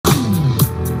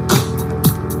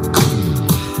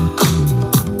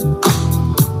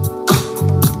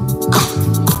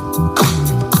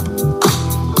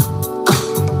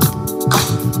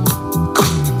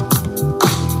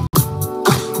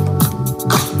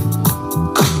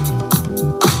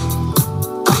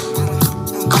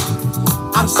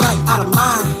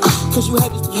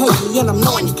and I'm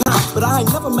knowing you kind. But I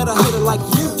ain't never met a hater like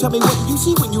you. Tell me what you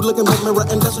see when you look in the mirror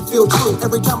and does it feel true?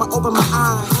 Every time I open my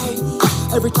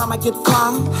eyes, every time I get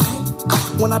fly,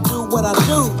 when I do what I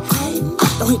do,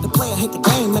 don't hate the player, hate the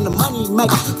game and the money you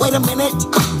make. Wait a minute,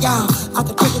 yeah, I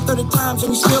can take it 30 times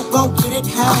and you still gon' get it.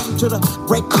 How to the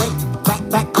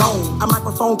backbone. A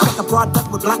microphone check a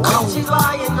product with black When bone. she's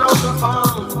lying on the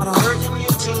phone, urging you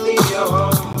to leave your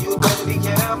home, you better be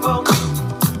careful.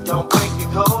 Don't break your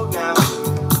code now.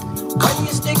 When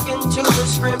you're sticking to the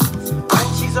script, when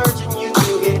she's urging you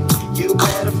to hit, you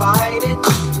better fight it.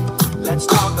 Let's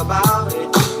talk about it.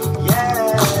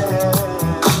 Yeah.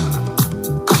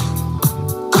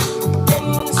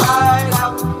 Inside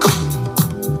out.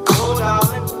 Oh,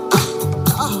 darling.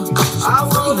 I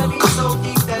wanna be so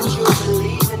deep that you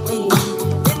believe in me.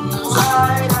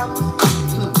 Inside out.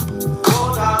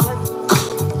 Oh, darling.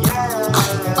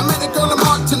 Yeah. I met a girl in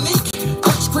Martinique,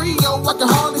 Dutch Creole, I can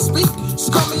hardly speak. She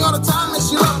call me all the time and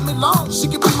she love me long. She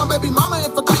could be my baby mama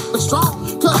if I keep her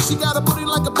strong. Cause she got a booty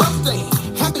like a birthday.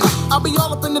 Happy, I'll be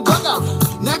all up in the dugout.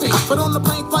 Nappy, but on the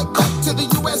plane flight back to the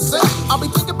USA, I'll be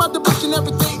thinking about the bitch and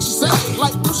everything she said.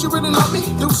 Like, do she really love me?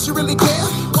 Do she really care?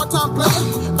 Part-time player,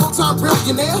 full-time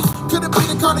billionaire. Could it be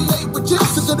the Cartier with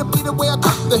chips? Or could it be the way I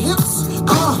cut the hips?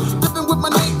 Living with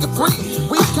my nigga free.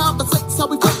 We conversate how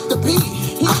we flip the P.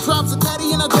 He drives a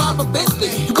daddy and I drive a Bentley.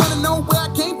 You wanna know where I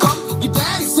came from? Your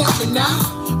daddy sent me now.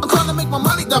 I'm trying to make my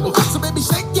money double. So baby,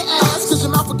 shake your ass, cause your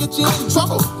mouth will get you in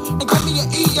trouble. And give me an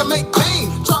E, I make pain.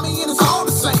 Try me and it's all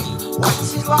the same. When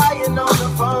she's lying on the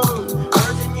phone,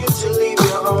 urging you to leave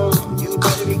your home, you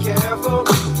better be careful.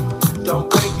 Don't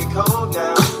break your code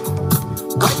now.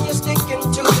 When you're sticking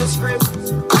to the script,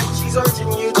 and she's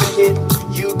urging you to hit,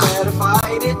 you better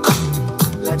fight it.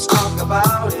 Let's talk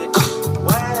about it.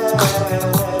 Well,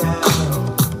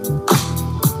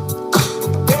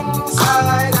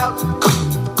 inside out.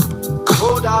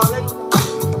 Oh, darling,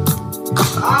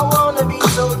 I wanna be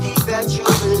so deep that you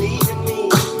believe in me.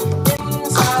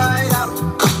 Inside out.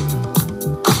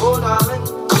 Oh, darling,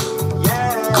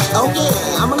 yeah. Oh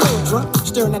yeah, I'm a little drunk,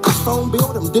 staring at this phone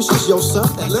bill, them dishes, your son,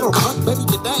 that little punk, baby,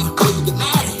 get down, baby, get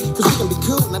mad. Cause we can be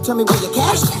cool, now tell me where your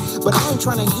cash at. But I ain't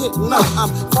trying to hit, no, I'm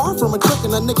far from a trick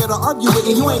and a nigga to argue with,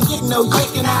 and you ain't getting no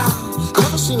yick, and I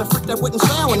never seen a freak that wouldn't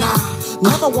sound, and I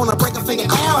never wanna break a finger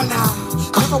down, and I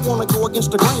never wanna go against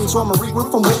the grain, so I'ma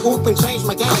regroup from whoop and change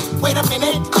my game. Wait a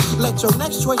minute, let your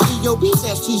next choice be your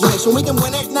B-ass TJ, so we can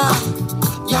win it now.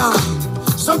 Yeah,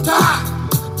 sometimes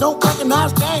don't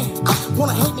recognize game.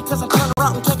 Wanna hate me cause I turn her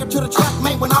out and take her to the track,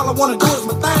 mate, when all I wanna do is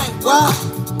my thing. What?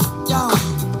 Yo,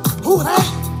 who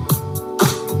hate?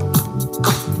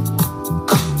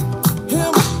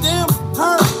 Him, them,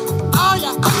 her, all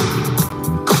ya.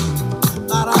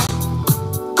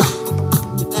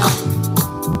 Get that.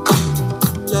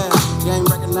 Yeah, you ain't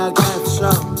recognize game for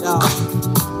sure, y'all.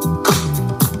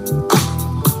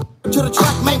 To the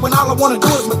track, mate, when all I wanna do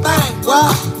is my thing.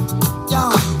 What? Yo,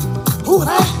 who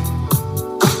hate?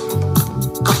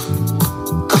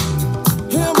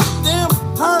 Him, them,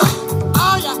 her,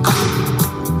 all ya.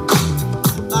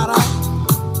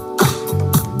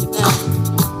 Get that.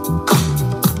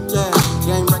 Yeah,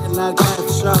 you ain't recognize game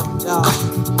for sure, y'all.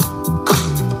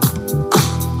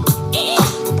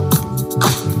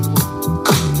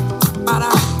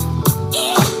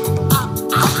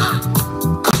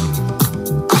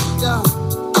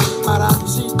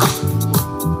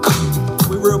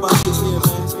 We real about this here,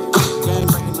 man. Game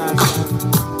recognized, man.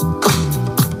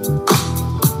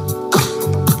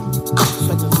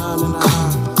 Second nine in the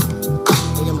house.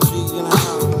 AMG in the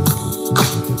house.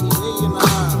 PA in the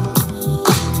house.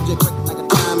 Just quick like a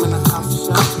dime in the house.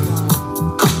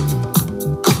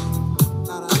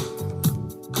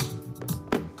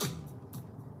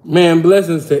 Man,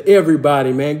 blessings to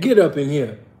everybody, man. Get up in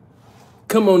here.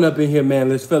 Come on up in here, man.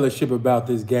 Let's fellowship about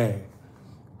this game.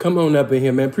 Come on up in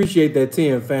here, man. Appreciate that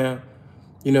 10, fam.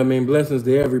 You know what I mean? Blessings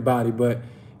to everybody. But,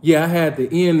 yeah, I had to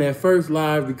end that first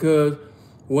live because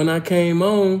when I came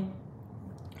on,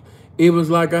 it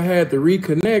was like I had to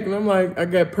reconnect. And I'm like, I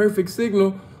got perfect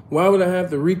signal. Why would I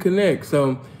have to reconnect?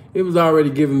 So it was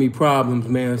already giving me problems,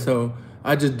 man. So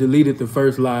I just deleted the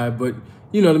first live. But,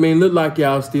 you know what I mean? Looked like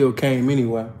y'all still came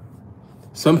anyway.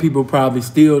 Some people probably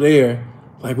still there.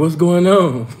 Like, what's going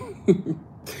on?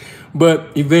 But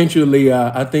eventually,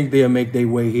 I think they'll make their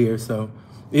way here. So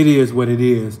it is what it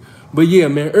is. But yeah,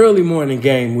 man, early morning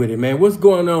game with it, man. What's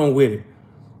going on with it?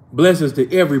 Blessings to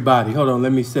everybody. Hold on,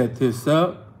 let me set this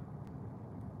up.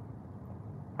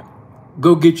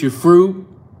 Go get your fruit.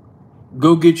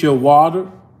 Go get your water.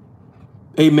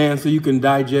 Amen, so you can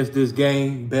digest this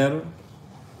game better.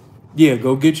 Yeah,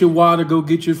 go get your water. Go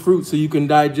get your fruit so you can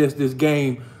digest this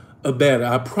game better.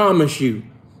 I promise you,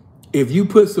 if you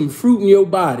put some fruit in your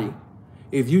body,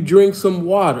 if you drink some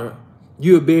water,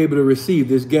 you'll be able to receive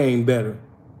this game better.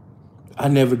 I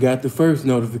never got the first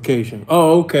notification.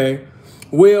 Oh, okay.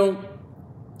 Well,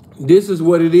 this is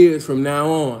what it is from now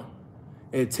on.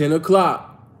 At 10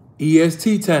 o'clock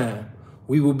EST time,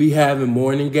 we will be having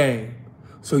morning game.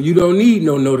 So you don't need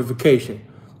no notification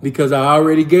because I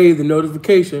already gave the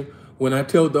notification when I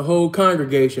told the whole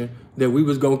congregation that we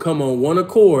was going to come on one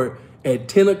accord at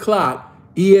 10 o'clock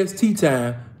EST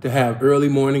time to have early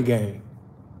morning game.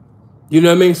 You know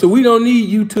what I mean? So we don't need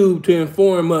YouTube to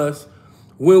inform us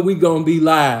when we going to be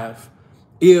live.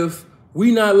 If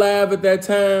we not live at that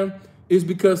time, it's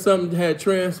because something had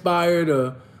transpired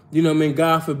or, you know what I mean,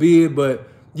 God forbid. But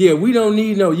yeah, we don't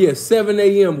need 7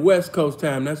 a.m. West Coast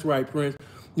time. That's right, Prince.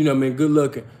 You know what I mean? Good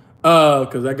looking.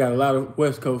 Because I got a lot of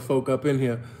West Coast folk up in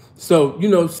here. So,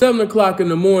 7 o'clock in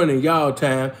the morning, y'all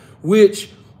time, which,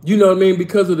 you know what I mean,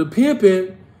 because of the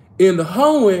pimping and the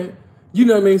hoeing, you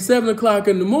know what I mean, 7 o'clock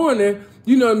in the morning,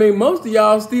 you know what I mean, most of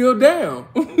y'all still down.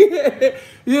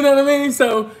 You know what I mean?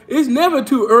 So it's never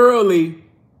too early,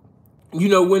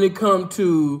 when it comes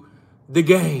to the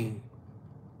game.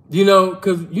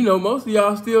 Because, most of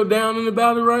y'all still down and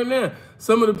about it right now.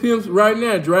 Some of the pimps right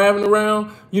now driving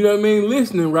around,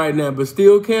 listening right now, but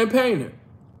still campaigning.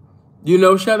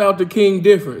 Shout out to King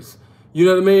Difference. You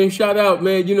know what I mean? Shout out,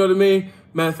 man. You know what I mean?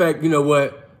 Matter of fact, you know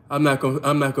what? I'm not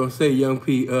gonna say Young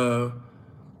P.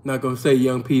 Not gonna say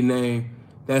Young P name.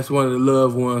 That's one of the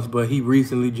loved ones, but he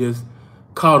recently just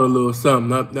caught a little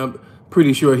something. I'm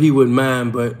pretty sure he wouldn't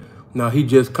mind, but no, he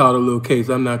just caught a little case.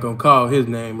 I'm not gonna call his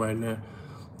name right now.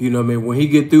 You know what I mean? When he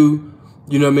get through,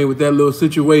 with that little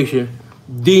situation,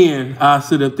 then I'll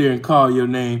sit up there and call your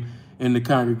name in the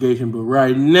congregation. But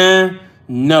right now,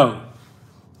 no.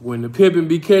 When the pimpin'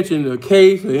 be catching a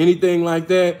case or anything like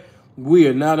that, we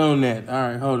are not on that. All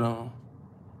right, hold on.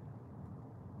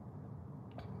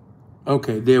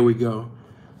 Okay, there we go.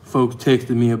 Folks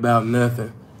texting me about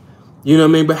nothing. You know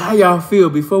what I mean? But how y'all feel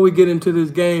before we get into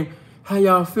this game? How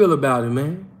y'all feel about it,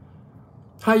 man?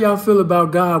 How y'all feel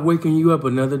about God waking you up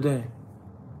another day?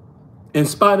 In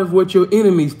spite of what your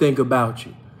enemies think about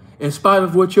you, in spite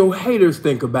of what your haters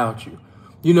think about you,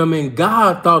 you know what I mean?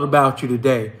 God thought about you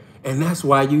today, and that's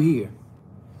why you're here.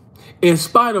 In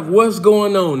spite of what's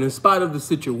going on, in spite of the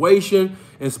situation,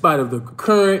 in spite of the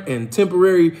current and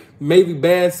temporary, maybe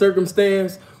bad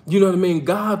circumstance, you know what I mean?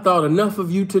 God thought enough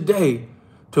of you today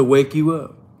to wake you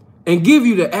up and give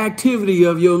you the activity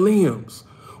of your limbs.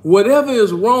 Whatever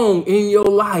is wrong in your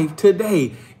life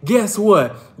today, guess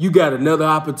what? You got another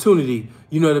opportunity,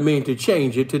 you know what I mean, to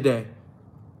change it today.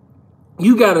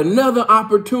 You got another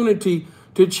opportunity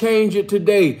to change it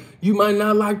today. You might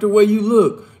not like the way you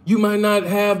look. You might not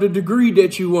have the degree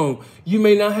that you want. You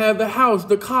may not have the house,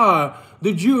 the car,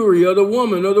 the jewelry, or the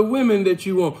woman, or the women that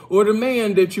you want, or the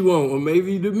man that you want, or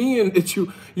maybe the men that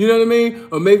you know what I mean?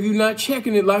 Or maybe you're not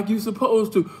checking it like you're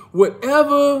supposed to.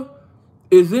 Whatever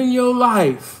is in your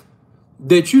life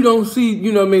that you don't see,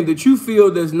 you know what I mean, that you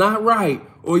feel that's not right,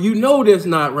 or that's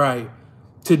not right,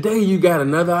 today you got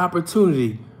another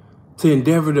opportunity to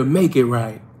endeavor to make it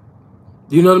right.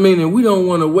 You know what I mean? And we don't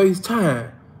want to waste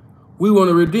time. We want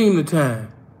to redeem the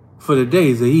time for the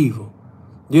days of evil.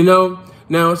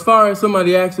 Now, as far as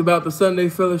somebody asked about the Sunday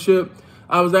fellowship,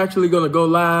 I was actually going to go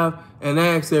live and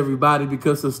ask everybody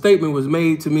because a statement was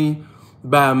made to me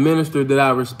by a minister that I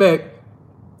respect.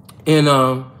 And,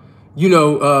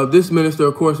 this minister,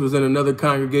 of course, was in another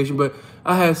congregation, but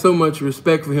I had so much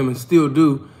respect for him and still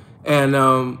do. And,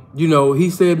 he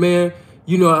said, man,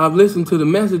 I've listened to the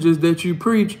messages that you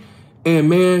preach, and,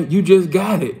 man, you just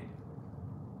got it.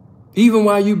 Even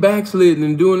while you backsliding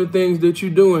and doing the things that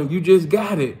you're doing, you just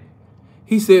got it.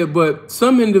 He said, but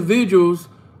some individuals,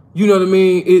 you know what I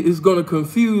mean, it's going to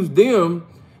confuse them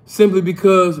simply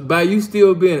because by you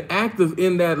still being active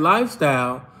in that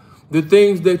lifestyle, the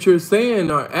things that you're saying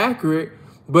are accurate,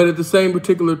 but at the same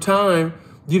particular time,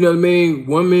 you know what I mean,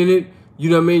 1 minute, you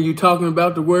know what I mean, you're talking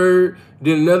about the word,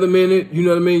 then another minute, you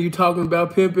know what I mean, you're talking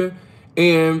about pimping,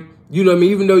 and you know what I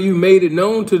mean, even though you made it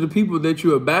known to the people that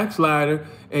you're a backslider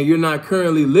and you're not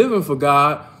currently living for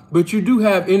God, but you do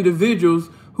have individuals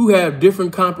who have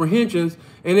different comprehensions,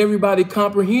 and everybody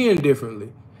comprehend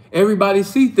differently. Everybody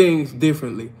see things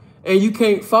differently, and you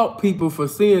can't fault people for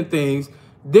seeing things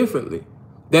differently.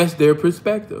 That's their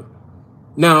perspective.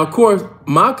 Now, of course,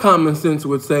 my common sense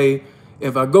would say,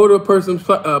 if I go to a person's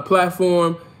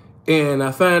platform and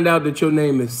I find out that your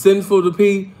name is Sinful to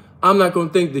P, I'm not going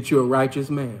to think that you're a righteous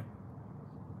man.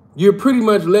 You're pretty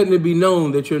much letting it be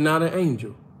known that you're not an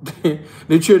angel,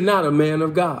 that you're not a man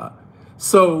of God.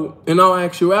 So in all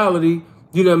actuality,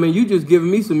 You know what I mean? You just giving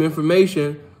me some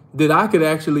information that I could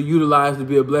actually utilize to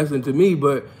be a blessing to me.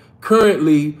 But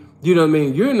currently, you know what I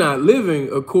mean, you're not living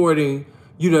according,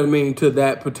 you know what I mean, to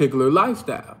that particular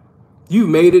lifestyle. You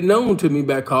made it known to me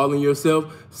by calling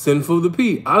yourself Sinful the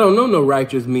P. I don't know no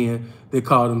righteous men that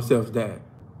call themselves that.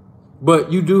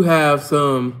 But you do have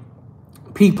some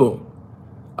people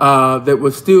that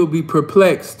would still be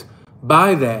perplexed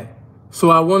by that. So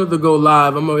I wanted to go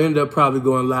live. I'm going to end up probably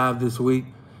going live this week.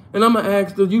 And I'm going to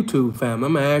ask the YouTube fam.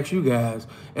 I'm going to ask you guys.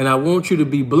 And I want you to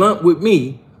be blunt with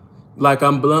me like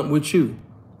I'm blunt with you.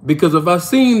 Because if I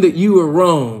seen that you were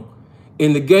wrong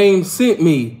and the game sent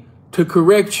me to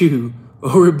correct you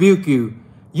or rebuke you,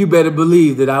 you better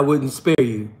believe that I wouldn't spare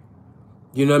you.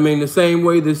 You know what I mean? The same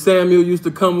way that Samuel used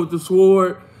to come with the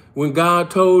sword when God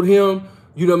told him,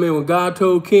 you know what I mean? When God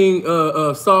told King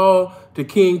Saul to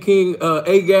King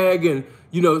Agag, and,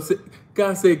 you know,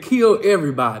 God said, kill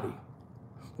everybody.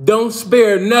 Don't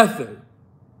spare nothing.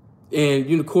 And,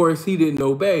 you know, of course, he didn't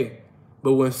obey.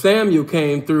 But when Samuel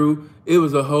came through, it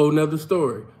was a whole nother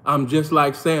story. I'm just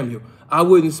like Samuel. I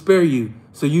wouldn't spare you,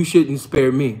 so you shouldn't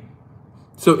spare me.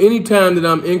 So anytime that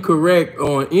I'm incorrect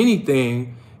on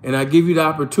anything and I give you the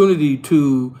opportunity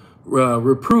to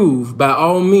reprove, by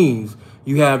all means,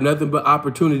 you have nothing but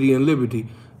opportunity and liberty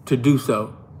to do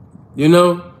so. You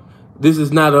know? This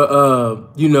is not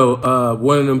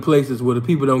one of them places where the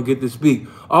people don't get to speak.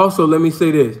 Also, let me say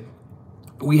this.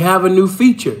 We have a new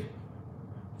feature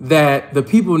that the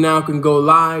people now can go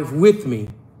live with me.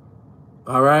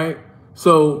 All right?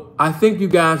 So I think you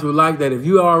guys would like that. If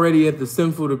you're already at the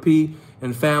Sinful to P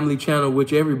and family channel,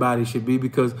 which everybody should be,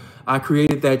 because I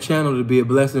created that channel to be a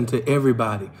blessing to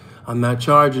everybody. I'm not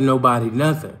charging nobody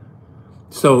nothing.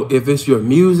 So if it's your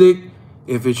music,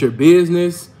 if it's your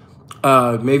business,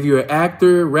 maybe you're an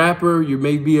actor, rapper, you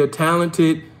may be a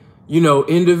talented, you know,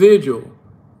 individual.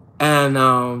 And,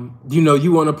 you know,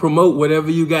 you want to promote whatever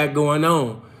you got going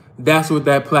on. That's what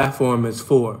that platform is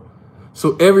for.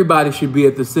 So everybody should be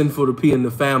at the Sinful to P and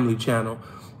the family channel,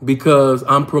 because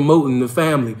I'm promoting the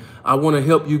family. I want to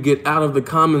help you get out of the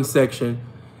comment section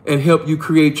and help you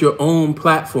create your own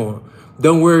platform.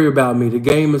 Don't worry about me. The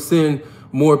game will send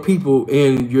more people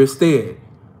in your stead.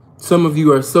 Some of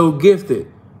you are so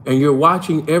gifted and you're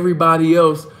watching everybody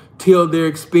else tell their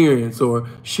experience or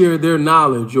share their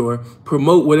knowledge or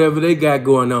promote whatever they got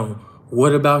going on.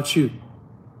 What about you?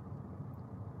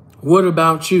 What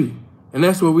about you? And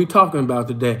that's what we're talking about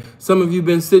today. Some of you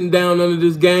been sitting down under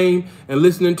this game and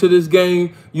listening to this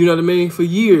game, you know what I mean, for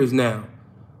years now.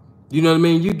 You know what I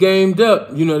mean? You gamed up,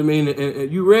 you know what I mean,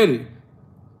 and you ready.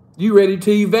 You ready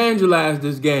to evangelize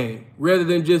this game rather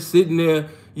than just sitting there,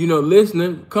 you know,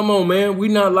 listening. Come on, man. We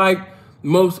not like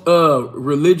most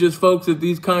religious folks at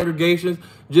these congregations,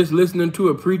 just listening to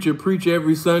a preacher preach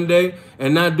every Sunday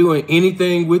and not doing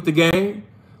anything with the game,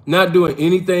 not doing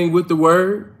anything with the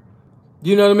word.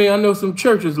 You know what I mean? I know some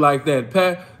churches like that.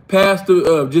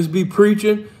 Pastor just be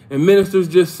preaching and ministers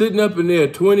just sitting up in there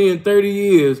 20 and 30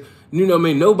 years. You know what I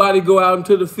mean? Nobody go out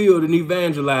into the field and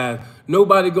evangelize.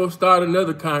 Nobody go start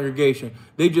another congregation.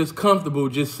 They just comfortable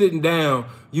just sitting down,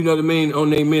 you know what I mean, on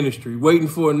their ministry, waiting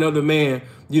for another man,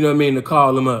 you know what I mean, to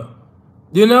call them up.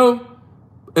 You know?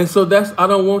 And so I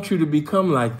don't want you to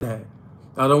become like that.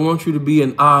 I don't want you to be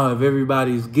in awe of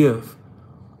everybody's gift.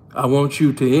 I want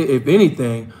you to, if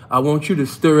anything, I want you to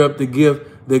stir up the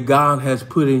gift that God has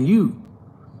put in you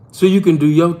so you can do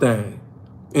your thing.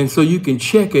 And so you can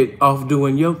check it off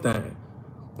doing your thing.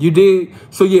 You dig?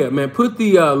 So yeah, man, put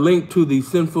the link to the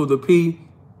Sinful the P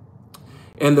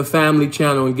and the family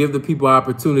channel and give the people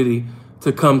opportunity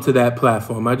to come to that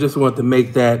platform. I just want to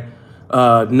make that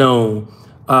known.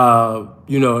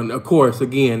 You know, and of course,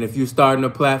 again, if you're starting a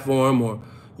platform or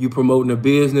you promoting a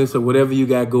business or whatever you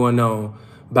got going on,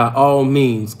 by all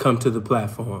means, come to the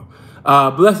platform.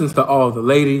 Blessings to all the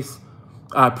ladies.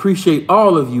 I appreciate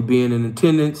all of you being in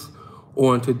attendance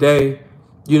on today.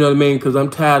 You know what I mean? Because I'm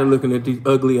tired of looking at these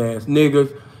ugly ass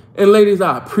niggas. And ladies,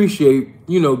 I appreciate,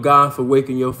 you know, God for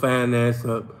waking your fine ass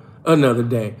up another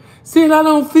day. See, I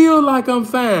don't feel like I'm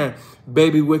fine.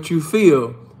 Baby, what you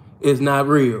feel is not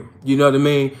real. You know what I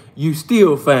mean? You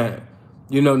still fine.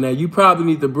 You know, now you probably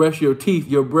need to brush your teeth.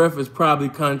 Your breath is probably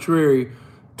contrary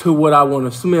to what I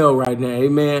want to smell right now.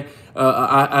 Amen.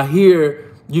 I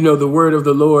hear, you know, the word of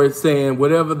the Lord saying,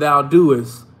 whatever thou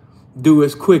doest, do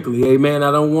it quickly. Amen.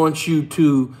 I don't want you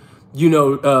to, you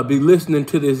know, be listening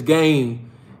to this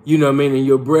game, you know what I mean, and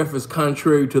your breath is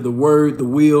contrary to the word, the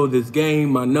will, this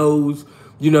game, my nose,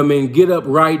 you know what I mean. Get up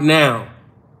right now.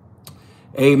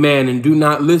 Amen. And do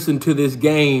not listen to this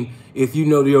game if you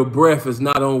know your breath is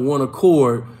not on one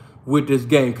accord with this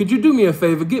game. Could you do me a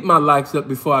favor? Get my likes up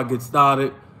before I get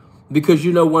started. Because,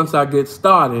 you know, once I get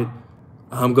started,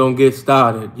 I'm going to get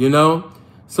started, you know?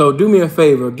 So do me a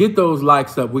favor. Get those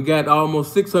likes up. We got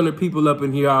almost 600 people up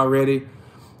in here already.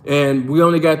 And we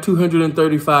only got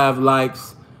 235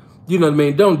 likes. You know what I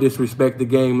mean? Don't disrespect the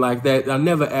game like that. I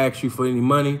never asked you for any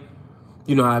money.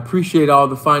 You know, I appreciate all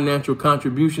the financial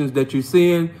contributions that you're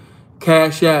seeing.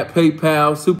 Cash App,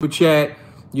 PayPal, Super Chat.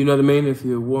 You know what I mean? If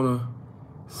you want to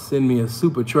send me a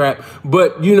super trap.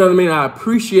 But you know what I mean? I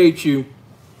appreciate you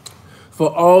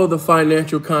for all the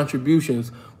financial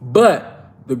contributions.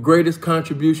 But the greatest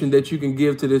contribution that you can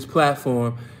give to this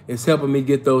platform is helping me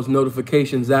get those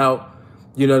notifications out.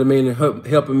 You know what I mean? And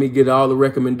helping me get all the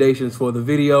recommendations for the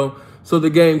video so the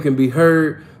game can be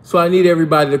heard. So I need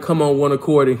everybody to come on one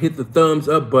accord and hit the thumbs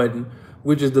up button,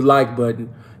 which is the like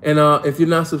button. And if you're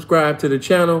not subscribed to the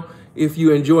channel, if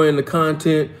you're enjoying the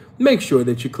content, make sure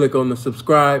that you click on the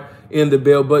subscribe and the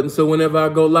bell button. So whenever I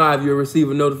go live, you'll receive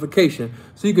a notification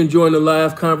so you can join the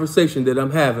live conversation that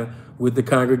I'm having with the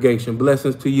congregation.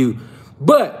 Blessings to you.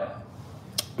 But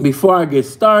before I get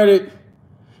started,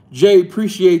 Jay,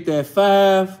 appreciate that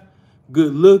 5.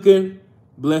 Good looking.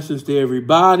 Blessings to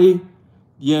everybody.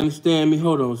 You understand me?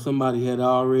 Hold on. Somebody had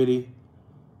already.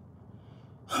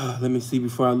 Let me see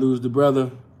before I lose the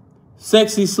brother.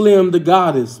 Sexy Slim the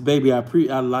Goddess. Baby, I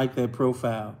like that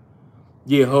profile.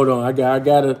 Yeah, hold on. I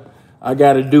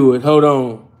gotta do it. Hold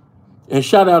on. And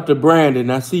shout out to Brandon.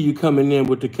 I see you coming in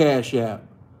with the Cash App.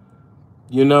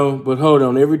 You know, but hold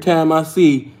on. Every time I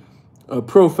see a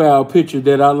profile picture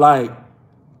that I like,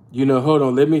 you know, hold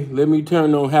on, let me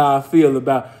turn on how I feel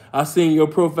about. I seen your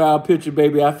profile picture,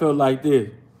 baby. I felt like this.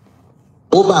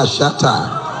 Oba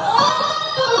Shata.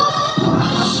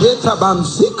 Sheta Bam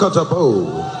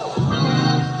Sikotabo.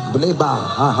 Bleba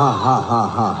ha ha ha ha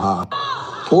ha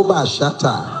ha. Oba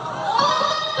Shata.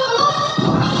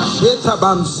 Sheta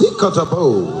Bam Sikotabo.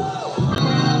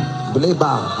 Bleba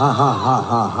ha ha ha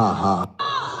ha ha ha.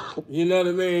 You know what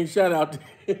I mean? Shout out to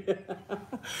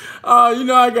oh, you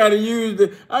know, I gotta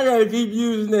keep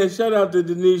using that. Shout out to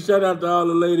Denise. Shout out to all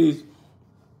the ladies.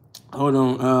 Hold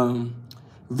on.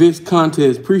 This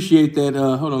contest. Appreciate that.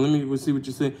 Hold on, let me see what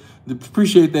you say.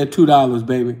 Appreciate that $2,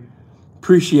 baby.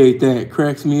 Appreciate that.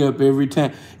 Cracks me up every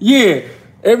time. Yeah,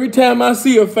 every time I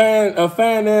see a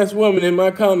fine ass woman in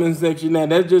my comment section, now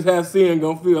that's just how Sin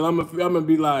gonna feel. I'm gonna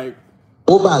be like,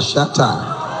 Oba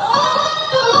Shata.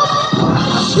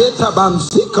 Sheta Bam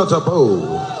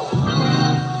Sikotabo.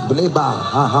 Bleba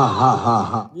ha ha ha ha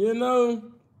ha. You know,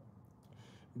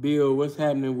 Bill, what's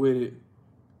happening with it?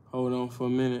 Hold on for a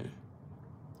minute.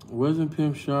 Wasn't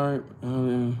Pimp Sharp?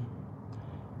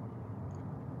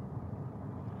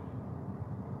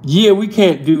 Yeah, we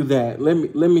can't do that. Let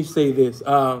me say this.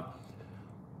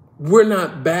 We're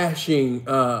not bashing.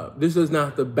 This is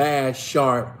not the Bash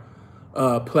Sharp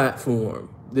platform.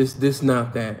 This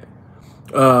not that.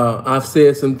 I've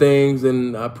said some things,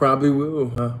 and I probably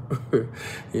will.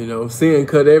 You know, Sin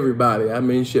cut everybody. I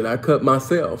mean, shit, I cut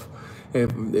myself.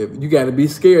 If you got to be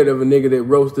scared of a nigga that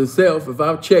roasts himself. If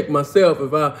I check myself,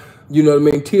 if I, you know what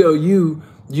I mean, tell you,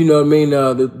 you know what I mean,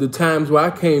 the times where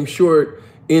I came short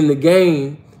in the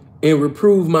game and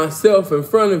reprove myself in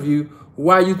front of you,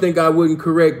 why you think I wouldn't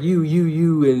correct you,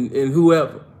 and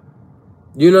whoever?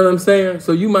 You know what I'm saying?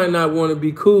 So you might not want to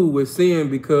be cool with Sin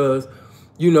because,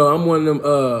 you know, I'm one of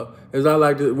them, as I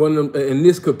like to, one of them in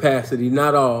this capacity,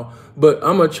 not all, but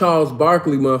I'm a Charles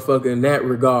Barkley motherfucker in that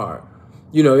regard.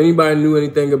 You know, anybody knew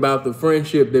anything about the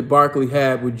friendship that Barkley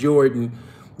had with Jordan,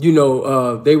 you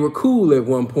know, they were cool at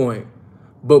one point.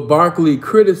 But Barkley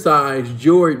criticized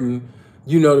Jordan,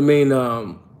 you know what I mean,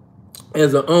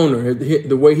 as an owner,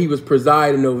 the way he was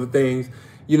presiding over things,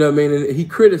 you know what I mean? And he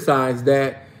criticized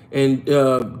that. And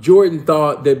Jordan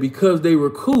thought that because they were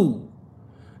cool,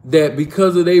 that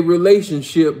because of their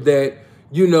relationship that,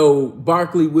 you know,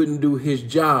 Barkley wouldn't do his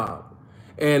job.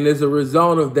 And as a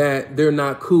result of that, they're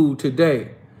not cool today.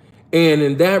 And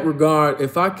in that regard,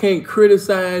 if I can't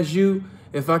criticize you,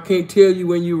 if I can't tell you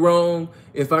when you're wrong,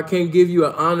 if I can't give you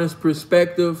an honest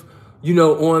perspective, you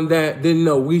know, on that, then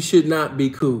no, we should not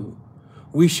be cool.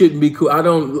 We shouldn't be cool.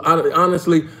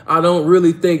 Honestly, I don't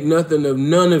really think nothing of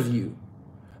none of you.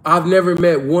 I've never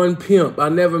met one pimp. I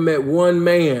never met one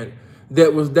man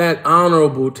that was that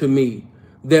honorable to me,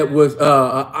 that was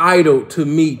an idol to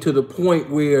me, to the point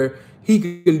where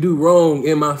he can do wrong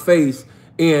in my face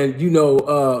and, you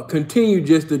know, continue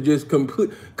just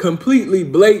completely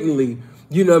blatantly,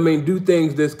 you know what I mean, do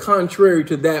things that's contrary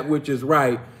to that which is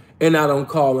right, and I don't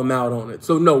call him out on it.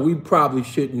 So no, we probably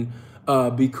shouldn't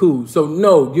be cool. So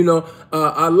no, you know,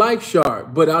 I like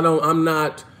Sharp, but I'm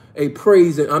not,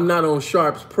 I'm not on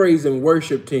Sharp's praise and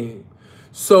worship team.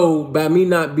 So by me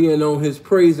not being on his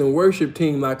praise and worship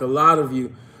team like a lot of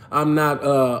you, I'm not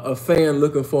a fan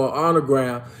looking for an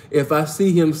autograph. If I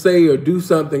see him say or do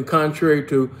something contrary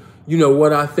to,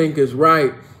 what I think is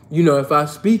right, if I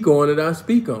speak on it, I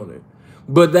speak on it.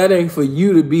 But that ain't for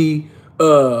you to be,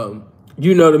 in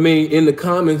the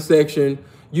comment section,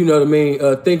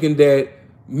 thinking that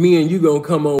me and you gonna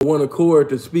come on one accord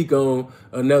to speak on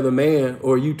another man,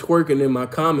 or you twerking in my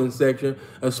comment section,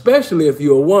 especially if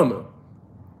you're a woman.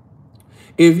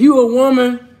 If you a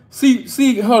woman,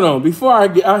 see, hold on. Before I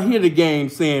hear the game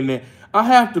saying that, I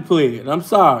have to play it. I'm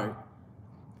sorry.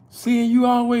 See, you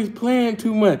always playing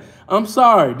too much. I'm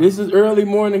sorry. This is early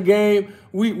morning game.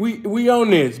 We on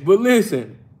this. But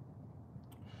listen.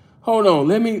 Hold on.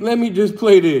 Let me just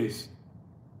play this.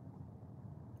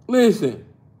 Listen.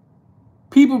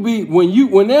 People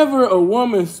whenever a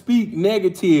woman speak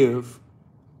negative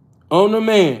on a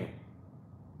man,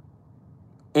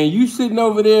 and you sitting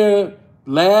over there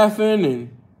laughing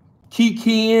and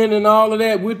kikiing and all of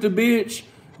that with the bitch,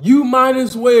 you might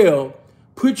as well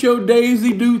put your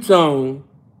Daisy Dukes on.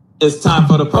 It's time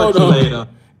for the percolator.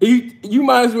 You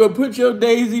might as well put your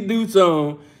Daisy Dukes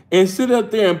on and sit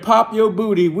up there and pop your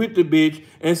booty with the bitch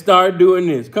and start doing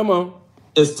this. Come on.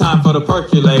 It's time for the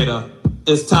percolator.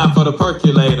 It's time for the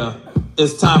percolator.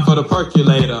 It's time for the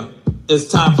percolator.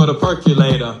 It's time for the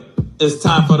percolator. It's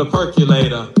time for the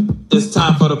percolator. It's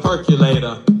time for the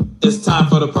percolator. It's time for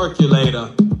the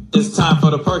percolator. It's time for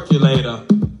the percolator.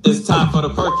 It's time for the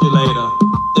percolator.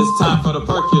 It's time for the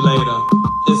percolator.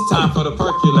 It's time for the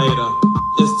percolator.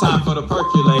 It's time for the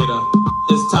percolator.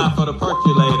 It's time for the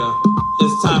percolator.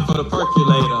 It's time for the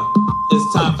percolator.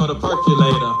 It's time for the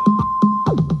percolator.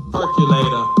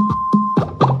 Percolator.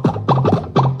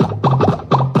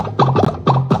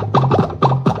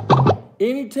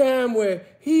 Anytime where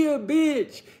he a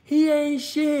bitch, he ain't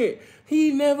shit,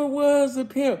 he never was a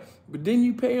pimp. But then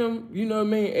you pay him,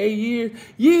 8 years.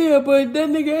 Yeah, but that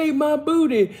nigga ate my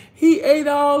booty. He ate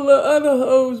all the other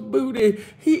hoes' booty.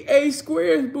 He ate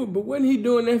Square's booty. But wasn't he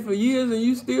doing that for years and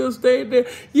you still stayed there?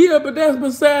 Yeah, but that's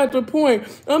beside the point.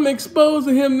 I'm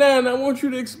exposing him now and I want you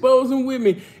to expose him with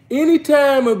me.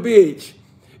 Anytime a bitch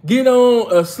get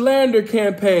on a slander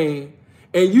campaign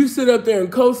and you sit up there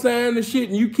and co-sign the shit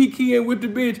and you kikiing with the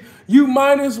bitch, you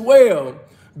might as well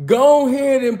go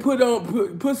ahead and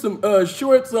put some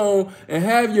shorts on and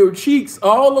have your cheeks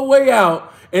all the way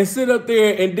out and sit up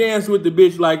there and dance with the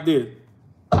bitch like this.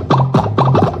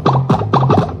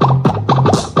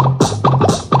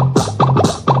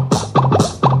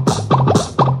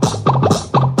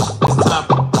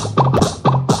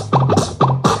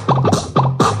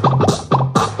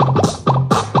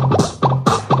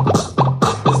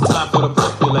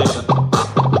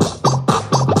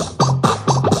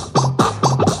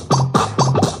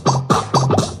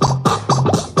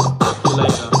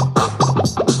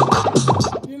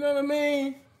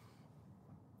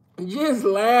 Just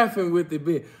laughing with the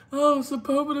bitch. Oh,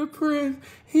 Sapopa the Prince,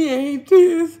 he ain't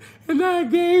this. And I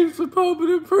gave Sapopa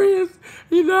the Prince,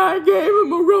 I gave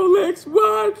him a Rolex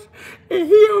watch. And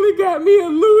he only got me a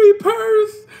Louis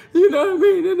purse, and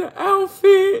an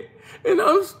outfit. And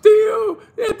I'm still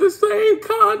at the same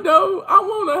condo I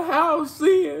want a house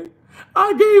in.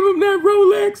 I gave him that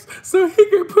Rolex so he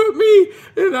could put me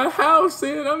in a house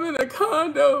in. I'm in a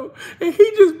condo. And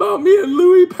he just bought me a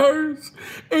Louis purse.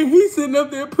 And he's sitting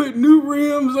up there putting new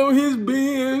rims on his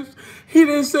Benz. He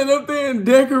done sit up there and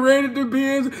decorated the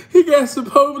Benz. He got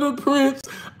Sapopa the Prince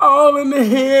all in the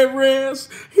headrest.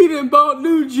 He done bought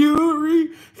new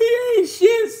jewelry. He ain't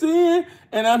shit, son.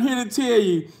 And I'm here to tell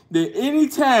you that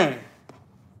anytime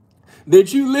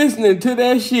that you listening to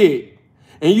that shit,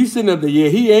 and you sitting up there, yeah,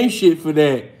 he ain't shit for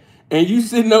that. And you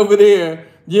sitting over there,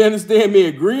 you understand me,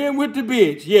 agreeing with the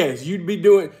bitch. Yes, you'd be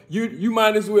doing, you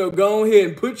might as well go ahead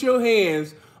and put your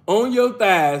hands on your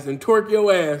thighs and twerk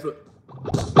your ass.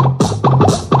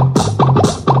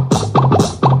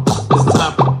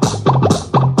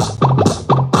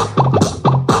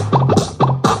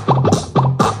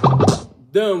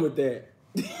 Done with that.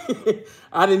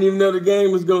 I didn't even know the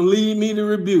game was going to lead me to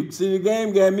rebuke. See, the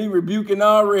game got me rebuking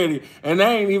already, and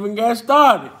I ain't even got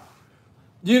started.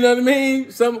 You know what I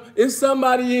mean? It's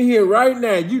somebody in here right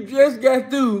now. You just got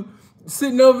through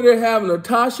sitting over there having a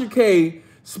Tasha K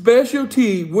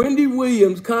specialty Wendy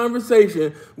Williams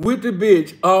conversation with the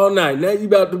bitch all night. Now you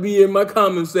about to be in my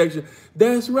comment section.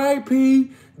 That's right,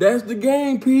 P. That's the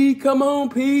game, P. Come on,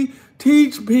 P.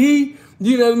 Teach, P.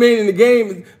 You know what I mean? And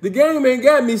the game ain't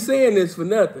got me saying this for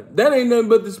nothing. That ain't nothing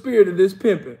but the spirit of this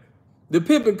pimping. The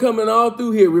pimping coming all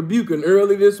through here rebuking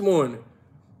early this morning.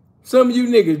 Some of you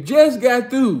niggas just got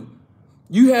through.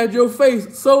 You had your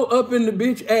face so up in the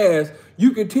bitch ass,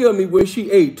 you can tell me where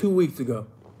she ate 2 weeks ago.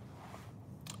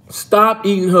 Stop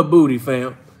eating her booty,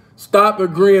 fam. Stop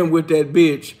agreeing with that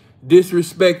bitch,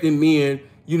 disrespecting men.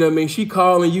 You know what I mean? She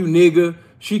calling you nigga.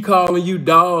 She calling you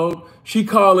dog. She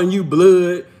calling you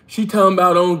blood. She talking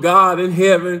about on God in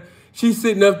heaven. She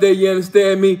sitting up there, you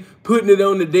understand me, putting it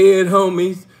on the dead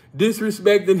homies,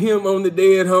 disrespecting him on the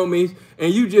dead homies,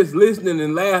 and you just listening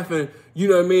and laughing, you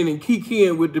know what I mean, and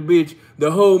kikiing with the bitch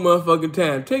the whole motherfucking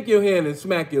time. Take your hand and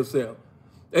smack yourself.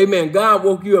 Amen. God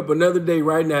woke you up another day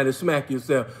right now to smack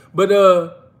yourself. But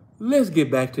let's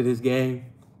get back to this game.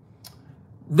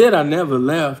 That I never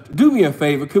left. Do me a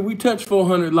favor. Could we touch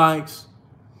 400 likes?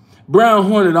 Brown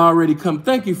Hornet already come.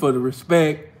 Thank you for the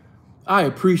respect. I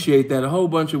appreciate that. A whole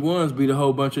bunch of ones beat a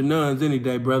whole bunch of nuns any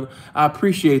day, brother. I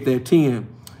appreciate that 10.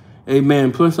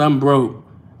 Amen. Plus, I'm broke.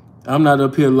 I'm not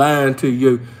up here lying to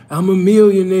you. I'm a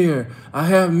millionaire. I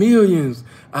have millions.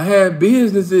 I had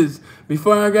businesses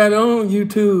before I got on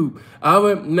YouTube. I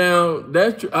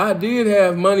did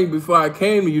have money before I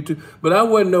came to YouTube, but I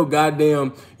wasn't no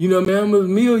goddamn, you know, man, I'm a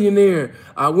millionaire.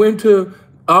 I went to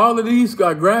all of these.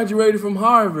 I graduated from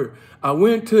Harvard. I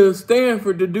went to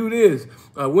Stanford to do this.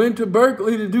 I went to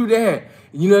Berkeley to do that.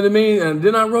 You know what I mean? And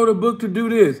then I wrote a book to do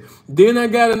this. Then I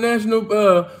got a national,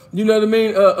 you know what I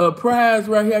mean, a prize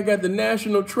right here. I got the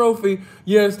national trophy,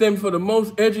 you understand, for the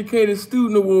most educated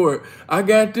student award. I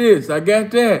got this, I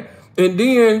got that. And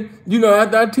then, you know,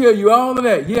 after I tell you all of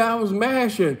that, yeah, I was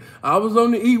mashing. I was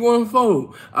on the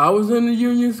E14. I was in the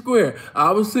Union Square.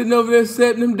 I was sitting over there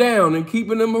setting them down and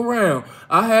keeping them around.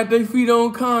 I had their feet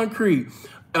on concrete.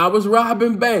 I was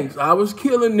robbing banks. I was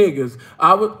killing niggas.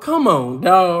 Come on,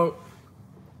 dog.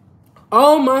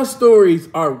 All my stories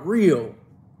are real.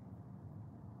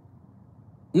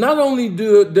 Not only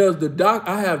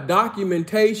I have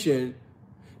documentation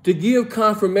to give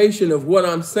confirmation of what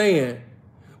I'm saying,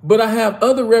 but I have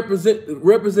other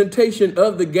representation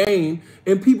of the game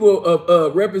and people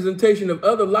of representation of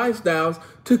other lifestyles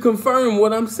to confirm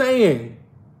what I'm saying.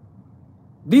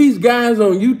 These guys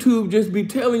on YouTube just be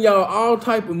telling y'all all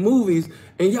type of movies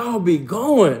and y'all be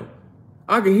going.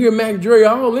 I can hear Mac Dre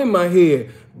all in my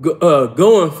head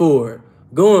going for it,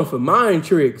 going for mind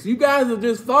tricks. You guys are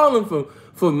just falling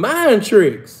for mind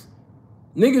tricks.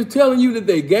 Niggas telling you that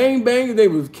they gangbangers, they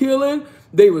was killing,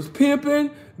 they was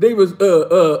pimping, they was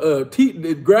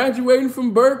graduating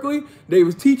from Berkeley, they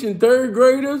was teaching third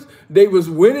graders, they was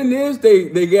winning this,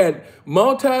 they got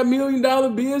multi-million-dollar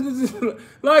businesses.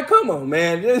 Like, come on,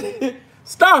 man, just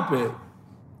stop it.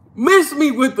 Miss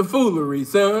me with the foolery,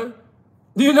 son.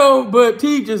 You know, but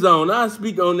teach his own. I'll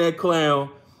speak on that clown,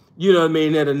 you know what I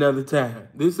mean, at another time.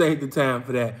 This ain't the time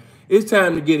for that. It's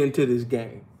time to get into this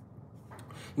game.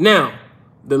 Now,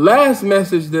 the last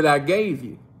message that I gave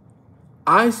you,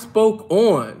 I spoke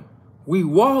on, we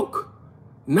walk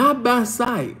not by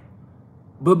sight,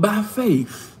 but by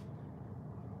faith.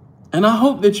 And I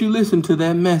hope that you listen to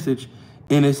that message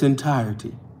in its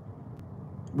entirety.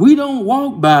 We don't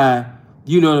walk by,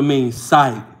 you know what I mean,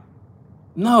 sight.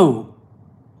 No,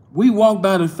 we walk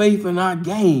by the faith in our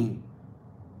game.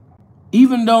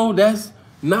 Even though that's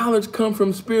knowledge come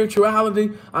from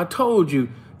spirituality, I told you,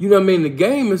 you know what I mean, the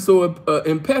game is so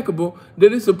impeccable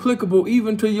that it's applicable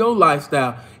even to your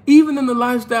lifestyle. Even in the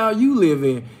lifestyle you live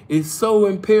in, it's so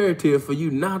imperative for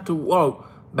you not to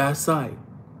walk by sight,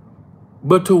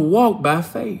 but to walk by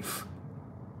faith,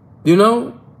 you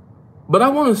know? But I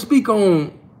want to speak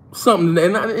on something,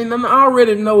 and I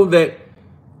already know that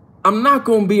I'm not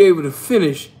going to be able to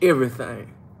finish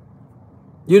everything.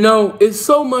 You know, it's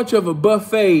so much of a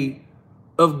buffet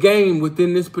of game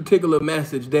within this particular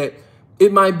message that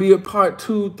it might be a part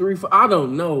 2, 3, 4, I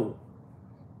don't know.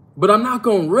 But I'm not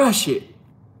going to rush it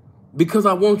because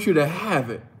I want you to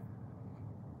have it.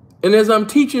 And as I'm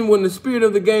teaching, when the spirit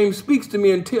of the game speaks to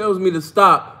me and tells me to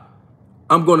stop,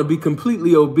 I'm going to be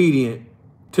completely obedient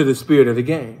to the spirit of the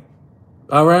game.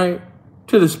 All right?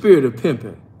 To the spirit of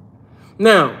pimping.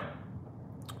 Now,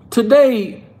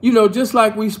 today, you know, just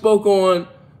like we spoke on,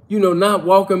 you know, not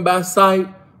walking by sight,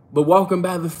 but walking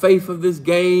by the faith of this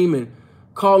game and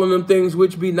calling them things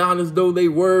which be not as though they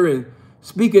were, and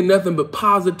speaking nothing but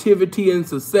positivity and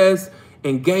success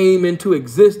and game into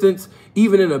existence,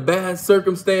 even in a bad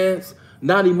circumstance,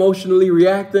 not emotionally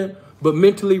reacting, but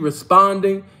mentally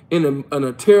responding in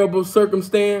a terrible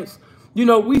circumstance. You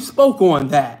know, we spoke on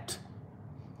that.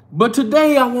 But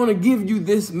today I want to give you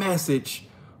this message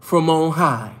from on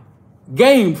high.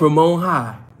 Game from on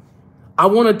high. I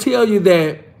want to tell you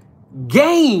that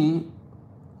game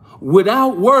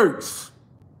without works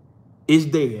is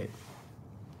dead.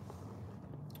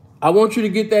 I want you to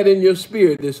get that in your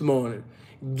spirit this morning.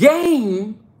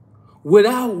 Gain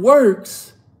without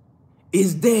works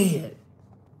is dead.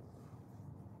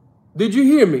 Did you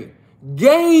hear me?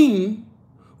 Gain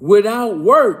without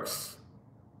works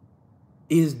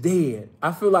is dead.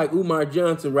 I feel like Umar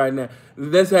Johnson right now.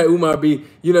 That's how Umar be.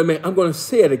 You know what I mean? I'm going to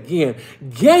say it again.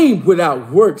 Gain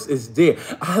without works is dead.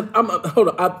 Hold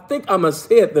on. I think I'm going to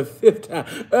say it the 5th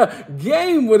time.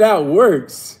 Gain without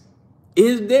works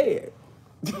is dead.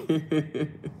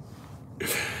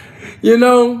 You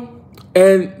know,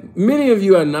 and many of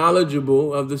you are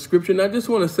knowledgeable of the scripture. And I just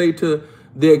want to say to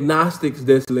the agnostics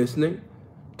that's listening,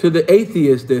 to the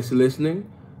atheist that's listening,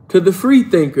 to the free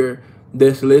thinker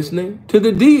that's listening, to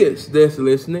the deist that's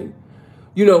listening,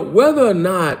 you know, whether or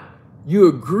not you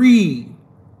agree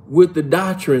with the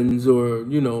doctrines or,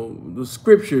 you know, the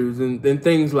scriptures and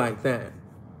things like that.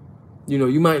 You know,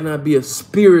 you might not be a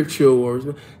spiritual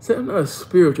or say, I'm not a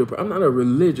spiritual, I'm not a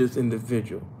religious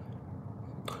individual.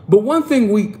 But one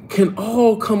thing we can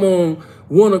all come on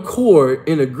one accord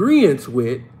in agreement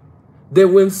with, that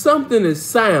when something is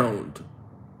sound,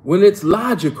 when it's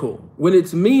logical, when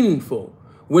it's meaningful,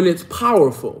 when it's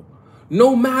powerful,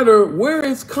 no matter where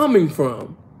it's coming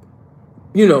from,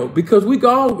 you know, because we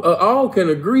all can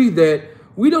agree that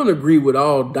we don't agree with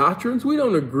all doctrines. We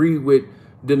don't agree with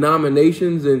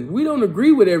denominations, and we don't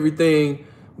agree with everything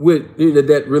with, you know,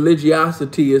 that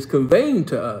religiosity is conveying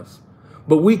to us.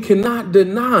 But we cannot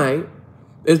deny,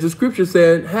 as the scripture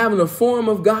said, having a form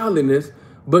of godliness,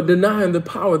 but denying the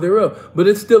power thereof. But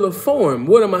it's still a form.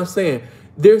 What am I saying?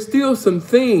 There's still some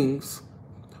things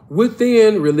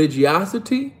within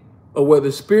religiosity or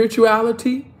whether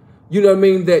spirituality, you know what I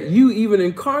mean, that you, even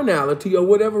in carnality or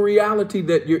whatever reality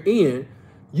that you're in,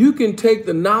 you can take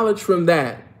the knowledge from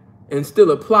that and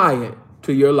still apply it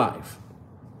to your life.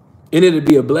 And it'll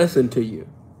be a blessing to you.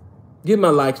 Get my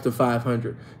likes to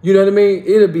 500. You know what I mean?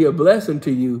 It'll be a blessing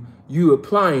to you, you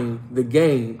applying the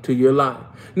game to your life.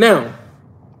 Now,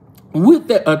 with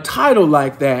a title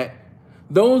like that,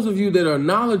 those of you that are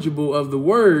knowledgeable of the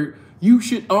word, you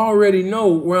should already know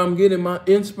where I'm getting my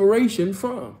inspiration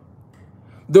from.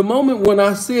 The moment when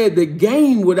I said that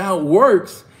gain without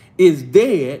works is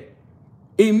dead,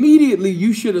 immediately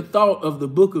you should have thought of the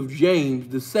book of James,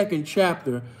 the 2nd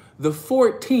chapter, the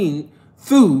 14th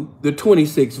through the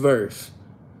 26th verse.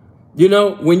 You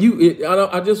know, when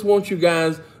I just want you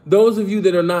guys, those of you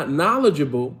that are not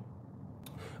knowledgeable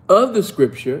of the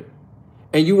scripture,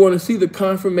 and you want to see the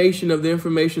confirmation of the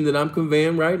information that I'm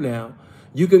conveying right now,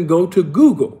 you can go to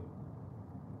Google.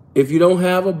 If you don't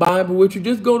have a Bible with you,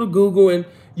 just go to Google and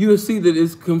you'll see that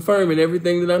it's confirming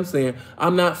everything that I'm saying.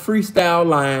 I'm not freestyle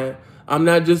lying. I'm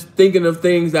not just thinking of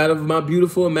things out of my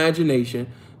beautiful imagination.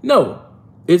 No,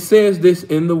 it says this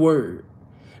in the word.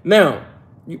 Now,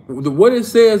 what it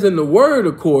says in the word,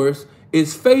 of course,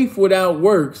 is faith without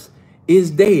works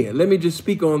is dead. Let me just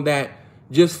speak on that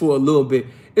just for a little bit.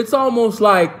 It's almost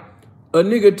like a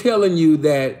nigga telling you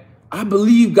that I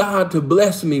believe God to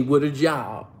bless me with a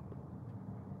job.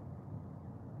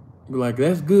 You're like,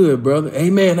 that's good, brother.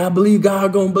 Amen. I believe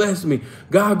God gonna bless me.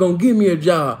 God gonna give me a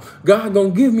job. God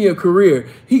gonna give me a career.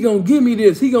 He gonna give me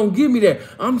this. He gonna give me that.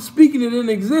 I'm speaking it in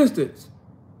existence.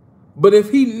 But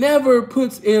if he never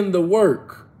puts in the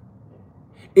work,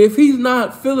 if he's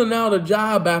not filling out a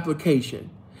job application,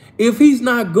 if he's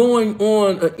not going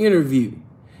on an interview,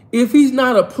 if he's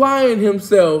not applying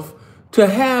himself to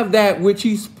have that which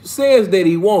he says that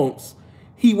he wants,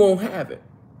 he won't have it.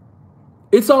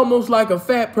 It's almost like a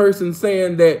fat person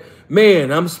saying that,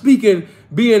 man, I'm speaking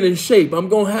being in shape. I'm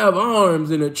going to have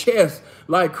arms and a chest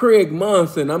like Craig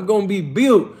Monson. I'm going to be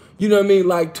built, you know what I mean,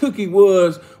 like Tookie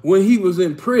was when he was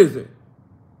in prison.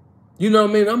 You know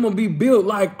what I mean? I'm going to be built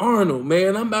like Arnold,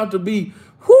 man. I'm about to be,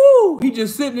 whoo, he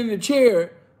just sitting in the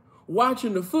chair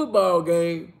watching the football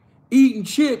game, eating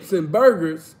chips and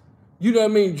burgers, you know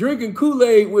what I mean, drinking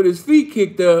Kool-Aid with his feet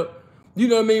kicked up, you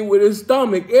know what I mean, with his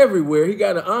stomach everywhere. He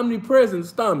got an omnipresent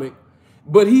stomach,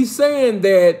 but he's saying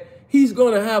that he's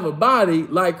going to have a body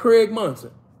like Craig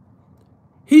Monson.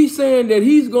 He's saying that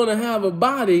he's going to have a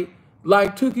body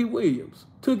like Tookie Williams,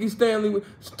 Stanley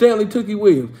Tookie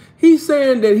Williams. He's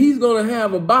saying that he's going to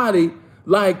have a body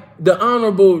like the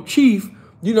Honorable Chief,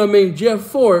 you know what I mean, Jeff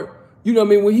Fort, you know what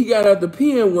I mean, when he got out the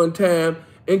pen one time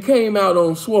and came out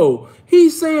on swole.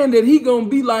 He's saying that he gonna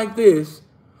be like this,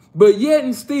 but yet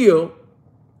and still,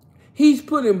 he's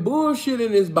putting bullshit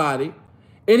in his body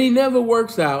and he never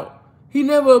works out. He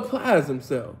never applies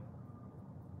himself.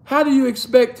 How do you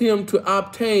expect him to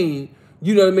obtain,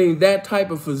 you know what I mean, that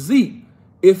type of physique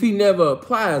if he never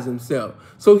applies himself?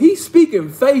 So he's speaking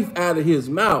faith out of his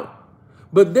mouth,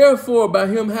 but therefore by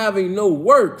him having no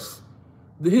works,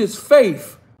 his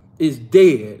faith is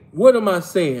dead. What am I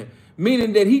saying?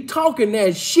 Meaning that he talking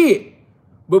that shit,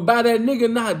 but by that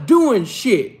nigga not doing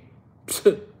shit,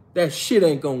 that shit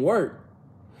ain't gonna work.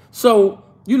 So,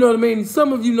 you know what I mean?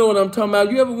 Some of you know what I'm talking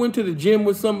about. You ever went to the gym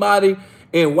with somebody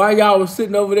and while y'all was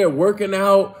sitting over there working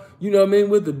out, you know what I mean,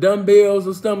 with the dumbbells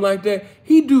or something like that,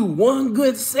 he do one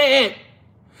good set.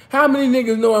 How many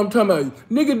niggas know what I'm talking about?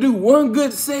 Nigga do one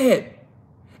good set.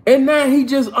 And now he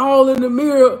just all in the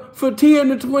mirror for 10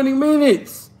 to 20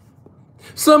 minutes.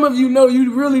 Some of you know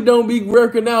you really don't be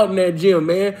working out in that gym,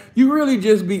 man. You really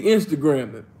just be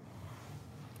Instagramming.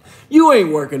 You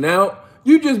ain't working out.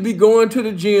 You just be going to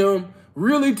the gym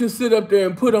really to sit up there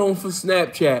and put on for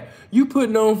Snapchat. You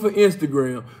putting on for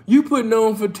Instagram. You putting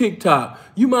on for TikTok.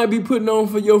 You might be putting on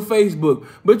for your Facebook.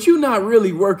 But you not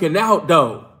really working out,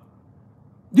 though.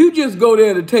 You just go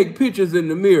there to take pictures in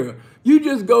the mirror. You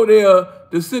just go there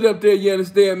to sit up there, you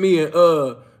understand me, and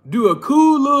do a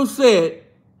cool little set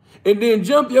and then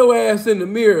jump your ass in the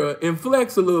mirror and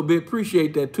flex a little bit.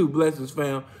 Appreciate that too, blessings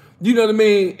fam. You know what I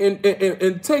mean? And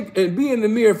be in the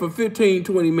mirror for 15,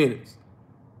 20 minutes.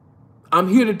 I'm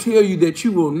here to tell you that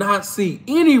you will not see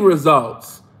any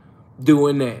results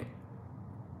doing that.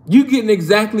 You getting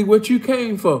exactly what you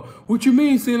came for. What you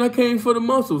mean, saying I came for the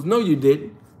muscles? No, you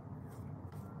didn't.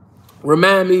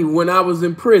 Remind me when I was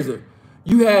in prison,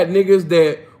 you had niggas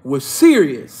that was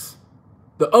serious.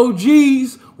 The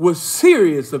OGs was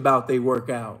serious about their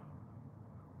workout.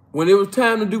 When it was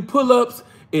time to do pull-ups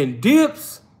and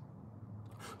dips,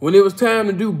 when it was time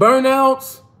to do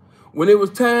burnouts, when it was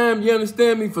time, you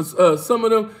understand me, for some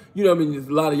of them, you know what I mean,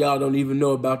 a lot of y'all don't even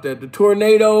know about that. The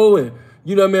tornado and,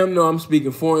 you know what I mean, I'm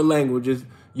speaking foreign languages,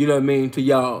 you know what I mean, to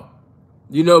y'all.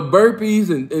 You know, burpees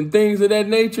and things of that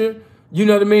nature, you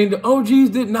know what I mean, the OGs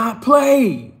did not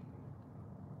play.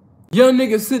 Young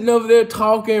niggas sitting over there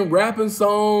talking, rapping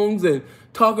songs and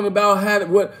talking about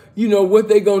what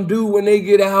they gonna do when they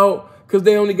get out because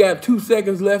they only got 2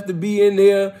 seconds left to be in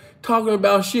there, talking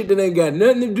about shit that ain't got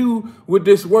nothing to do with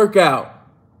this workout.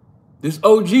 This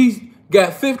OG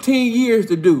got 15 years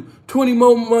to do, 20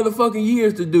 more motherfucking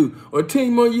years to do, or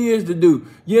 10 more years to do.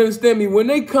 You understand me? When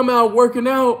they come out working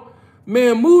out,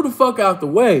 man, move the fuck out the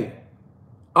way.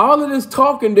 All of this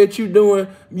talking that you doing,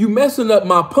 you messing up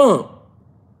my pump.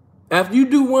 After you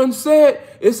do one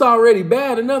set, it's already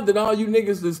bad enough that all you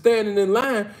niggas are standing in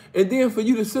line, and then for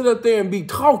you to sit up there and be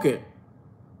talking.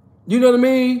 You know what I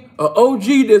mean? An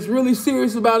OG that's really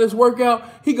serious about his workout,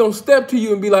 he gonna step to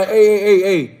you and be like,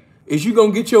 hey, is you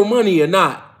gonna get your money or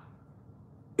not?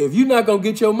 If you not gonna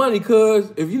get your money,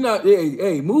 cuz, if you not,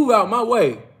 hey, move out my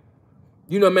way.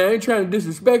 You know what I mean? I ain't trying to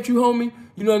disrespect you, homie.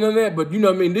 You know none of that, but you know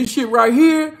what I mean? This shit right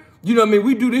here, you know what I mean?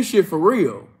 We do this shit for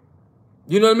real.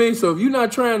 You know what I mean? So if you're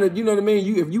not trying to, you know what I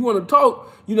mean? If you want to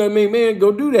talk, you know what I mean, man,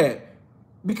 go do that.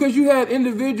 Because you had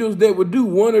individuals that would do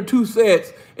 1 or 2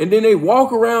 sets and then they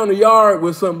walk around the yard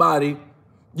with somebody,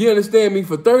 you understand me,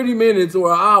 for 30 minutes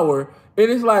or an hour. And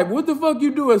it's like, what the fuck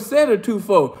you do a set or 2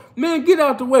 for? Man, get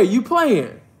out the way. You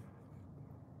playing.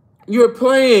 You're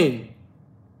playing.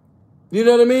 You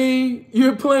know what I mean?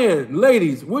 You're playing.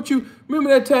 Ladies, remember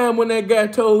that time when that guy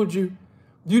told you,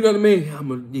 you know what I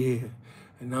mean?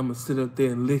 And I'm going to sit up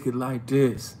there and lick it like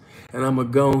this. And I'm going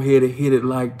to go ahead and hit it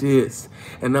like this.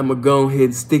 And I'm going to go ahead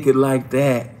and stick it like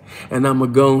that. And I'm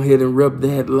going to go ahead and rub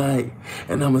that light.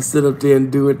 And I'm going to sit up there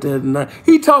and do it that night.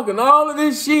 He talking all of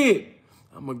this shit.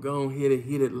 I'm going to go ahead and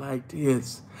hit it like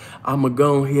this. I'm going to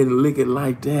go ahead and lick it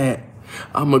like that.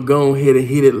 I'm going to go ahead and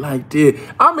hit it like this.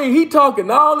 I mean, he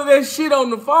talking all of that shit on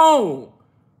the phone.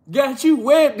 Got you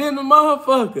wet than the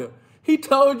motherfucker. He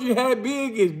told you how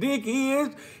big his dick is.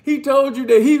 He told you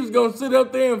that he was going to sit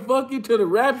up there and fuck you till the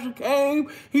rapture came.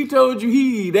 He told you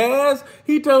he eat ass.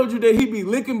 He told you that he be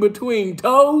licking between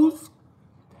toes.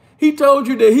 He told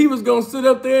you that he was going to sit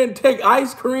up there and take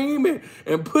ice cream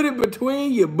and put it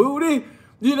between your booty.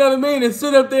 You know what I mean? And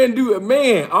sit up there and do it.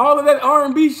 Man, all of that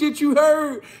R&B shit you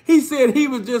heard, he said he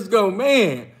was just going,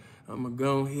 man, I'm going to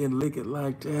go ahead and lick it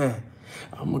like that.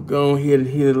 I'm going to go ahead and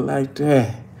hit it like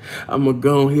that. I'm going to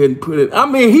go ahead and put it. I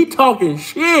mean, he talking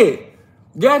shit.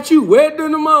 Got you wet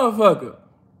than a motherfucker.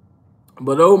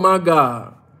 But oh my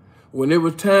God, when it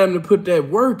was time to put that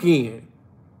work in,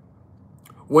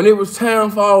 when it was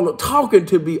time for all the talking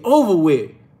to be over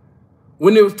with,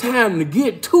 when it was time to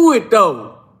get to it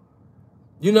though,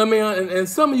 you know what I mean? And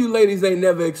some of you ladies ain't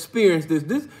never experienced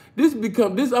this.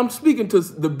 I'm speaking to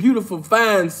the beautiful,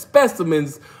 fine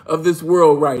specimens of this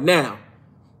world right now.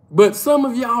 But some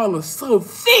of y'all are so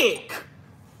thick.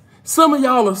 Some of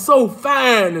y'all are so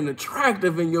fine and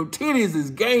attractive and your titties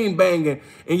is gang banging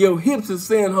and your hips is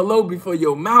saying hello before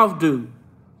your mouth do.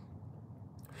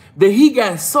 that he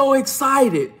got so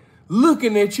excited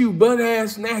looking at you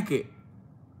butt-ass naked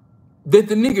that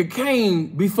the nigga came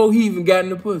before he even got in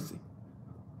the pussy.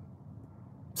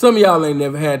 Some of y'all ain't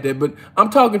never had that, but I'm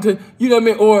talking to, you know what I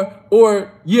mean?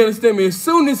 Or you understand me? As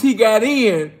soon as he got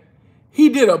in, he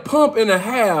did a pump and a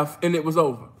half and it was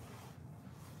over.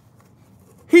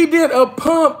 He did a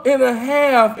pump and a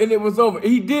half and it was over.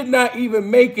 He did not even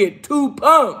make it 2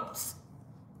 pumps.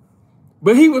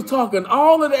 But he was talking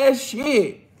all of that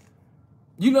shit.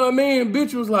 You know what I mean?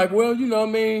 Bitch was like, well, you know what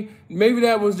I mean? Maybe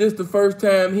that was just the first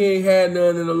time. He ain't had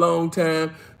none in a long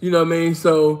time. You know what I mean?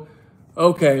 So,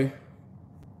 okay.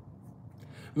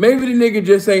 Maybe the nigga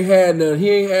just ain't had none. He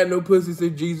ain't had no pussy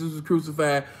since Jesus was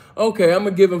crucified. Okay, I'm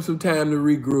going to give him some time to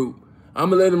regroup. I'm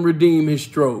going to let him redeem his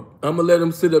stroke. I'm going to let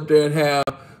him sit up there and have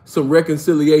some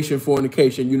reconciliation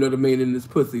fornication, you know what I mean, in this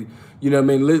pussy. You know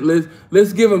what I mean?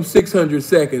 Let's give him 600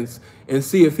 seconds and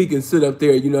see if he can sit up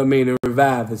there, you know what I mean, and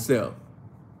revive himself.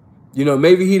 You know,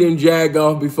 maybe he didn't jag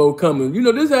off before coming. You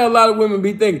know, this is how a lot of women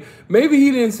be thinking. Maybe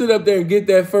he didn't sit up there and get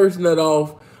that first nut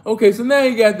off. Okay, so now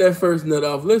he got that first nut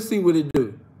off. Let's see what it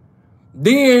do.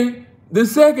 Then the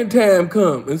second time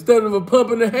come. Instead of a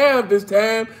pump and a half this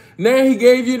time, now he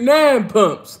gave you 9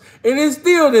 pumps. And it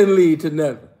still didn't lead to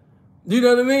nothing. You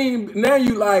know what I mean? Now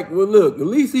you like, well, look, at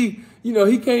least he, you know,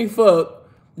 he can't fuck.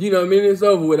 You know what I mean? It's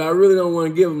over with. I really don't want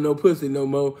to give him no pussy no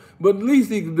more. But at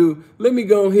least he can do, let me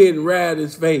go ahead and ride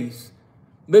his face.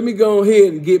 Let me go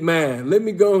ahead and get mine. Let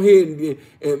me go ahead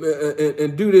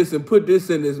and do this and put this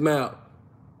in his mouth.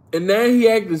 And now he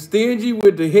acting stingy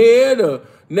with the head, or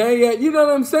now you know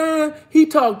what I'm saying? He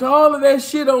talked all of that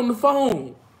shit on the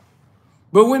phone.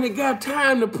 But when it got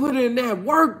time to put in that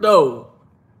work, though,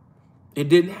 it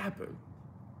didn't happen.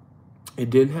 It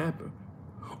didn't happen.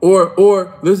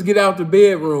 Or let's get out the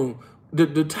bedroom.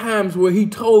 The times where he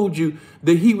told you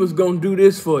that he was going to do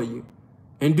this for you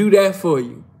and do that for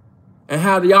you. And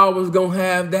how y'all was going to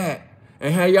have that.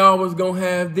 And how y'all was going to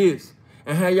have this.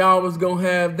 And how y'all was going to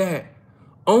have that.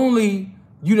 Only,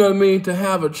 you know what I mean, to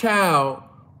have a child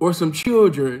or some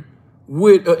children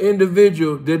with an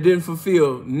individual that didn't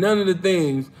fulfill none of the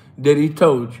things that he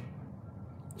told you.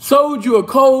 Sold you a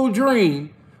cold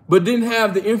dream, but didn't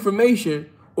have the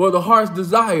information or the heart's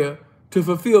desire to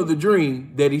fulfill the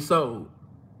dream that he sold.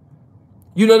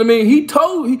 You know what I mean? He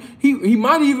told, he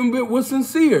might even was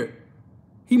sincere.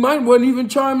 He might wasn't even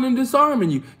charming and disarming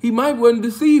you. He might wasn't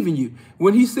deceiving you.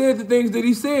 When he said the things that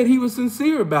he said, he was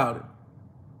sincere about it.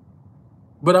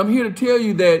 But I'm here to tell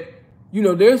you that, you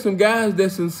know, there's some guys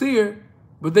that's sincere,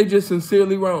 but they just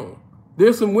sincerely wrong.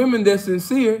 There's some women that's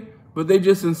sincere, but they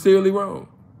just sincerely wrong.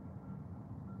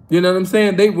 You know what I'm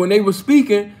saying? When they were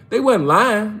speaking, they wasn't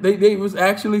lying. They was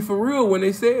actually for real when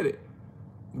they said it.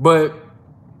 But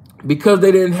because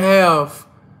they didn't have,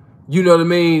 you know what I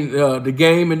mean, the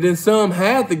game, and then some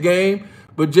had the game,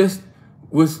 but just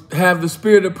have the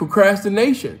spirit of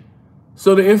procrastination.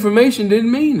 So the information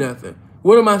didn't mean nothing.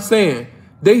 What am I saying?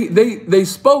 They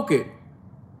spoke it.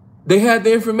 They had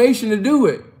the information to do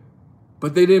it,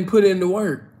 but they didn't put in the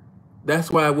work. That's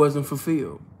why it wasn't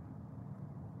fulfilled.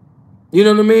 You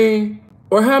know what I mean?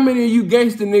 Or how many of you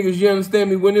gangster niggas, you understand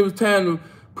me, when it was time to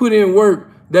put in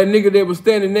work, that nigga that was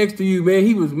standing next to you, man,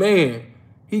 he was man.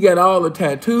 He got all the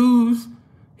tattoos.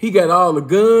 He got all the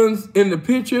guns in the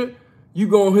picture. You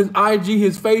go on his IG,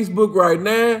 his Facebook right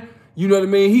now, you know what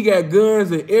I mean? He got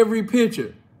guns in every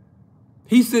picture.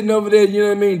 He's sitting over there, you know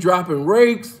what I mean, dropping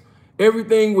rakes.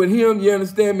 Everything with him, you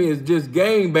understand me, is just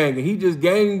gang banging. He just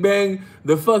gang bang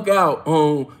the fuck out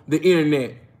on the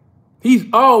internet. He's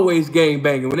always gang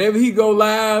banging. Whenever he go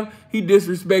live, he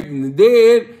disrespecting the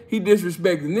dead. He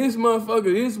disrespecting this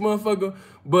motherfucker.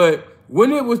 But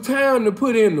when it was time to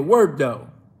put in the work, though,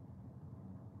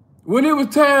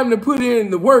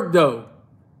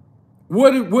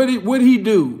 what did he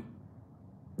do?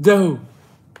 Though,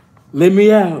 let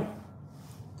me out.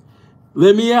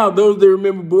 Let me out. Those that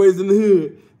remember Boys in the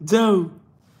Hood. Though,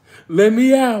 let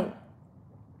me out.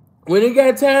 When it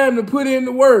got time to put in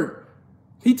the work,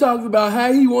 he talked about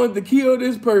how he wanted to kill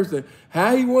this person,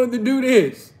 how he wanted to do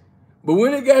this. But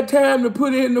when it got time to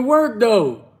put in the work,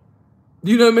 though,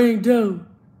 you know what I mean? Though,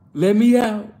 let me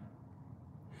out.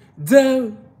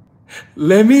 Though,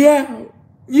 let me out.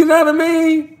 You know what I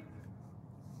mean?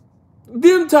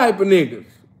 Them type of niggas.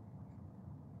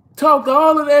 Talk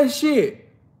all of that shit.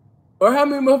 Or how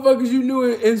many motherfuckers you knew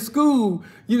in school,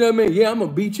 you know what I mean? Yeah, I'm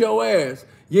gonna beat your ass.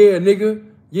 Yeah, nigga.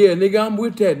 Yeah, nigga, I'm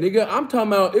with that, nigga. I'm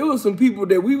talking about, it was some people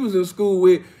that we was in school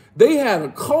with, they had a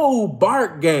cold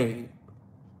bark game.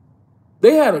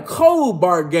 They had a cold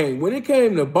bark game. When it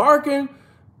came to barking,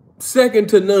 second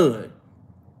to none.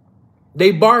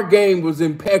 They bark game was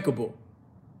impeccable.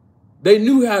 They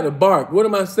knew how to bark. What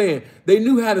am I saying? They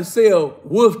knew how to sell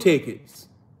wolf tickets.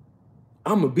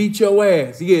 I'm going to beat your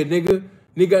ass. Yeah, nigga.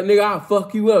 Nigga, I'll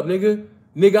fuck you up, nigga.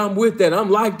 Nigga, I'm with that. I'm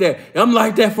like that. I'm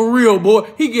like that for real, boy.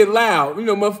 He get loud. You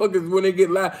know, motherfuckers, when they get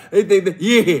loud, they think that,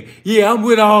 yeah, I'm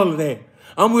with all of that.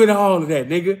 I'm with all of that,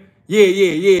 nigga.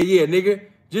 Yeah, nigga.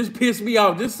 Just piss me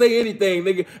off. Just say anything,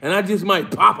 nigga, and I just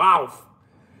might pop off.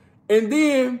 And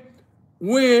then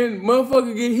when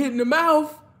motherfucker get hit in the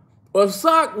mouth or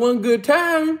sock one good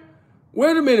time,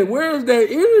 wait a minute, where is that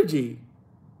energy?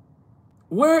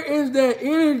 Where is that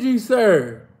energy,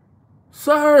 sir?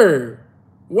 Sir,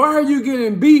 why are you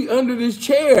getting beat under this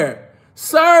chair?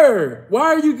 Sir, why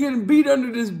are you getting beat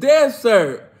under this desk,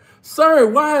 sir? Sir,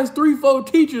 why is 3-4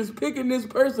 teachers picking this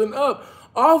person up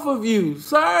off of you?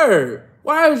 Sir,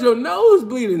 why is your nose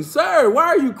bleeding? Sir, why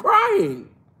are you crying?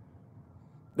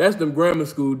 That's them grammar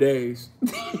school days.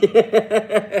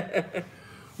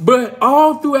 But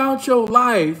all throughout your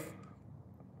life,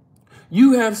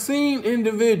 you have seen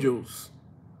individuals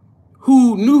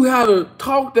who knew how to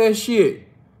talk that shit,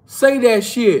 say that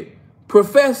shit,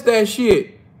 profess that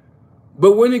shit.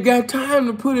 But when it got time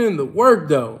to put in the work,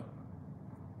 though,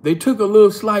 they took a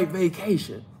little slight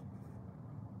vacation.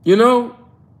 You know?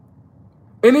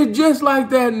 And it's just like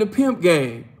that in the pimp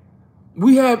game.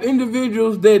 We have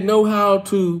individuals that know how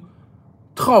to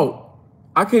talk.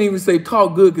 I can't even say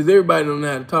talk good because everybody don't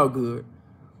know how to talk good.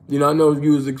 You know, I know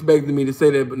you was expecting me to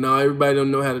say that, but no, everybody don't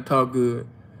know how to talk good.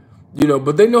 You know,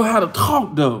 but they know how to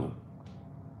talk, though.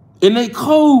 And they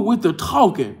cold with the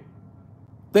talking.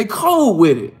 They cold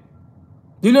with it.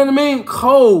 You know what I mean?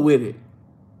 Cold with it.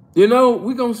 You know,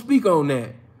 we're going to speak on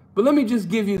that. But let me just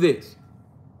give you this.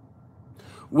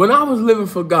 When I was living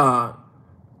for God,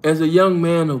 as a young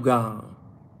man of God,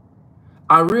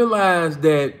 I realized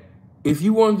that if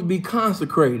you wanted to be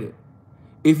consecrated,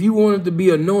 if you wanted to be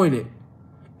anointed,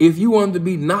 if you wanted to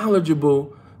be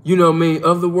knowledgeable, you know what I mean,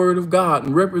 of the word of God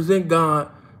and represent God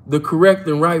the correct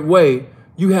and right way,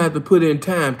 you had to put in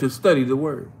time to study the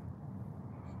word.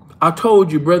 I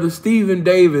told you, Brother Stephen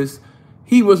Davis,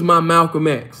 he was my Malcolm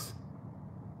X.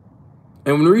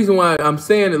 And the reason why I'm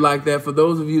saying it like that, for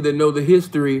those of you that know the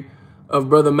history of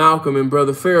Brother Malcolm and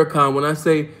Brother Farrakhan, when I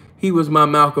say he was my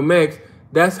Malcolm X,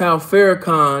 that's how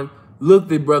Farrakhan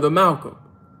looked at Brother Malcolm.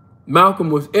 Malcolm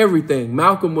was everything.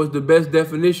 Malcolm was the best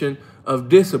definition of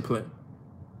discipline.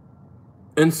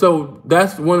 And so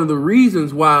that's one of the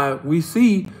reasons why we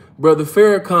see Brother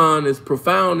Farrakhan, as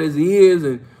profound as he is,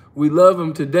 and we love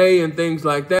him today and things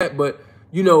like that. But,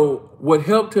 you know, what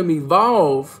helped him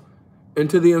evolve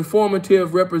into the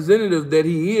informative representative that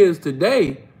he is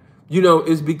today, you know,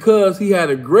 is because he had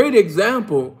a great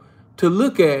example to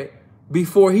look at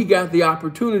before he got the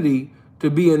opportunity to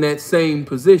be in that same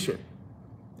position.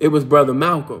 It was Brother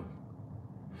Malcolm.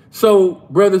 So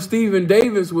Brother Stephen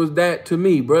Davis was that to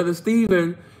me. Brother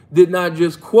Stephen did not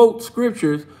just quote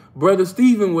scriptures. Brother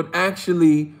Stephen would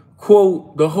actually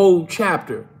quote the whole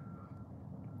chapter.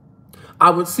 I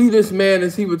would see this man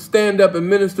as he would stand up and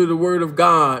minister the word of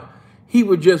God. He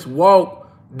would just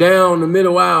walk down the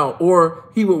middle aisle, or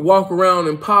he would walk around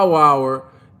in power hour.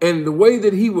 And the way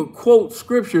that he would quote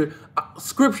scriptures,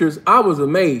 I was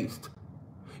amazed.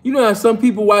 You know how some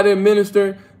people, while they're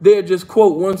ministering, they'll just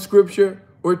quote one scripture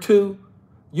or two.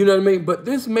 You know what I mean? But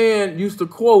this man used to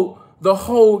quote the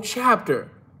whole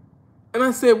chapter. And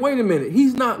I said, wait a minute,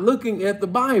 he's not looking at the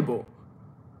Bible.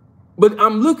 But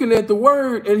I'm looking at the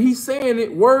word, and he's saying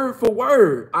it word for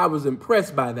word. I was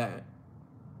impressed by that.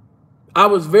 I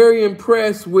was very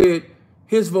impressed with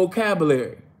his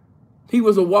vocabulary. He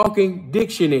was a walking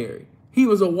dictionary. He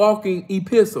was a walking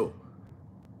epistle.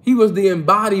 He was the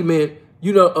embodiment,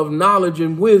 you know, of knowledge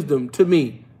and wisdom to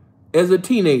me as a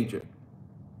teenager.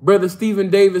 Brother Stephen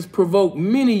Davis provoked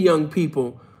many young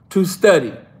people to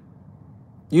study.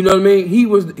 You know what I mean? He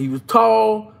was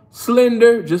tall,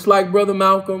 slender, just like Brother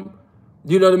Malcolm.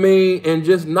 You know what I mean? And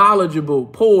just knowledgeable,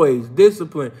 poised,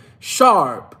 disciplined,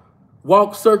 sharp,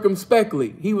 walked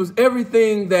circumspectly. He was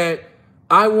everything that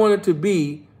I wanted to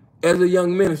be as a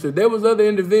young minister. There was other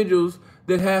individuals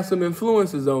that had some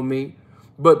influences on me,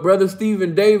 but Brother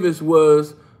Stephen Davis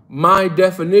was my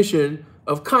definition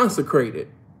of consecrated.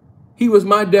 He was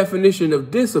my definition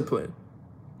of discipline.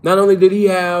 Not only did he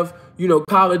have, you know,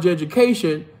 college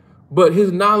education, but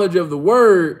his knowledge of the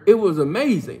word, it was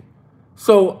amazing.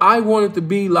 So I wanted to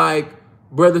be like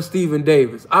Brother Stephen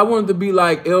Davis. I wanted to be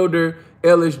like Elder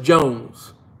Ellis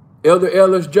Jones. Elder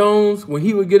Ellis Jones, when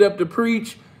he would get up to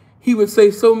preach, he would say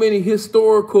so many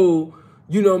historical,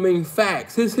 you know what I mean,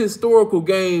 facts. His historical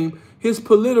game, his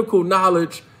political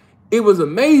knowledge, it was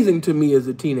amazing to me as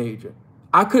a teenager.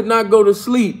 I could not go to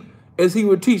sleep as he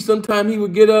would teach. Sometimes he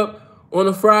would get up on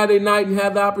a Friday night and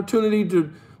have the opportunity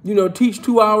to, you know, teach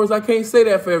 2 hours. I can't say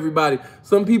that for everybody.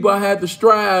 Some people I had to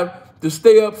strive to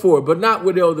stay up for, but not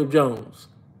with Elder Jones.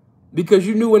 Because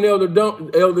you knew when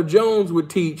Elder Jones would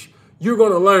teach, you're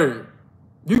going to learn.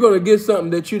 You're going to get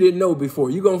something that you didn't know before.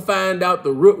 You're going to find out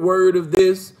the root word of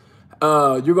this.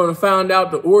 You're going to find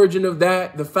out the origin of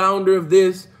that, the founder of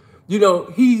this. You know,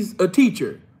 he's a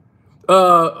teacher.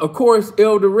 Of course,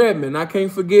 Elder Redmond. I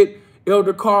can't forget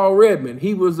Elder Carl Redmond.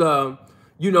 He was,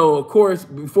 you know, of course,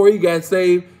 before he got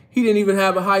saved, he didn't even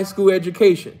have a high school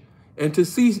education. And to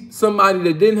see somebody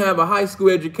that didn't have a high school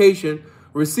education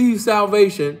receive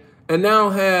salvation and now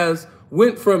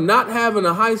went from not having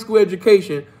a high school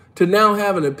education to now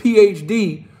having a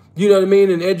PhD, you know what I mean,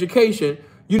 in education,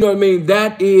 you know what I mean,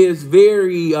 that is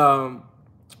very,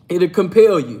 it'll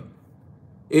compel you.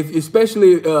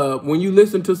 Especially when you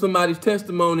listen to somebody's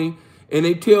testimony and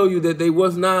they tell you that they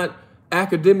was not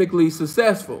academically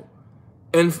successful.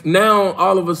 And now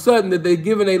all of a sudden that they've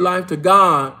given their life to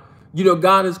God, you know,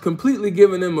 God has completely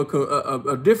given them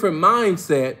a different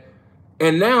mindset.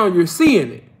 And now you're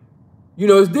seeing it. You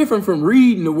know, it's different from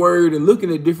reading the word and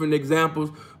looking at different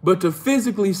examples, but to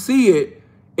physically see it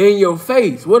in your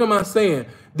face. What am I saying?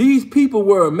 These people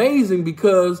were amazing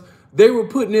because they were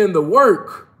putting in the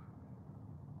work.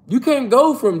 You can't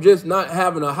go from just not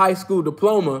having a high school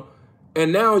diploma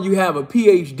and now you have a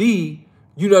PhD,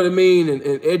 you know what I mean,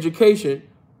 in education.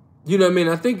 You know what I mean?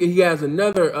 I think he has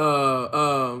another,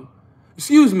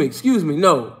 excuse me,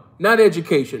 no, not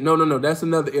education. No, that's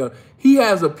another. He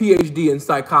has a PhD in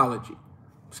psychology,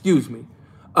 excuse me.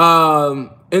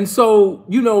 And so,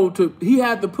 you know, he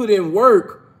had to put in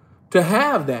work to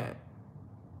have that.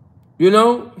 You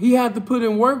know, he had to put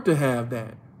in work to have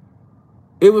that.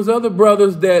 It was other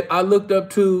brothers that I looked up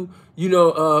to, you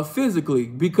know, physically,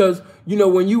 because, you know,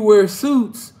 when you wear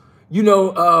suits, you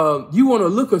know, you want to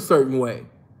look a certain way.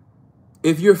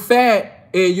 If you're fat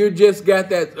and you're just got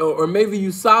that, or maybe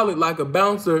you solid like a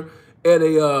bouncer at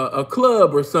a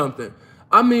club or something.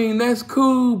 I mean, that's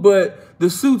cool, but the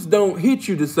suits don't hit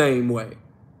you the same way.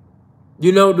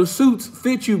 You know, the suits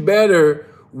fit you better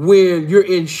when you're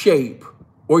in shape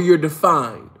or you're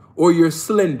defined or you're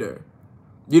slender.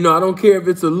 You know, I don't care if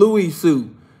it's a Louis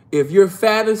suit. If you're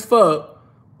fat as fuck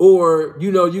or,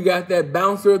 you know, you got that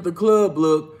bouncer at the club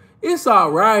look, it's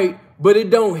all right, but it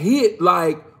don't hit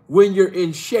like when you're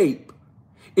in shape.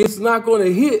 It's not going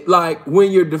to hit like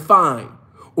when you're defined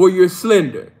or you're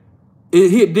slender. It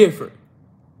hit different.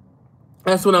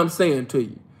 That's what I'm saying to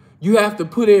you. You have to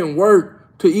put in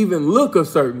work to even look a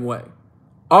certain way.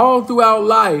 All throughout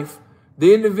life,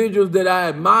 the individuals that I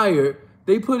admire,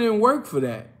 they put in work for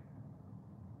that.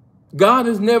 God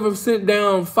has never sent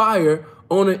down fire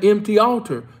on an empty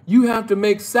altar. You have to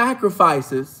make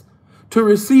sacrifices to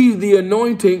receive the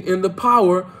anointing and the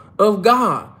power of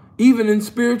God, even in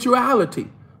spirituality.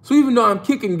 So even though I'm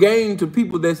kicking game to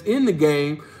people that's in the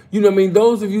game, you know what I mean,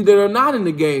 those of you that are not in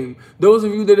the game, those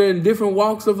of you that are in different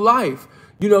walks of life,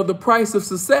 you know, the price of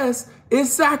success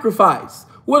is sacrifice.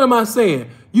 What am I saying?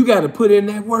 You got to put in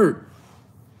that work.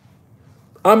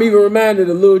 I'm even reminded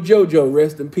of Lil JoJo,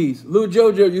 rest in peace. Lil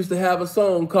JoJo used to have a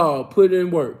song called Put In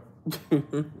Work.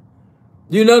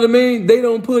 You know what I mean? They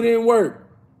don't put in work.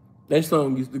 That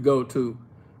song used to go to,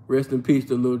 rest in peace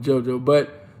to Lil JoJo.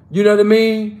 But you know what I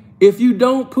mean? If you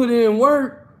don't put in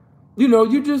work, you know,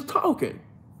 you're just talking.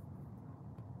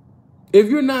 If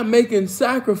you're not making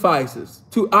sacrifices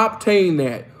to obtain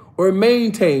that or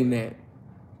maintain that,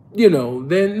 you know,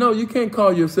 then no, you can't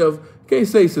call yourself, can't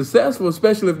say successful,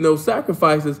 especially if no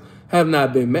sacrifices have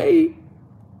not been made.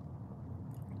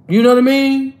 You know what I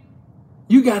mean?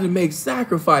 You got to make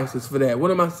sacrifices for that.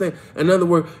 What am I saying? In other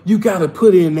words, you got to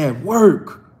put in that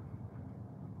work.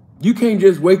 You can't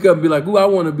just wake up and be like, ooh, I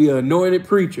want to be an anointed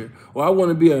preacher or I want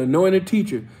to be an anointed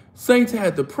teacher. Saints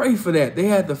had to pray for that. They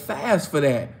had to fast for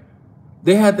that.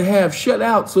 They had to have shut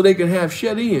out so they can have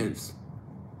shut-ins.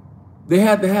 They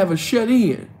had to have a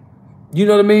shut-in. You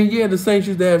know what I mean? Yeah, the saints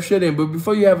used to have shut-in, but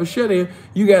before you have a shut-in,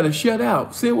 you got to shut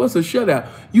out. See, what's a shut-out?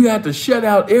 You have to shut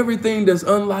out everything that's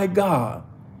unlike God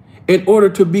in order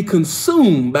to be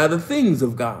consumed by the things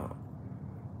of God.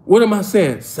 What am I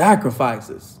saying?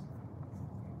 Sacrifices.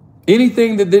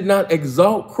 Anything that did not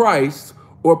exalt Christ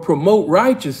or promote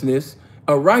righteousness,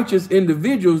 a righteous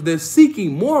individuals that's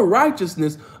seeking more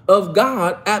righteousness of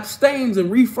God abstains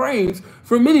and refrains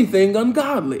from anything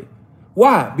ungodly.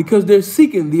 Why? Because they're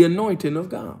seeking the anointing of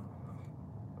God.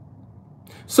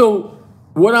 So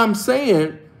what I'm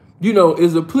saying, you know,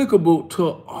 is applicable to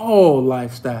all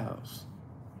lifestyles.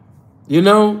 You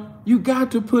know, you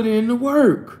got to put in the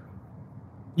work.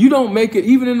 You don't make it,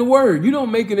 even in the word, you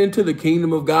don't make it into the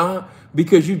kingdom of God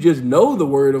because you just know the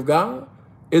word of God.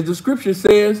 As the scripture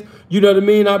says, you know what I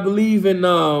mean? I believe in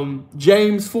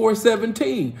James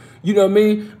 4:17. You know what I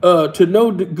mean? To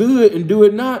know the good and do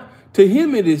it not, to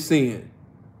him it is sin.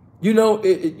 You know,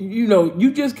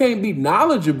 you just can't be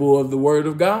knowledgeable of the word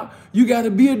of God. You got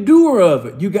to be a doer of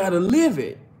it. You got to live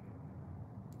it.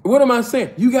 What am I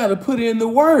saying? You got to put in the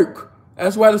work.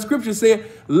 That's why the scripture said,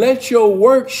 let your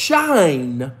work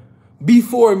shine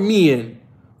before men,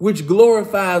 which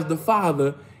glorifies the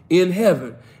Father in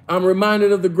heaven. I'm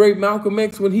reminded of the great Malcolm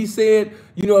X when he said,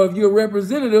 you know, if you're a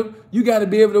representative, you got to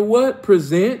be able to what?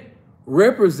 Present,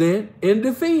 represent, and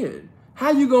defend.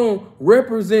 How you going to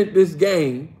represent this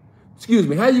game? Excuse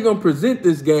me. How you going to present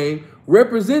this game,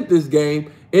 represent this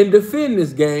game, and defend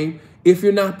this game if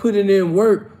you're not putting in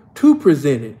work to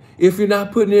present it? If you're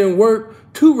not putting in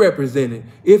work to represent it?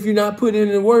 If you're not putting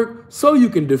in work so you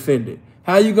can defend it?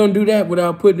 How you going to do that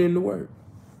without putting in the work?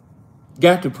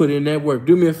 Got to put in that work.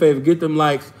 Do me a favor. Get them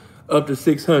likes up to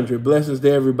 600. Blessings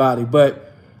to everybody.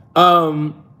 But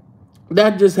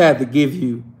that just had to give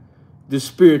you the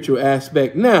spiritual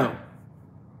aspect. Now,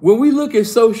 when we look at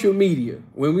social media,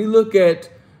 when we look at,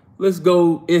 let's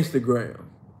go Instagram,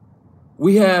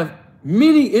 we have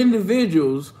many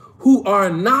individuals who are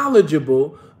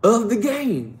knowledgeable of the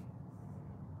game.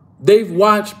 They've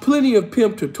watched plenty of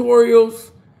pimp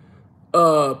tutorials,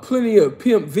 plenty of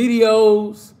pimp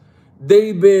videos.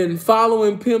 They've been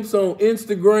following pimps on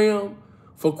Instagram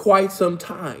for quite some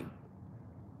time.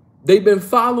 They've been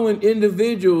following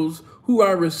individuals who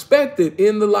are respected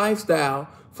in the lifestyle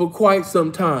for quite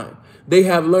some time. They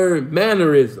have learned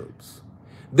mannerisms.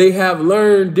 They have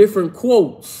learned different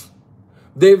quotes.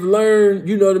 They've learned,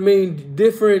 you know what I mean,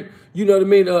 different, you know what I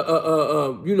mean,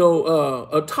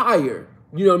 attire,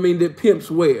 you know what I mean, that pimps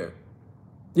wear,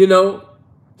 you know.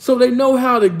 So they know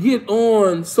how to get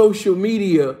on social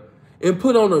media and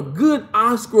put on a good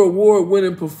Oscar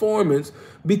award-winning performance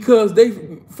because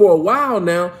for a while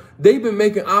now, they've been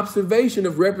making observation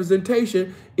of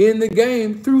representation in the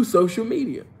game through social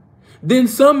media. Then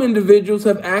some individuals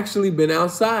have actually been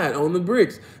outside on the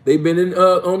bricks. They've been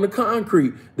on the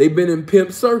concrete. They've been in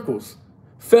pimp circles,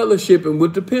 fellowshipping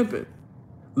with the pimping,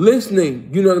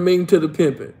 listening, you know what I mean, to the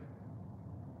pimping.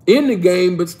 In the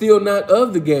game, but still not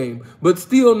of the game, but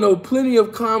still know plenty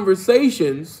of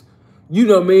conversations, you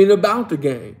know what I mean, about the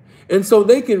game. And so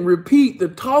they can repeat the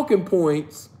talking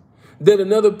points that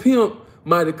another pimp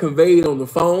might have conveyed on the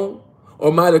phone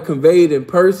or might have conveyed in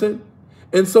person.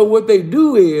 And so what they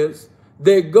do is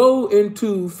they go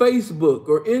into Facebook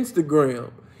or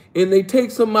Instagram and they take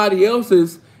somebody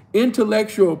else's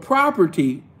intellectual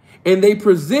property and they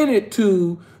present it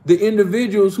to the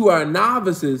individuals who are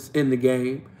novices in the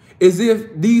game as if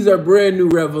these are brand new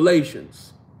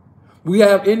revelations. We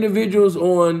have individuals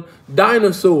on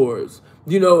dinosaurs,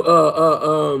 you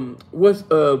know,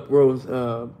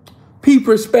 P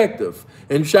Perspective,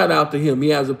 and shout out to him. He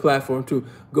has a platform too.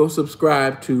 Go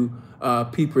subscribe to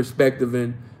P Perspective,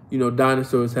 and you know,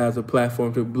 Dinosaurs has a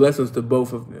platform too. Blessings to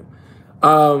both of them.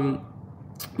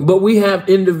 But we have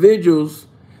individuals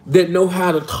that know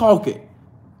how to talk it.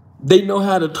 They know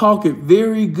how to talk it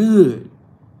very good.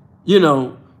 You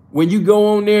know, when you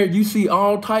go on there, you see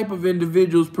all type of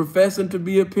individuals professing to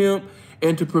be a pimp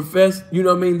and to profess, you know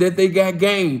what I mean, that they got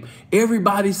game.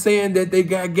 Everybody's saying that they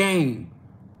got game.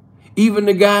 Even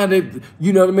the guy that,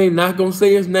 you know what I mean, not going to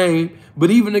say his name,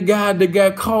 but even the guy that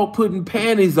got caught putting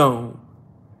panties on.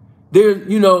 There,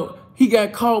 you know, he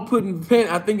got caught putting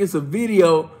panties. I think it's a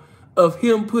video of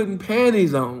him putting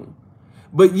panties on.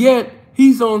 But yet,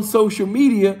 he's on social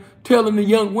media telling the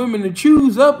young women to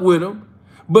choose up with him,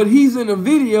 but he's in a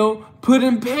video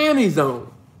putting panties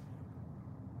on.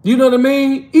 You know what I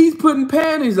mean? He's putting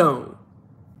panties on.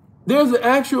 There's an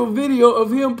actual video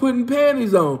of him putting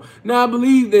panties on. Now, I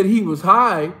believe that he was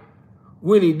high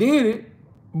when he did it,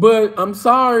 but I'm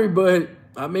sorry, but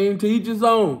I mean, to each his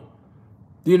own.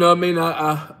 You know what I mean?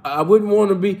 I wouldn't want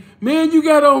to be, man, you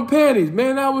got on panties.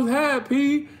 Man, I was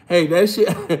happy. Hey, that shit,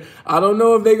 I don't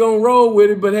know if they're going to roll with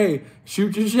it, but hey,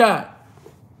 shoot your shot.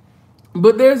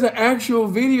 But there's an actual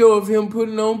video of him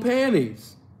putting on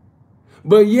panties.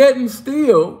 But yet and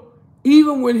still,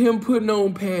 even with him putting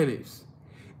on panties,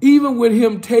 even with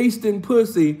him tasting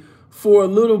pussy for a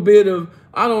little bit of,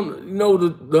 I don't know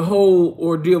the whole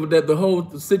ordeal with that, the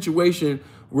whole situation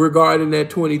regarding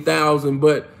that 20,000,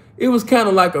 but it was kind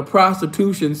of like a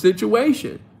prostitution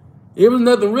situation. There was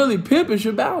nothing really pimpish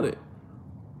about it,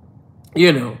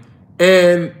 you know.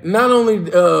 And not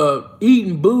only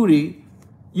eating booty,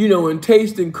 you know, and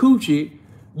tasting coochie,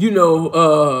 you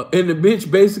know, and the bitch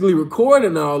basically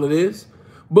recording all of this,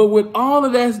 but with all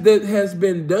of that has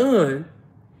been done,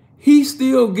 he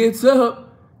still gets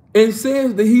up and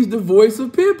says that he's the voice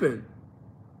of pimping.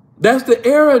 That's the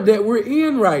era that we're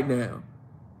in right now.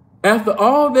 After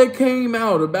all that came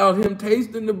out about him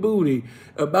tasting the booty,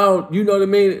 about, you know what I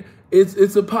mean,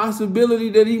 it's a possibility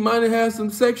that he might have had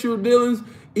some sexual dealings,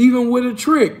 even with a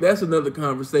trick. That's another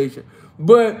conversation.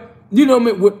 But, you know what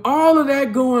I mean, with all of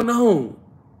that going on,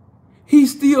 he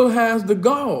still has the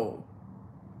gall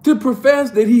to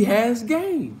profess that he has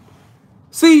game.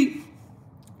 See,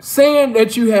 saying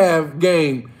that you have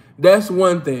game, that's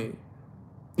one thing.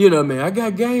 You know, man, I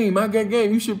got game.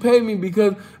 You should pay me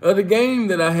because of the game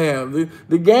that I have.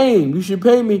 The game. You should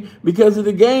pay me because of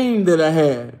the game that I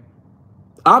have.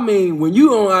 I mean, when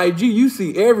you on IG, you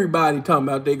see everybody talking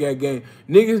about they got game.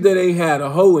 Niggas that ain't had a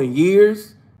hoe in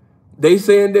years, they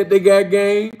saying that they got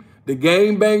game. The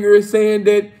game banger is saying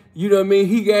that, you know what I mean,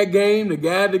 he got game. The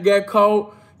guy that got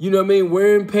caught, you know what I mean,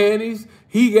 wearing panties,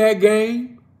 he got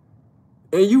game.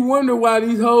 And you wonder why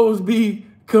these hoes be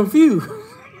confused.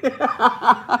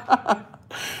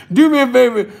 Do me a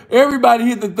favor, everybody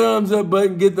hit the thumbs up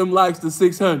button, get them likes to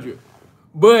 600.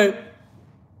 But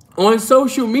on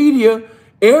social media,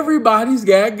 everybody's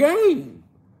got game.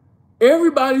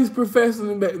 Everybody's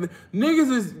professing.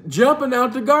 Niggas is jumping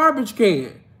out the garbage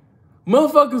can.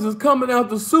 Motherfuckers is coming out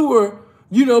the sewer,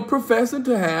 you know, professing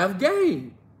to have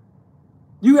game.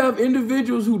 You have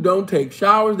individuals who don't take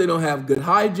showers, they don't have good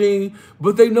hygiene,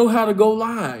 but they know how to go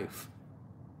live.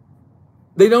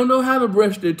 They don't know how to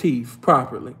brush their teeth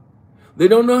properly. They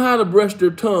don't know how to brush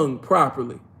their tongue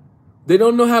properly. They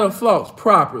don't know how to floss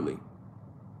properly.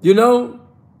 You know?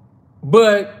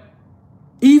 But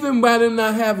even by them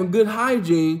not having good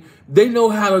hygiene, they know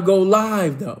how to go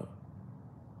live though.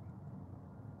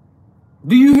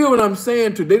 Do you hear what I'm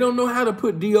saying to? They don't know how to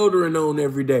put deodorant on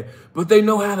every day, but they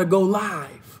know how to go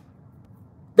live.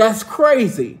 That's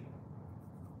crazy.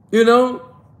 You know?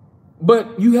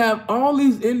 But you have all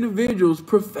these individuals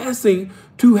professing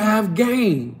to have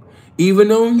game.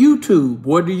 Even on YouTube,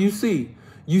 what do you see?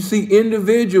 You see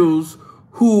individuals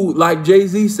who, like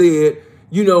Jay-Z said,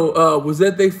 you know, was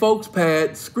at their folks'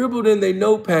 pad, scribbled in their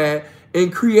notepad,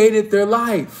 and created their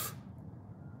life.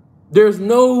 There's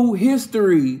no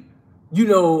history, you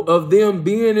know, of them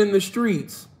being in the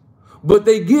streets. But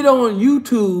they get on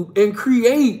YouTube and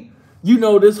create, you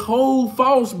know, this whole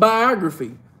false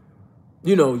biography.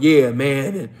 You know, yeah,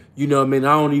 man, and, you know what I mean,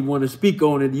 I don't even want to speak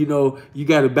on it. You know, you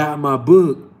got to buy my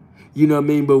book. You know what I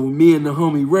mean? But with me and the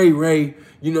homie Ray,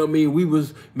 you know what I mean? We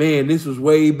was, man, this was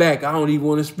way back. I don't even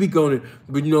want to speak on it.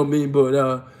 But you know what I mean?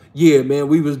 But, yeah, man,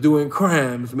 we was doing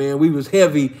crimes, man. We was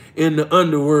heavy in the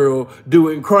underworld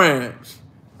doing crimes.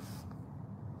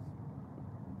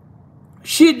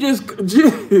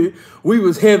 We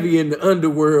was heavy in the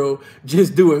underworld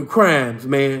just doing crimes,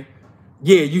 man.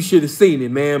 Yeah, you should have seen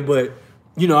it, man. But,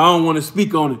 you know, I don't want to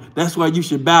speak on it. That's why you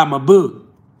should buy my book.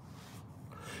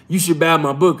 You should buy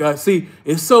my book. I see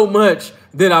it's so much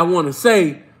that I want to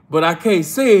say, but I can't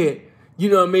say it. You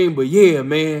know what I mean? But yeah,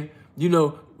 man, you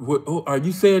know, are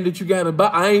you saying that you got to buy?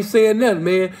 I ain't saying nothing,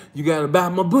 man. You got to buy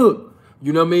my book.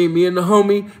 You know what I mean? Me and the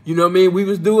homie, you know what I mean? We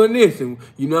was doing this and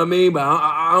you know what I mean? But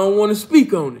I don't want to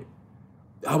speak on it.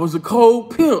 I was a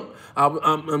cold pimp.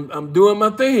 I'm doing my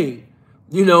thing.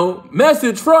 You know,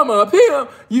 message from a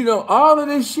pimp, you know, all of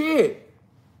this shit.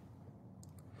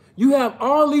 You have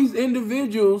all these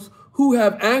individuals who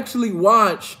have actually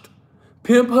watched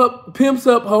Pimps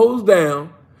Up, Hoes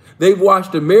Down. They've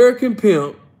watched American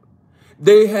Pimp.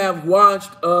 They have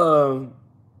watched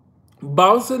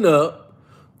Bossing Up,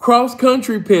 Cross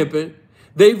Country Pimping.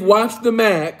 They've watched The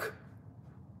Mac.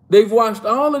 They've watched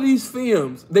all of these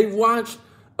films. They've watched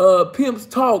Pimps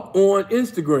Talk on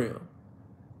Instagram.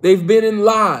 They've been in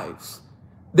lives.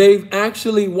 They've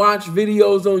actually watched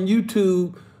videos on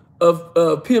YouTube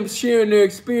of pimps sharing their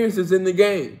experiences in the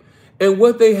game. And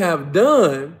what they have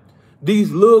done,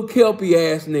 these little kelpie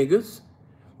ass niggas,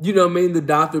 you know what I mean, the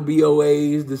Dr.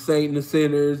 BOAs, the Saint and the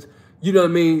Sinners, you know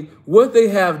what I mean, what they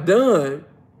have done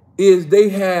is they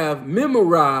have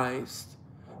memorized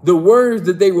the words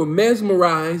that they were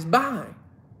mesmerized by.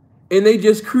 And they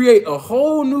just create a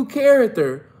whole new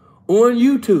character on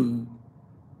YouTube.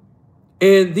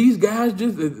 And these guys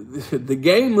just, the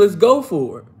gameless go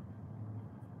for it.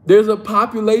 There's a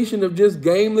population of just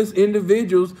gameless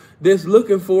individuals that's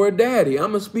looking for a daddy.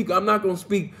 I'm not going to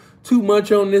speak too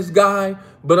much on this guy,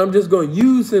 but I'm just going to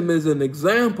use him as an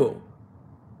example.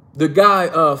 The guy,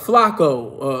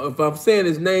 Flacco, if I'm saying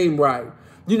his name right.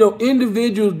 You know,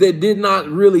 individuals that did not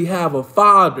really have a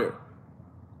father.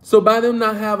 So by them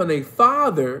not having a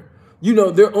father, you know,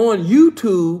 they're on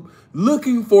YouTube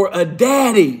looking for a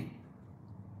daddy.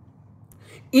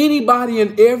 Anybody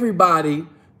and everybody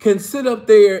can sit up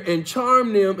there and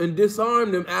charm them and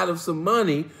disarm them out of some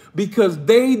money because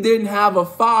they didn't have a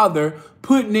father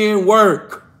putting in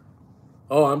work.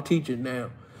 Oh, I'm teaching now.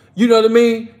 You know what I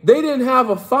mean? They didn't have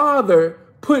a father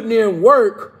putting in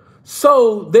work,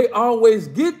 so they always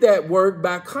get that work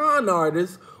by con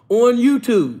artists on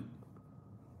YouTube.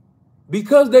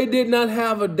 Because they did not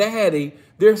have a daddy,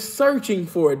 they're searching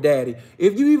for a daddy.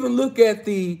 If you even look at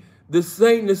the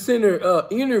Saint the Sinner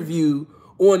interview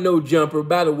on No Jumper,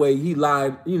 by the way, he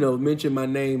lied, mentioned my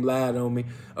name, lied on me.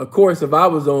 Of course, if I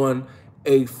was on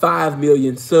a 5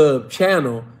 million sub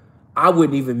channel, I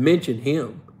wouldn't even mention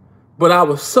him. But I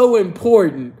was so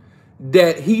important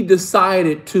that he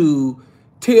decided to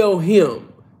tell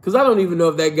him, because I don't even know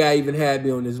if that guy even had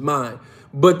me on his mind.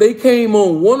 But they came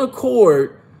on one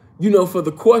accord, for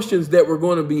the questions that were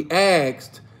going to be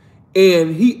asked,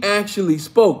 and he actually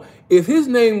spoke. If his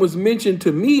name was mentioned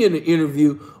to me in the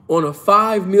interview on a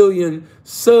 5 million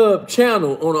sub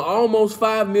channel, on an almost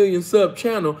 5 million sub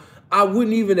channel, I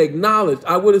wouldn't even acknowledge.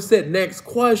 I would have said next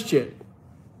question.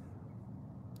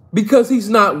 Because he's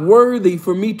not worthy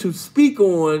for me to speak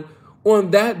on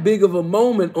that big of a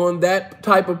moment on that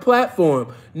type of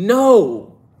platform.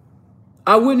 No,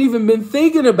 I wouldn't even been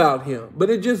thinking about him. But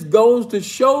it just goes to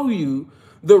show you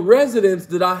the residence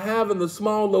that I have in the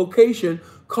small location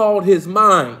called his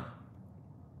mind.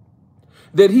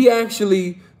 That he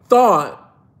actually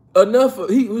thought enough.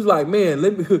 He was like, man,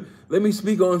 let me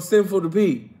speak on Sinful to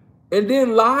Pete, and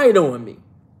then lied on me.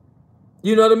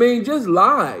 You know what I mean? Just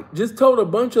lied. Just told a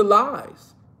bunch of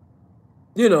lies.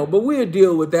 But we'll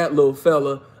deal with that little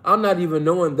fella. I'm not even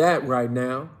knowing that right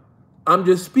now. I'm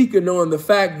just speaking on the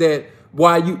fact that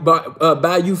by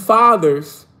you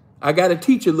fathers, I got to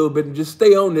teach a little bit and just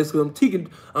stay on this because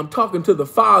I'm talking to the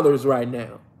fathers right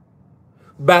now.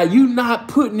 By you not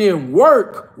putting in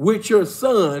work with your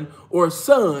son or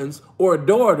sons or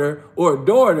daughter or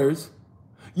daughters,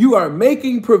 you are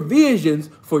making provisions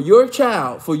for your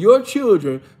child, for your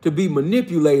children to be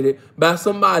manipulated by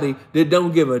somebody that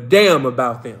don't give a damn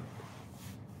about them.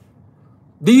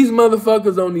 These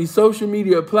motherfuckers on these social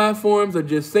media platforms are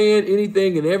just saying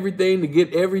anything and everything to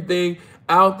get everything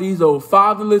out these old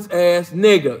fatherless ass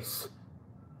niggas.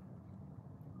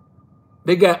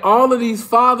 They got all of these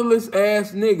fatherless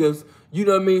ass niggas,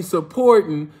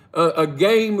 supporting a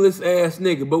gameless ass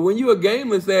nigga. But when you a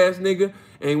gameless ass nigga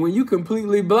and when you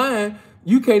completely blind,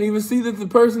 you can't even see that the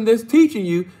person that's teaching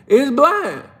you is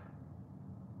blind.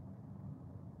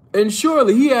 And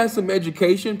surely he has some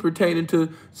education pertaining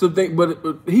to something,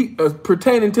 but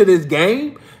pertaining to this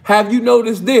game. Have you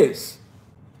noticed this?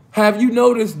 Have you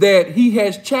noticed that he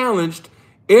has challenged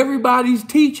everybody's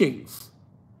teachings?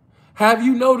 Have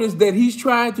you noticed that he's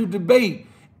trying to debate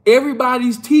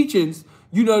everybody's teachings,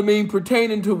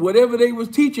 pertaining to whatever they was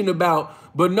teaching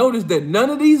about? But notice that none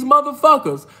of these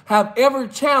motherfuckers have ever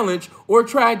challenged or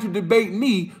tried to debate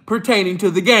me pertaining to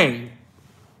the game.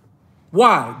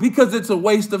 Why? Because it's a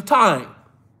waste of time.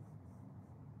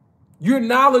 You're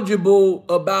knowledgeable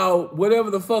about whatever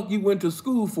the fuck you went to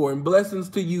school for, and blessings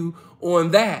to you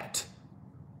on that.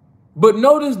 But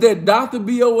notice that Dr.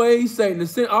 BOA, Saint the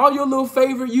Sinner, all your little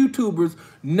favorite YouTubers,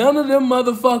 none of them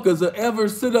motherfuckers will ever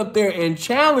sit up there and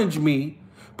challenge me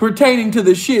pertaining to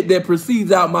the shit that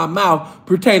proceeds out my mouth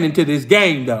pertaining to this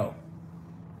game, though.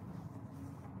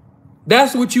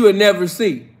 That's what you would never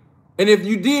see. And if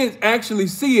you did actually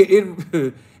see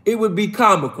it, it would be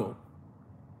comical.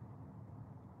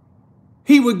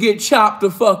 He would get chopped the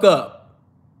fuck up.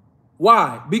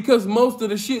 Why? Because most of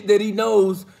the shit that he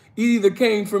knows either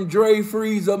came from Dre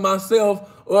Freeze or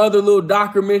myself or other little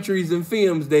documentaries and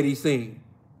films that he's seen.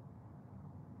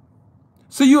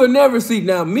 So you will never see.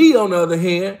 Now, me, on the other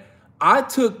hand, I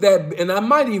took that, and I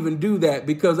might even do that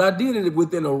because I did it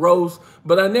within a roast,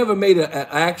 but I never made an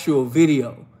actual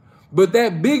video. But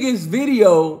that biggest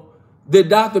video that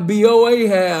Dr. BOA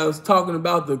has talking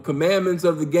about the commandments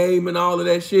of the game and all of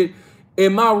that shit,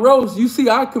 in my roast, you see,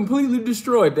 I completely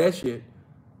destroyed that shit.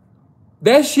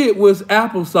 That shit was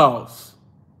applesauce.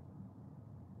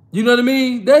 You know what I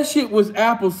mean? That shit was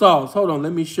applesauce. Hold on,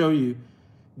 let me show you.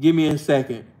 Give me a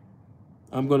second.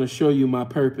 I'm going to show you my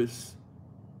purpose.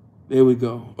 There we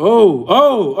go.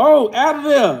 Oh, out of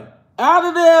there. Out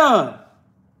of there.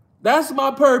 That's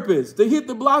my purpose, to hit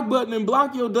the block button and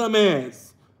block your dumb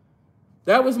ass.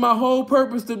 That was my whole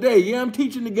purpose today. Yeah, I'm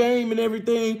teaching the game and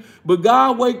everything, but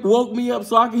God woke me up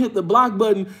so I can hit the block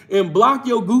button and block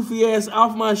your goofy ass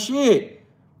off my shit.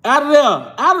 Out of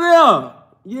there. Out of there.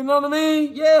 You know what I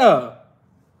mean? Yeah.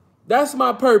 That's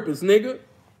my purpose, nigga.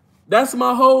 That's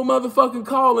my whole motherfucking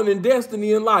calling and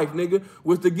destiny in life, nigga,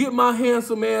 was to get my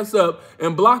handsome ass up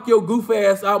and block your goof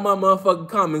ass out my motherfucking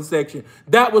comment section.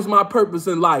 That was my purpose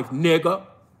in life, nigga.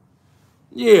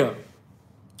 Yeah.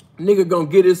 Nigga gonna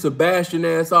get his Sebastian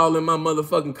ass all in my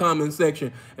motherfucking comment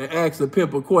section and ask a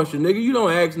pimp a question. Nigga, you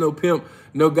don't ask no pimp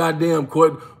no goddamn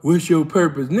question, what's your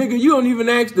purpose? Nigga, you don't even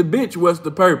ask the bitch what's the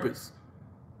purpose.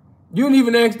 You don't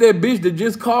even ask that bitch that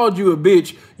just called you a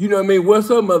bitch, you know what I mean, what's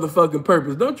her motherfucking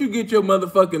purpose? Don't you get your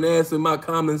motherfucking ass in my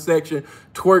comment section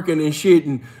twerking and shit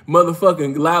and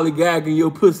motherfucking lollygagging your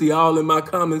pussy all in my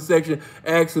comment section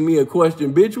asking me a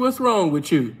question. Bitch, what's wrong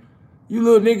with you? You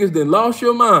little niggas done lost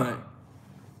your mind.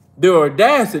 The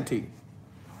audacity.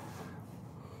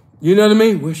 You know what I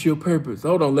mean? What's your purpose?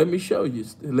 Hold on, let me show you.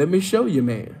 Let me show you,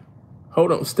 man.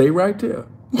 Hold on, stay right there.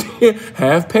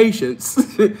 Have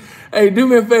patience. Hey, do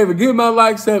me a favor. Get my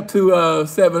likes up to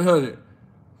 700.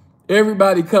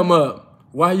 Everybody come up.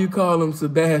 Why you call them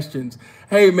Sebastians?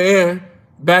 Hey, man,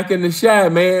 back in the Shy,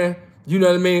 man. You know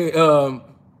what I mean?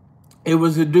 It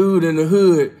was a dude in the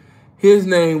hood. His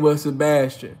name was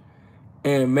Sebastian.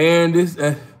 And, man, this...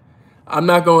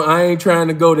 I ain't trying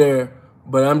to go there,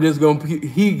 but I'm just going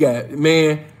to...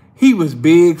 Man, he was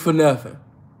big for nothing.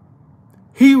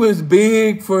 He was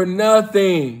big for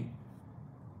nothing.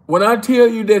 When I tell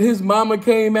you that his mama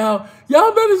came out,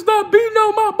 y'all better stop beating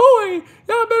on my boy.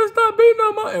 Y'all better stop beating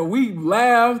on my... And we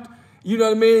laughed, you know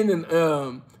what I mean?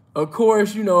 And, of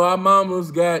course, you know, our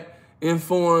mamas got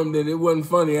informed and it wasn't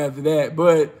funny after that.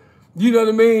 But, you know what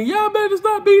I mean? Y'all better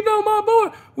stop beating on my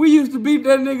boy. We used to beat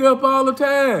that nigga up all the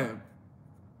time.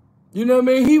 You know what I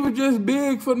mean? He was just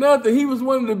big for nothing. He was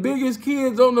one of the biggest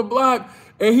kids on the block,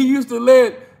 and he used to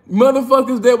let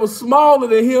motherfuckers that were smaller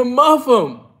than him muff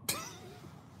him.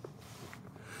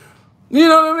 You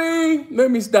know what I mean?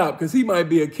 Let me stop, because he might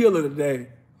be a killer today.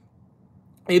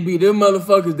 It'd be them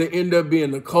motherfuckers that end up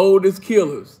being the coldest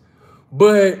killers.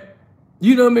 But,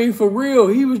 you know what I mean? For real,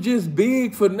 he was just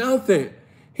big for nothing.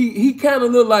 He kind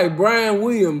of looked like Brian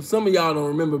Williams. Some of y'all don't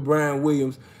remember Brian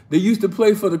Williams. They used to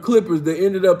play for the Clippers. They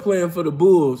ended up playing for the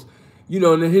Bulls. You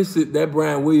know, and then that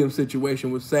Brian Williams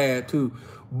situation was sad too.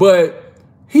 But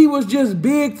he was just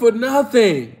big for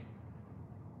nothing.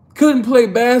 Couldn't play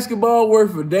basketball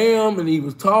worth a damn, and he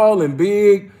was tall and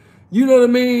big. You know what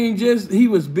I mean? He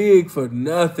was big for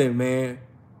nothing, man.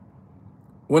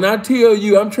 When I tell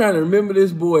you, I'm trying to remember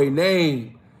this boy's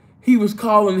name. He was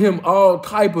calling him all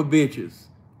type of bitches.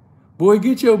 Boy,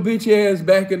 get your bitch ass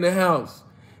back in the house.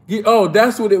 Oh,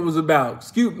 that's what it was about.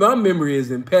 Excuse, my memory is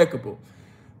impeccable.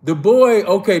 The boy,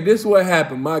 okay, this is what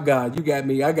happened. My God, you got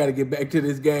me. I got to get back to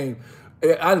this game.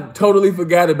 I totally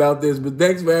forgot about this, but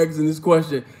thanks for asking this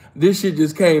question. This shit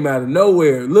just came out of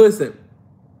nowhere. Listen,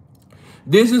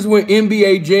 this is when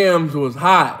NBA Jams was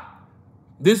hot.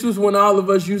 This was when all of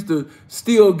us used to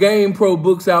steal Game Pro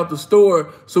books out the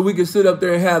store so we could sit up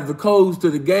there and have the codes to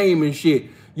the game and shit.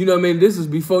 You know what I mean? This is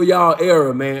before y'all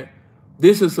era, man.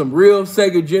 This is some real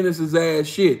Sega Genesis ass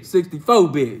shit,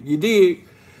 64-bit, you dig?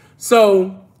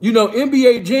 So, you know,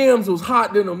 NBA Jams was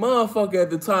hot than a motherfucker at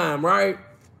the time, right?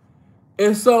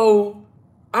 And so,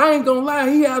 I ain't gonna lie,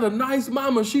 he had a nice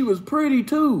mama. She was pretty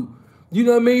too. You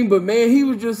know what I mean? But man, he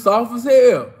was just soft as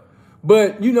hell.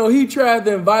 But, you know, he tried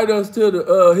to invite us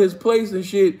to his place and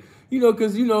shit, you know,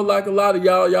 because, you know, like a lot of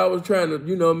y'all was trying to,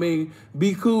 you know what I mean,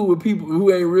 be cool with people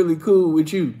who ain't really cool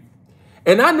with you.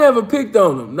 And I never picked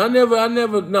on him. I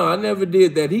never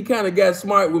did that. He kind of got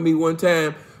smart with me one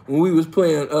time when we was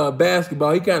playing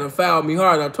basketball. He kind of fouled me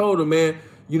hard. I told him, man,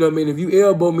 you know what I mean, if you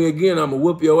elbow me again, I'm going to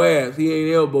whoop your ass. He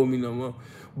ain't elbow me no more.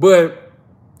 But,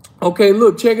 okay,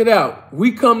 look, check it out.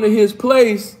 We come to his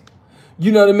place,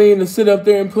 you know what I mean, to sit up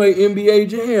there and play NBA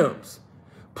Jams.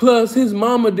 Plus, his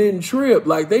mama didn't trip.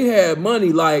 Like, they had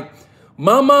money. Like,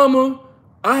 my mama,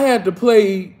 I had to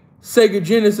play Sega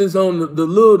Genesis on the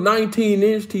little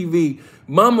 19-inch TV.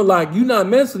 Mama like, you not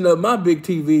messing up my big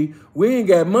TV. We ain't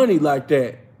got money like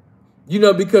that. You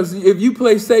know, because if you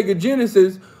play Sega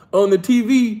Genesis on the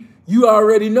TV, you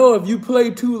already know if you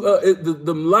play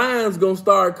the lines gonna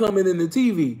start coming in the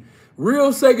TV.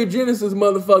 Real Sega Genesis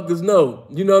motherfuckers know.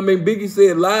 You know what I mean? Biggie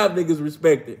said live niggas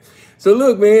respect it. So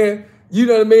look, man, you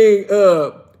know what I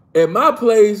mean? At my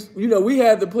place, you know, we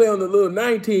had to play on the little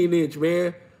 19-inch,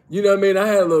 man. You know what I mean? I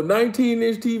had a little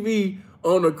 19-inch TV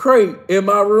on a crate in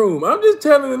my room. I'm just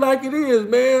telling it like it is,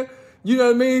 man. You know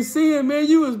what I mean? Seeing, man,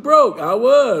 you was broke. I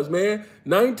was, man.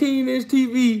 19-inch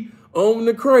TV on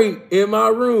the crate in my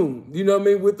room. You know what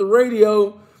I mean? With the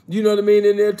radio, you know what I mean,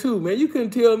 in there too, man. You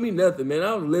couldn't tell me nothing, man.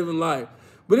 I was living life.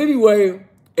 But anyway,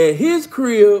 at his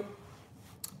crib,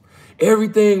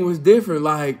 everything was different.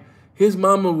 Like, his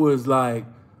mama was like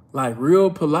like real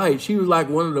polite. She was like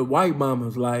one of the white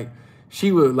mamas. Like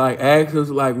she would like ask us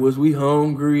like, was we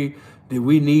hungry? Did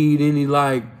we need any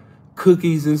like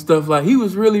cookies and stuff? Like he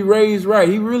was really raised right.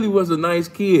 He really was a nice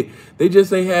kid. They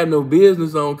just ain't had no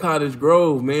business on Cottage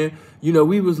Grove, man. You know,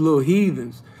 we was little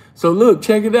heathens. So look,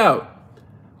 check it out.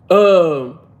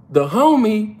 The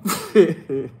homie,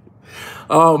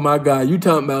 oh my God, you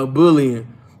talking about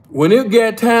bullying. When it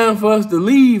got time for us to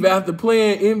leave after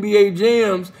playing NBA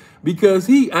Jams, because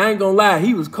I ain't gonna lie,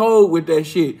 he was cold with that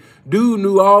shit. Dude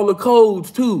knew all the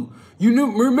codes too.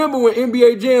 Remember when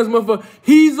NBA Jams, motherfucker,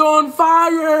 he's on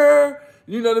fire.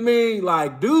 You know what I mean?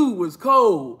 Like, dude was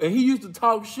cold. And he used to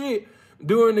talk shit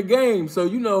during the game. So,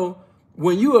 you know,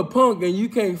 when you a punk and you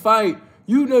can't fight,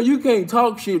 you know you can't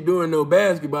talk shit during no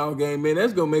basketball game, man.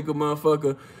 That's gonna make a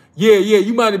motherfucker, yeah,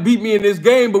 you might have beat me in this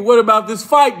game, but what about this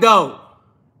fight, though?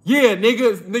 Yeah,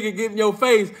 nigga get in your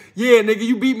face. Yeah, nigga,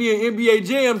 you beat me in NBA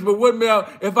Jams, but what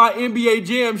about if I NBA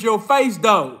Jams your face,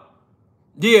 though?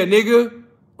 Yeah, nigga,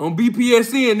 on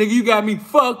BPSN, nigga, you got me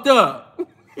fucked up.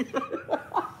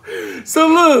 So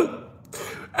look,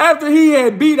 after he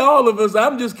had beat all of us,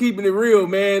 I'm just keeping it real,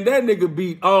 man. That nigga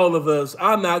beat all of us.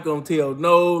 I'm not gonna tell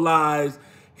no lies.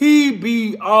 He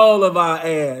beat all of our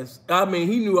ass. I mean,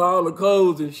 he knew all the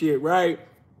codes and shit, right?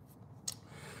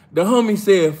 The homie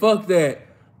said, fuck that.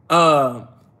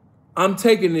 I'm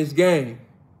taking this game.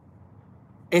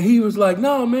 And he was like,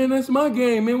 no, man, that's my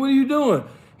game, man. What are you doing?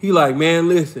 He like, man,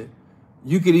 listen,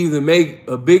 you could either make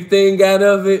a big thing out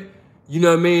of it, you know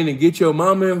what I mean, and get your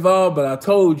mama involved, but I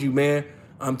told you, man,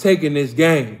 I'm taking this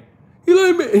game.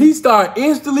 He started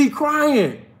instantly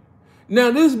crying. Now,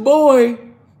 this boy,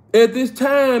 at this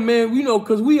time, man, you know,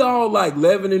 because we all like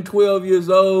 11 and 12 years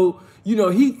old, you know,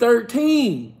 he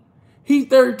 13. He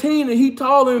 13 and he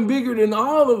taller and bigger than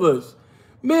all of us.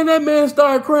 Man, that man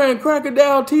started crying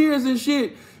crocodile tears and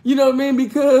shit. You know what I mean?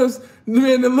 Because,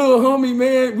 man, the little homie,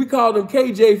 man, we called him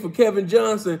KJ for Kevin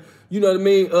Johnson, you know what I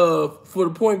mean, for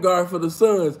the point guard for the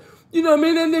Suns. You know what I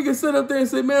mean? That nigga sit up there and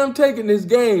say, man, I'm taking this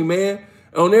game, man.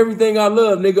 On everything I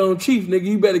love, nigga, on Chief, nigga,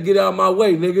 you better get out of my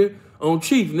way, nigga. On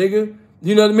Chief, nigga.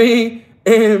 You know what I mean?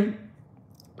 And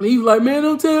he was like, man,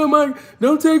 don't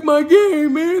take my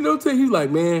game, man. He's like,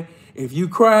 man, if you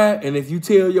cry and if you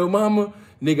tell your mama,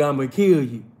 nigga, I'ma kill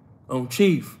you. On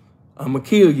Chief, I'ma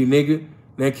kill you, nigga.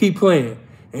 Now keep playing.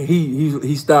 And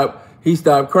he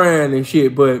stopped crying and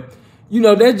shit. But, you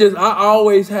know, I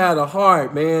always had a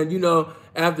heart, man. You know,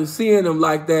 after seeing him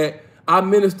like that, I've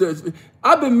been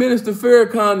Minister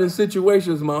Farrakhan in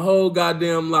situations my whole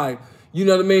goddamn life. You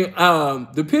know what I mean?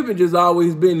 The Pippin just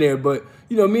always been there. But,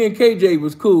 you know, me and KJ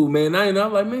was cool, man.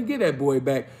 I'm like, man, get that boy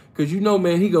back. Because, you know,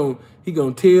 man, he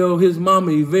gonna tell his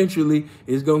mama eventually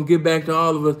it's going to get back to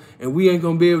all of us. And we ain't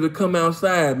going to be able to come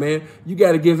outside, man. You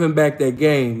got to give him back that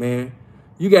game, man.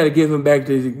 You got to give him back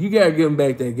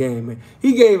that game, man.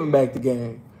 He gave him back the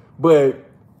game. But,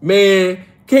 man,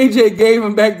 KJ gave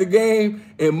him back the game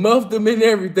and muffed him and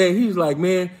everything. He was like,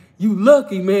 man, you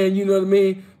lucky, man. You know what I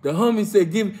mean? The homie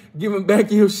said, give him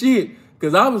back your shit.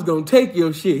 Because I was going to take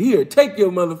your shit. Here, take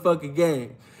your motherfucking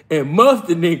game. And muff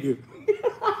the nigga.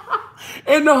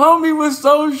 And the homie was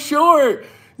so short.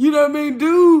 You know what I mean?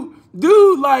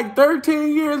 Dude, like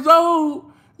 13 years old.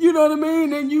 You know what I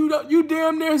mean? And you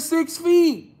damn near 6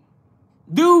 feet.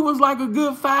 Dude was like a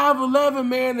good 5'11",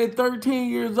 man, at 13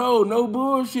 years old. No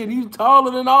bullshit. He's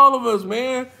taller than all of us,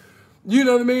 man. You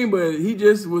know what I mean? But he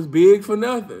just was big for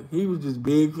nothing. He was just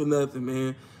big for nothing,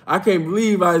 man. I can't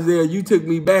believe, Isaiah, you took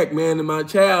me back, man, to my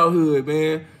childhood,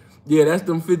 man. Yeah, that's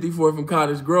them 54 from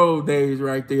Cottage Grove days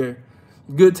right there.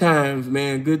 Good times,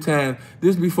 man, good times.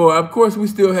 This before, of course, we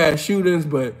still had shootings,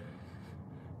 but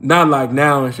not like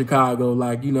now in Chicago.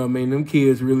 Like, you know what I mean? Them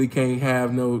kids really can't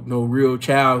have no real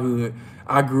childhood.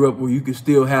 I grew up where you could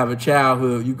still have a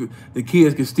childhood. The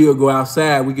kids could still go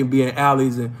outside. We can be in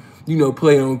alleys and, you know,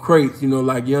 play on crates, you know,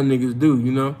 like young niggas do,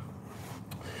 you know?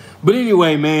 But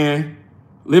anyway, man,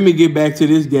 let me get back to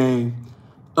this game.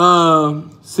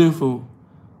 Sinful.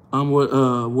 I'm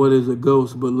what is a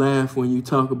ghost, but laugh when you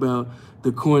talk about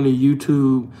the corny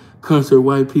YouTube concert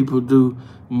white people do,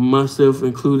 myself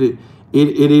included.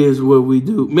 It is what we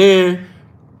do. Man,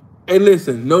 hey,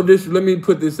 listen, let me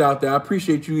put this out there. I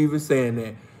appreciate you even saying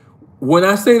that. When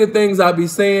I say the things I be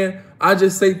saying, I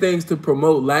just say things to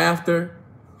promote laughter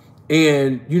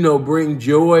and, you know, bring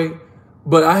joy.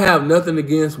 But I have nothing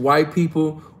against white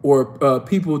people or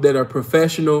people that are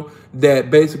professional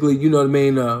that basically, you know what I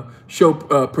mean, show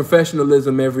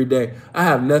professionalism every day. I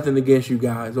have nothing against you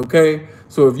guys, okay?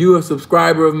 So if you're a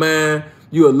subscriber of mine,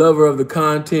 you're a lover of the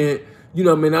content, you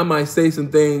know what I mean, I might say some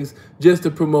things just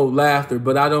to promote laughter,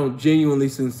 but I don't genuinely,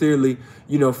 sincerely,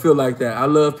 you know, feel like that. I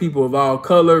love people of all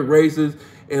color, races,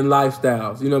 and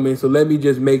lifestyles. You know what I mean? So let me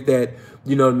just make that,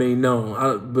 you know what I mean,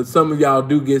 known. But some of y'all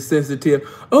do get sensitive.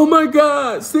 Oh my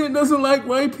God, Sin doesn't like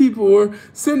white people, or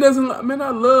Sin doesn't like, man,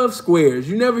 I love squares.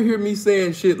 You never hear me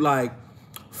saying shit like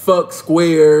fuck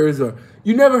squares, or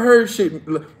you never heard shit.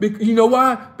 You know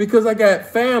why? Because I got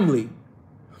family.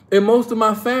 And most of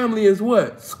my family is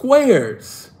what?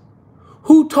 Squares.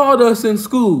 Who taught us in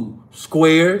school?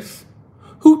 Squares.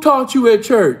 Who taught you at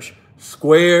church?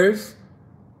 Squares.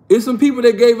 It's some people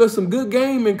that gave us some good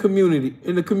game in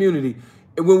the community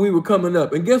when we were coming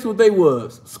up. And guess what they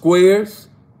was? Squares.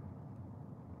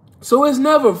 So it's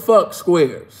never fuck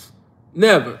squares.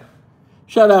 Never.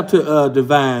 Shout out to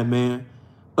Divine, man.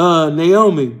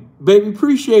 Naomi, baby,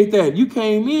 appreciate that. You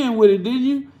came in with it, didn't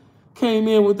you? Came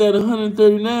in with that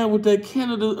 139 with that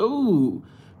Canada. Ooh,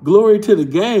 glory to the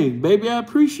game, baby. I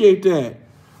appreciate that.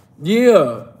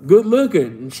 Yeah, good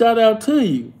looking. Shout out to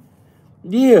you.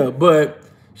 Yeah, but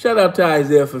shout out to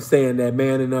Isaiah for saying that,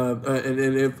 man. And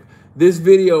if this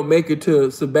video make it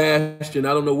to Sebastian,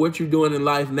 I don't know what you're doing in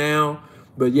life now,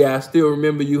 but yeah, I still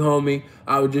remember you, homie.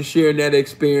 I was just sharing that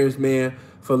experience, man,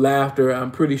 for laughter.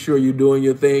 I'm pretty sure you're doing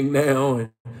your thing now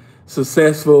and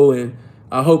successful, and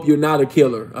I hope you're not a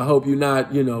killer. I hope you're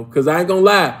not, you know, because I ain't gonna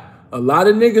lie. A lot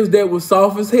of niggas that was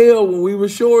soft as hell when we were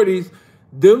shorties,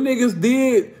 them niggas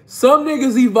did. Some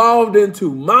niggas evolved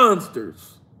into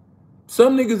monsters.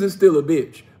 Some niggas is still a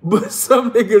bitch, but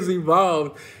some niggas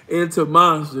evolved into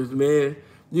monsters, man.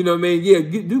 You know what I mean? Yeah,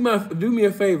 do me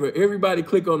a favor. Everybody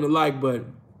click on the like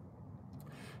button.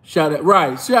 Shout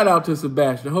out to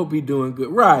Sebastian. Hope he doing good.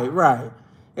 Right.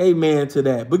 Amen to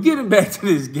that. But getting back to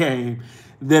this game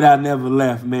that I never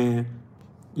left, man.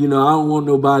 You know, I don't want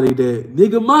nobody that,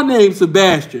 nigga, my name's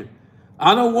Sebastian.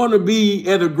 I don't want to be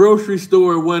at a grocery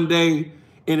store one day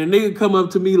and a nigga come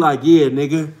up to me like, yeah,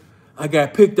 nigga, I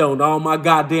got picked on all my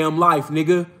goddamn life,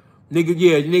 nigga. Nigga,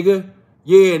 yeah, nigga.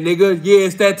 Yeah, nigga. Yeah,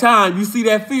 it's that time. You see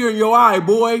that fear in your eye,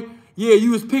 boy. Yeah,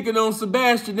 you was picking on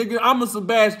Sebastian, nigga. I'm a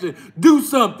Sebastian. Do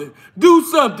something. Do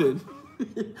something.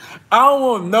 I don't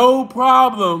want no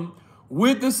problem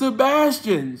with the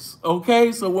Sebastians,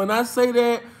 okay? So when I say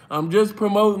that, I'm just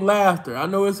promoting laughter. I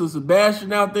know it's a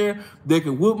Sebastian out there that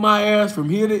can whoop my ass from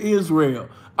here to Israel.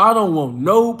 I don't want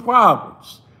no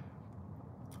problems.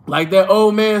 Like that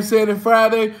old man said on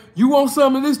Friday, you want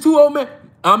some of this too, old man?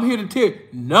 I'm here to tell you,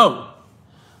 no.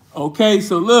 Okay,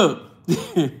 so look.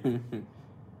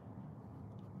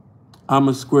 I'm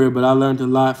a square, but I learned a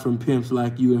lot from pimps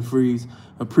like you and Freeze.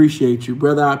 Appreciate you,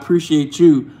 brother. I appreciate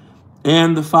you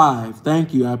and the 5.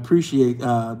 Thank you. I appreciate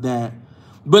that.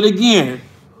 But again,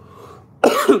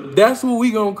 that's what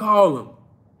we gonna call them.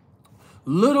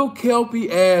 Little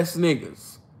kelpie ass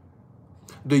niggas.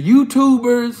 The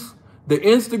YouTubers, the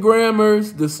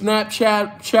Instagrammers, the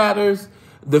Snapchat chatters,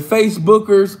 the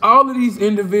Facebookers, all of these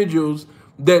individuals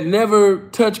that never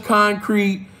touch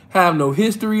concrete, have no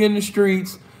history in the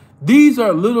streets. These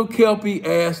are little kelpie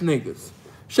ass niggas.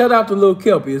 Shout out to Lil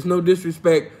Kelpie. It's no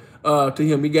disrespect to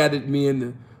him. He got at me in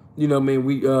the, you know, man.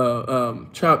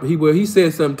 He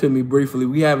said something to me briefly.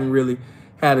 We haven't really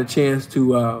had a chance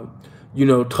to, you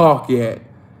know, talk yet.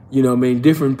 You know,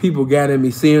 different people got at me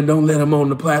saying, "Don't let him on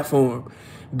the platform.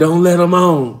 Don't let him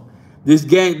on.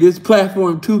 This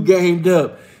platform too gamed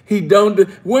up. He don't."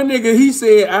 One nigga, he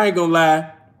said, I ain't gonna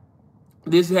lie,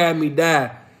 this had me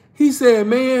die. He said,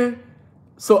 man.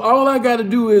 So all I got to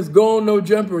do is go on No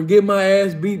Jumper and get my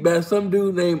ass beat by some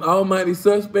dude named Almighty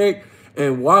Suspect,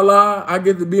 and voila, I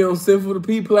get to be on Sinful to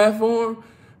P platform.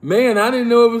 Man, I didn't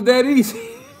know it was that easy.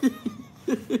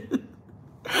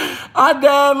 I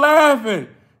died laughing.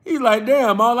 He's like,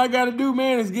 damn, all I got to do,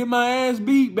 man, is get my ass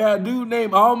beat by a dude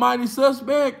named Almighty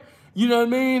Suspect, you know what I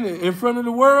mean, in front of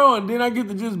the world, and then I get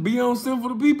to just be on Sinful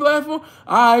to P platform?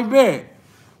 I bet.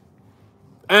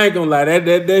 I ain't gonna lie,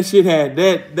 that shit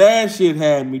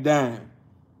had me dying.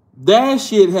 That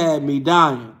shit had me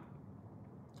dying.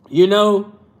 You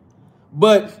know?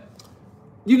 But,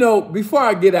 you know, before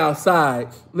I get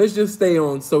outside, let's just stay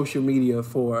on social media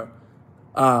for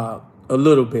a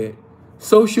little bit.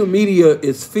 Social media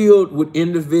is filled with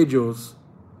individuals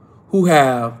who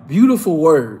have beautiful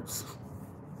words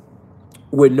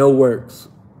with no works.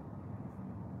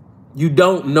 You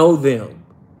don't know them.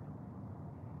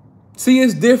 See,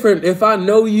 it's different. If I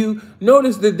know you,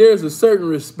 notice that there's a certain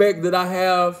respect that I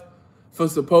have for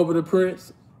Sepulveda the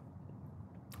Prince.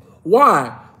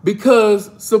 Why? Because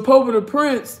Sepulveda the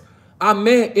Prince, I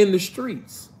met in the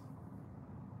streets.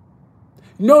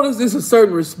 Notice there's a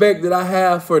certain respect that I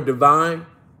have for Divine.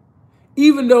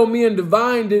 Even though me and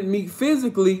Divine didn't meet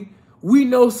physically, we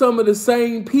know some of the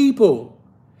same people.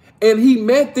 And he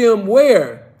met them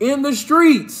where? In the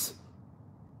streets.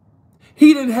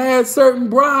 He done had certain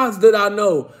brides that I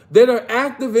know that are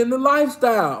active in the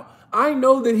lifestyle. I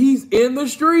know that he's in the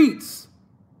streets.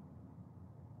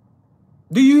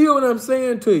 Do you hear what I'm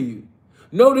saying to you?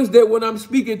 Notice that when I'm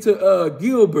speaking to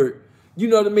Gilbert, you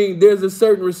know what I mean? There's a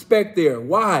certain respect there.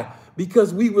 Why?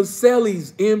 Because we were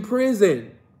cellies in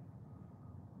prison.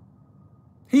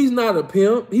 He's not a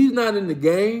pimp. He's not in the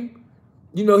game.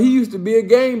 You know, he used to be a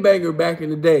gangbanger back in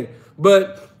the day.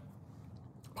 But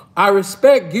I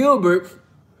respect Gilbert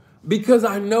because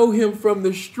I know him from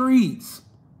the streets.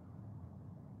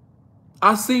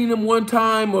 I seen him one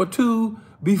time or two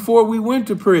before we went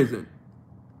to prison.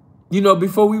 You know,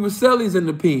 before we were cellies in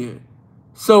the pen.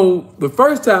 So the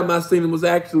first time I seen him was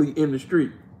actually in the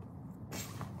street.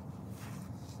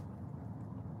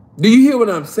 Do you hear what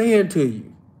I'm saying to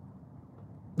you?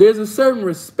 There's a certain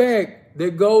respect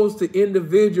that goes to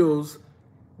individuals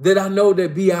that I know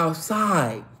that be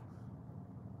outside.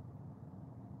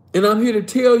 And I'm here to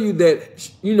tell you that,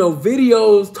 you know,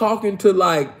 videos talking to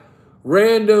like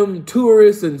random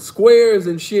tourists and squares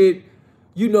and shit,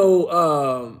 you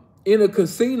know, in a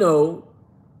casino,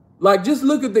 like just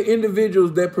look at the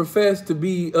individuals that profess to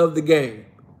be of the game.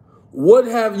 What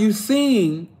have you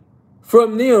seen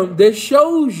from them that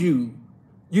shows you,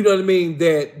 you know what I mean,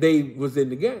 that they was in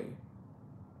the game?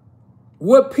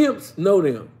 What pimps know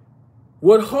them?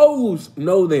 What hoes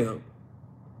know them?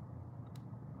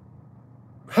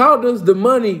 How does the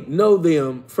money know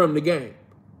them from the game?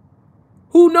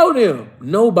 Who know them?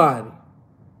 Nobody.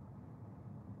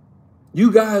 You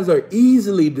guys are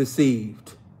easily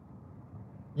deceived.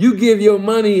 You give your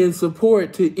money and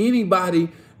support to anybody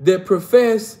that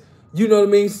profess, you know what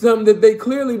I mean, something that they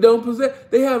clearly don't possess.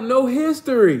 They have no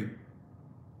history.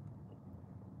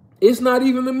 It's not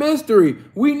even a mystery.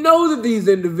 We know that these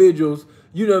individuals,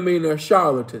 you know what I mean, are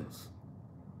charlatans.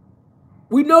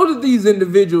 We know that these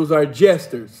individuals are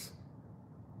jesters.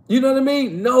 You know what I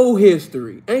mean? No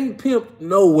history. Ain't pimped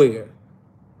nowhere.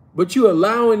 But you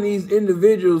allowing these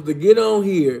individuals to get on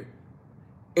here.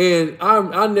 And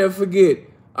I'll never forget.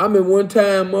 I mean, one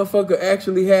time, motherfucker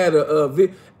actually had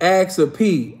Axe a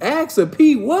P. Axe a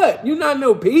P what? You not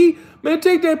know P? Man,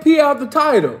 take that P out the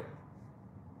title.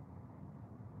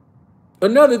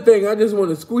 Another thing, I just want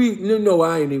to squeeze. No,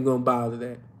 I ain't even gonna bother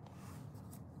that.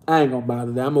 I ain't gonna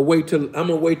bother that. I'm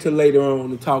gonna wait till later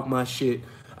on to talk my shit.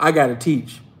 I gotta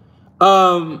teach.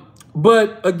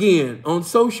 But again, on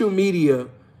social media,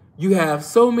 you have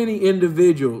so many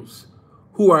individuals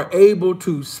who are able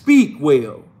to speak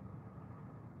well.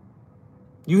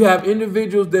 You have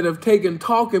individuals that have taken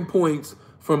talking points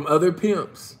from other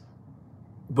pimps,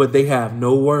 but they have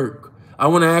no work. I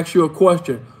want to ask you a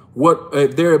question. What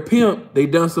if they're a pimp, they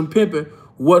done some pimping,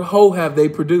 what hoe have they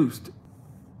produced?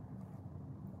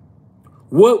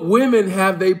 What women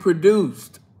have they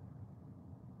produced?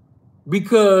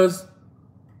 Because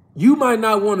you might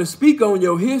not want to speak on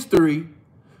your history,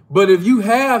 but if you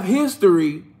have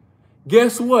history,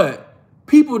 guess what?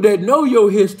 People that know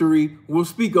your history will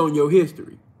speak on your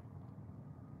history.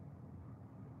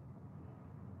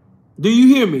 Do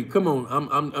you hear me? Come on,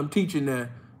 I'm teaching that.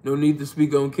 No need to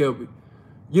speak on Kelby.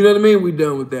 You know what I mean? We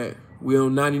done with that. We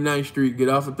on 99th Street. Get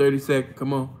off of 32nd.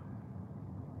 Come on.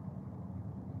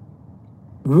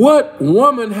 What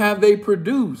woman have they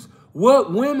produced?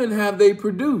 What women have they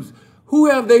produced? Who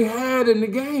have they had in the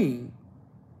game?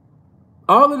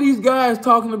 All of these guys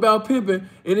talking about pimping,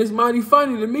 and it's mighty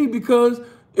funny to me because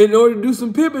in order to do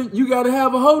some pimping, you got to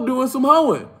have a hoe doing some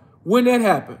hoeing. When that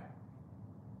happened?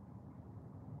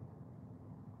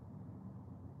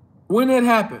 When that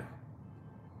happened?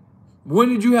 When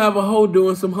did you have a hoe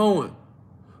doing some hoeing?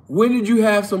 When did you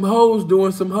have some hoes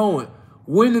doing some hoeing?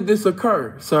 When did this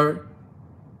occur, sir?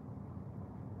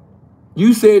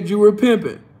 You said you were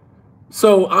pimping.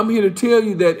 So I'm here to tell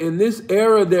you that in this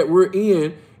era that we're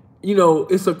in, you know,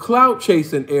 it's a clout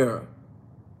chasing era.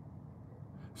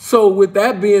 So with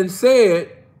that being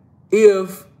said,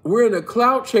 if we're in a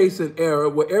clout chasing era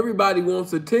where everybody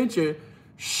wants attention,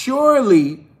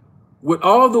 surely with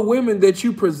all the women that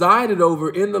you presided over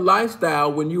in the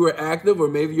lifestyle when you were active, or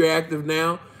maybe you're active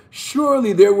now,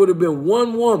 surely there would have been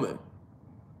one woman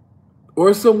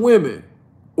or some women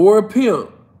or a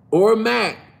pimp or a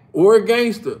Mac or a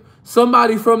gangster,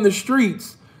 somebody from the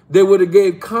streets that would have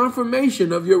gave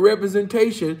confirmation of your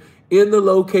representation in the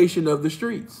location of the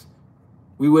streets.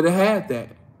 We would have had that.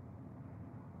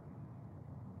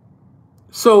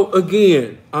 So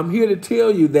again, I'm here to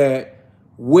tell you that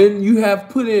when you have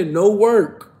put in no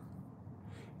work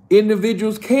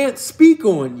individuals can't speak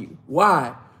on you.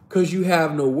 Why? Because you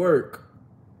have no work.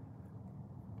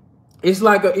 It's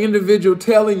like an individual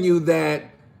telling you that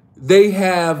they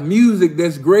have music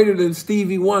that's greater than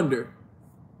Stevie Wonder.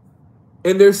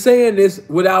 And they're saying this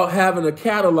without having a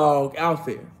catalog out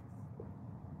there.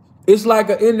 It's like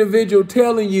an individual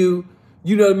telling you,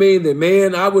 you know what I mean, that,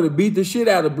 man, I would have beat the shit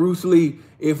out of Bruce Lee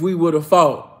if we would have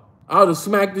fought. I would have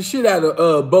smacked the shit out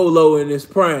of Bolo in his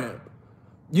prime.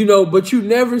 You know, but you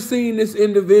never seen this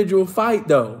individual fight,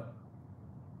 though.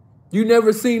 You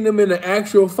never seen them in an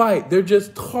actual fight. They're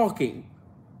just talking.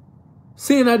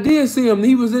 See, and I did see him.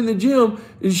 He was in the gym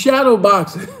in shadow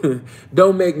boxing.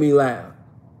 Don't make me laugh.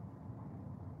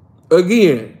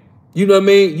 Again, you know what I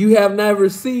mean? You have never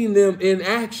seen them in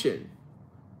action.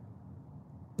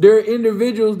 There are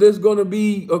individuals that's going to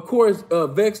be, of course, a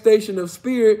vexation of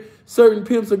spirit. Certain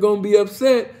pimps are going to be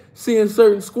upset seeing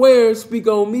certain squares speak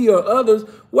on me or others.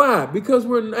 Why? Because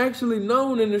we're actually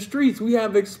known in the streets. We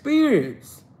have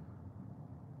experience.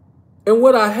 And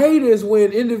what I hate is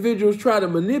when individuals try to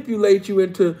manipulate you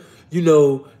into, you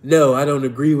know, no, I don't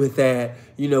agree with that.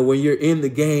 You know, when you're in the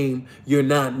game, you're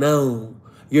not known.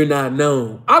 You're not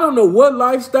known. I don't know what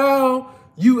lifestyle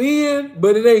you in,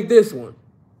 but it ain't this one.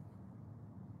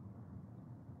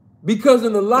 Because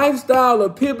in the lifestyle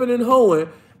of pimping and hoeing,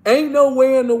 ain't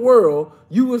nowhere in the world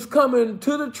you was coming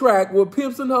to the track where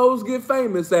pimps and hoes get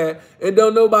famous at and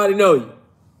don't nobody know you.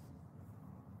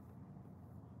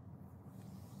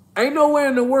 Ain't nowhere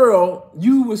in the world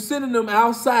you was sending them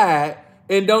outside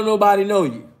and don't nobody know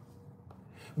you.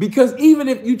 Because even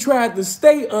if you tried to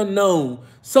stay unknown,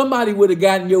 somebody would have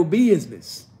gotten your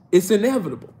business. It's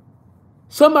inevitable.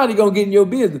 Somebody gonna get in your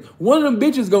business. One of them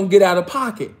bitches gonna get out of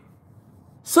pocket.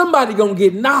 Somebody gonna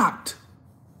get knocked.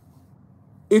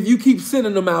 If you keep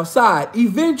sending them outside,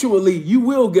 eventually you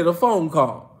will get a phone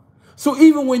call. So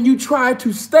even when you try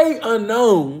to stay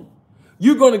unknown,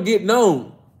 you're gonna get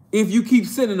known if you keep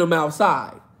sending them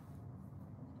outside.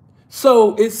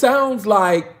 So it sounds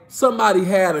like somebody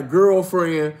had a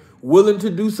girlfriend willing to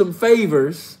do some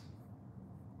favors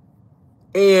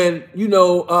and, you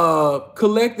know,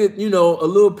 collected, you know, a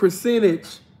little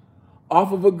percentage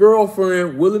off of a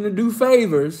girlfriend willing to do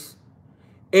favors.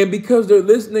 And because they're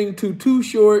listening to Too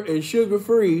Short and Sugar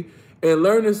Free and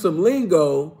learning some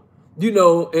lingo, you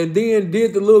know, and then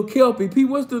did the little Kelpie. P,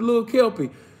 what's the little Kelpie?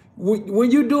 When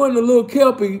you're doing the little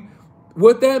Kelpie,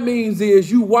 what that means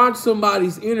is you watch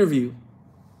somebody's interview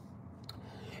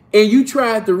and you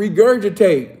tried to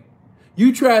regurgitate.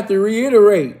 You tried to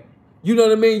reiterate. You know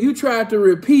what I mean? You tried to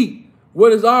repeat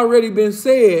what has already been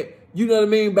said, you know what I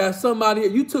mean, by somebody.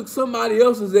 You took somebody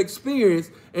else's experience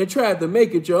and tried to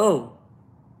make it your own.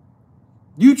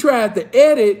 You tried to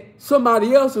edit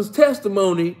somebody else's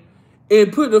testimony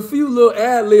and put a few little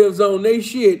ad-libs on their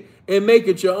shit and make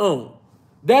it your own.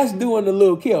 That's doing the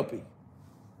Lil Kelpie.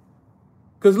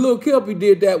 Because Lil Kelpie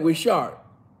did that with Sharp.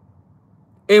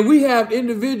 And we have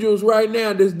individuals right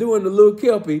now that's doing the Lil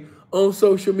Kelpie on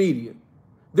social media.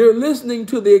 They're listening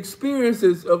to the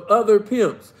experiences of other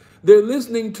pimps. They're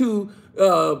listening to,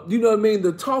 you know what I mean,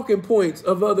 the talking points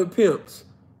of other pimps,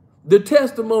 the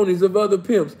testimonies of other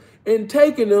pimps, and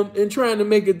taking them and trying to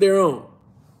make it their own.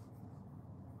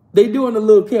 They doing the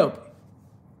Lil Kelpie.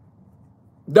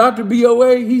 Dr.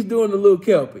 BOA, he's doing the Lil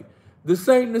Kelpie. The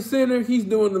Saint and the Sinner, he's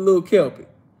doing the Lil Kelpie.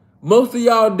 Most of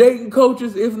y'all dating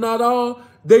coaches, if not all,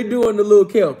 they doing the Lil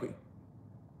Kelpie.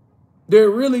 They're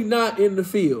really not in the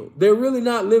field. They're really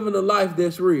not living a life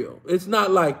that's real. It's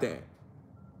not like that.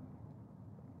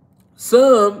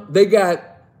 Some, they got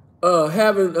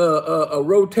having a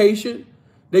rotation.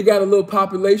 They got a little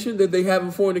population that they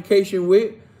having fornication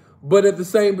with. But at the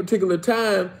same particular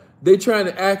time, they trying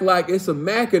to act like it's some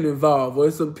macking involved or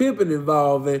it's some pimping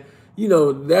involved. And, you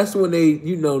know, that's when they,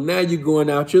 you know, now you're going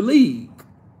out your league.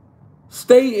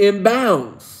 Stay in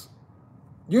bounds.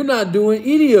 You're not doing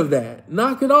any of that.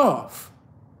 Knock it off.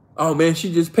 Oh, man,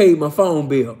 she just paid my phone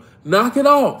bill. Knock it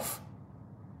off.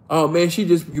 Oh, man, she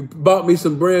just bought me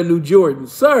some brand new Jordans.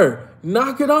 Sir,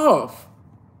 knock it off.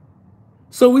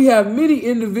 So we have many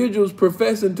individuals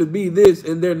professing to be this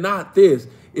and they're not this.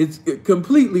 It's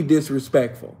completely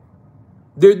disrespectful.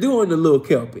 They're doing the Lil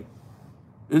Kelpie.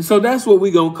 And so that's what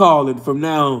we gonna call it from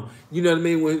now on. You know what I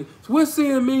mean? What's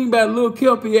saying mean by Lil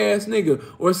Kelpie ass nigga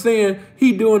or saying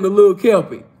he doing the Lil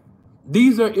Kelpie?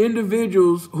 These are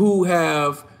individuals who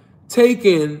have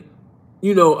taken,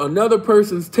 you know, another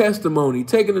person's testimony,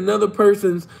 taken another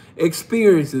person's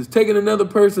experiences, taken another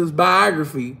person's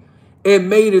biography and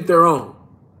made it their own.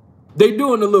 They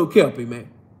doing the Lil Kelpie, man.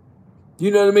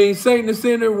 You know what I mean? Saint and the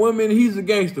Sinner, 1 minute he's a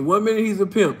gangster, 1 minute he's a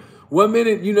pimp. 1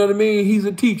 minute, you know what I mean, he's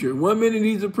a teacher. 1 minute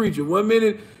he's a preacher. 1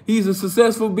 minute he's a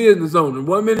successful business owner.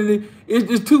 1 minute it's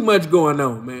just too much going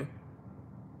on, man.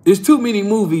 It's too many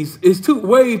movies. It's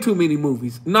way too many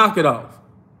movies. Knock it off.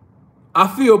 I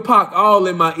feel Pac all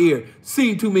in my ear.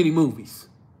 Seen too many movies.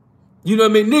 You know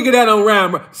what I mean? Nigga, that don't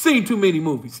rhyme. Seen too many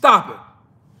movies. Stop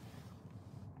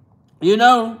it. You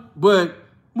know, but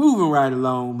moving right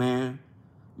along, man.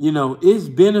 You know, it's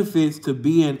benefits to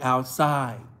being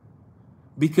outside.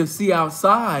 Because, see,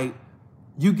 outside,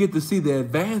 you get to see the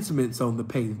advancements on the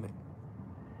pavement.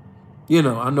 You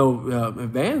know, I know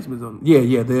advancements on,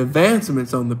 the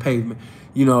advancements on the pavement.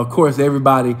 You know, of course,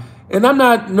 everybody, and I'm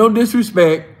not, no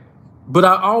disrespect, but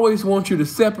I always want you to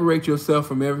separate yourself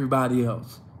from everybody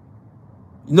else.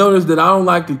 Notice that I don't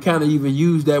like to kind of even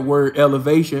use that word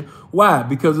elevation. Why?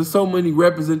 Because there's so many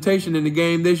representation in the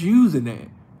game that's using that.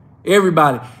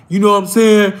 Everybody, you know what I'm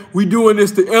saying? We doing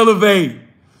this to elevate.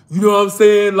 You know what I'm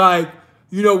saying? Like,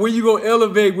 you know, when you gonna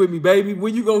elevate with me, baby?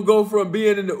 When you gonna go from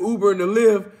being in the Uber and the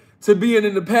Lyft to being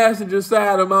in the passenger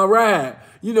side of my ride?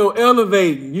 You know,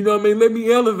 elevating. You know what I mean? Let me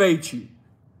elevate you.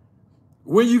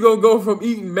 When you gonna go from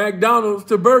eating McDonald's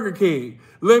to Burger King?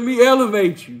 Let me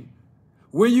elevate you.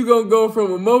 When you gonna go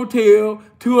from a motel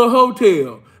to a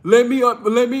hotel? Let me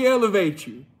elevate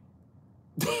you.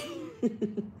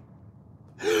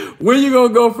 When you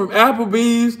gonna go from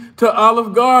Applebee's to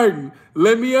Olive Garden?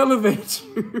 Let me elevate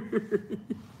you.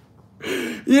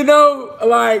 You know,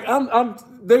 like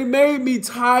they made me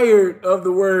tired of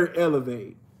the word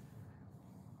elevate.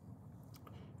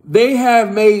 They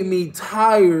have made me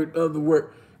tired of the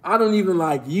word. I don't even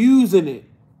like using it.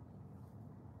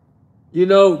 You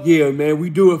know, yeah, man, we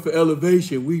do it for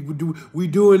elevation. We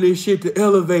doing this shit to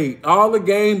elevate. All the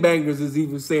game bangers is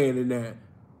even saying in that.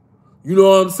 You know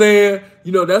what I'm saying?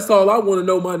 You know, that's all I want to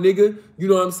know, my nigga. You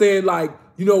know what I'm saying? Like,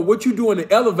 you know, what you doing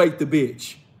to elevate the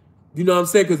bitch? You know what I'm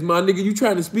saying? Because, my nigga, you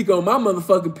trying to speak on my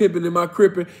motherfucking pimping and my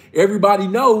cripping. Everybody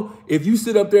know if you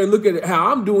sit up there and look at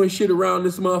how I'm doing shit around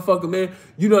this motherfucker, man,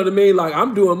 you know what I mean? Like,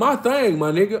 I'm doing my thing,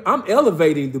 my nigga. I'm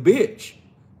elevating the bitch.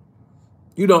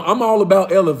 You know, I'm all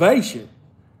about elevation.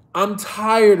 I'm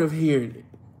tired of hearing it.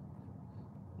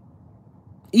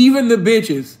 Even the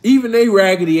bitches, even they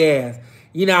raggedy ass.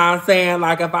 You know what I'm saying?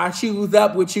 Like, if I choose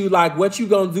up with you, like, what you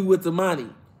gonna do with the money?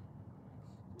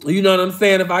 You know what I'm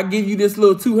saying? If I give you this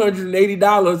little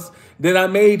 $280 that I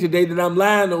made today, that I'm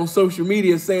lying on social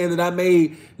media saying that I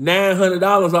made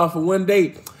 $900 off of one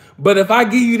date. But if I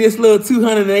give you this little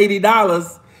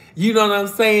 $280, you know what I'm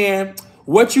saying?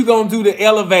 What you gonna do to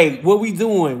elevate? What we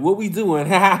doing? What we doing?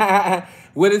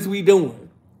 What is we doing?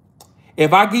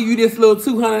 If I give you this little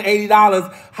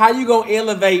 $280, how you gonna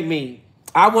elevate me?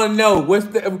 I want to know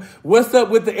what's up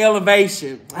with the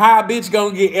elevation. How a bitch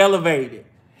gonna get elevated?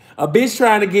 A bitch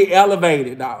trying to get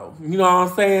elevated, though. You know what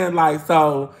I'm saying? Like,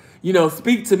 so, you know,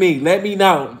 speak to me. Let me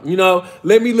know. You know,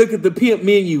 let me look at the pimp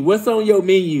menu. What's on your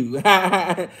menu?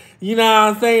 You know what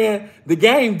I'm saying? The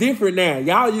game different now.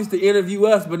 Y'all used to interview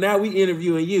us, but now we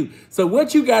interviewing you. So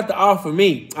what you got to offer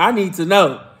me? I need to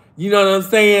know. You know what I'm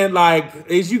saying? Like,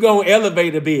 is you gonna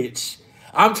elevate a bitch?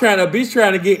 A bitch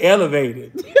trying to get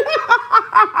elevated.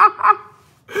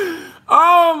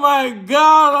 Oh my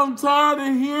God, I'm tired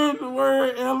of hearing the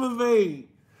word elevate.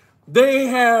 They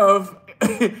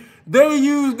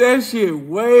use that shit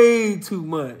way too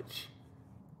much.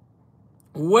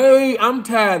 I'm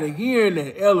tired of hearing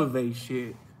that elevate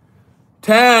shit.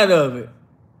 Tired of it.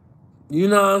 You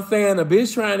know what I'm saying? A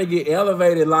bitch trying to get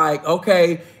elevated, like,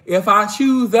 okay, if I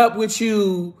choose up with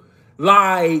you,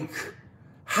 like,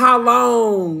 how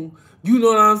long, you know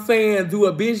what I'm saying, do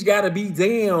a bitch gotta be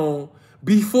down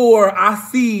before I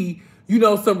see, you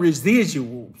know, some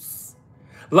residuals?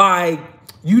 Like,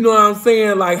 you know what I'm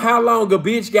saying? Like, how long a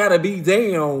bitch gotta be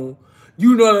down,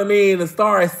 you know what I mean, to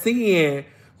start seeing,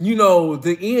 you know,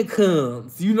 the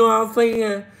incomes. You know what I'm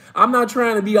saying? I'm not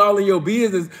trying to be all in your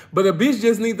business, but a bitch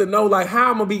just need to know, like,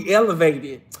 how I'm gonna be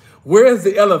elevated. Where's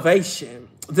the elevation?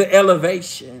 The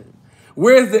elevation.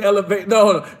 Where's the elevation?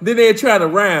 No, then they try to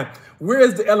rhyme.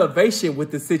 Where's the elevation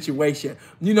with the situation?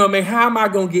 You know what I mean? How am I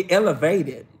going to get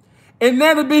elevated? And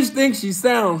now the bitch thinks she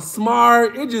sounds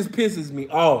smart. It just pisses me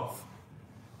off.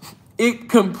 It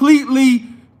completely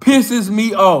pisses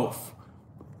me off.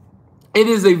 It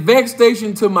is a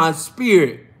vexation to my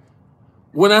spirit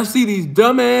when I see these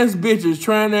dumbass bitches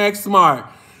trying to act smart.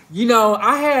 You know,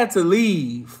 I had to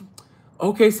leave.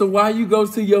 Okay, so why you go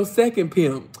to your second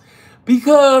pimp?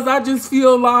 Because I just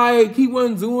feel like he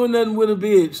wasn't doing nothing with a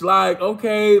bitch. Like,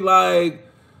 okay, like,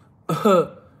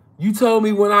 you told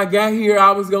me when I got here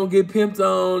I was going to get pimped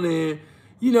on. And,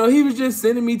 you know, he was just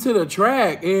sending me to the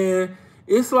track. And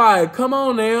It's like, come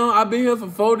on now. I've been here for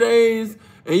 4 days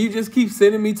and you just keep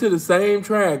sending me to the same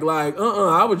track. Like,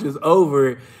 I was just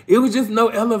over it. It was just no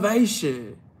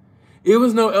elevation. It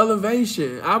was no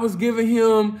elevation. I'm giving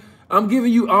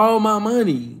you all my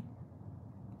money.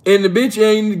 And the bitch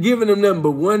ain't giving them nothing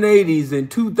but 180s and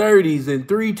 230s and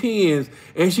 310s.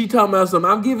 And she talking about something,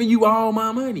 I'm giving you all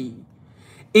my money.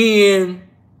 And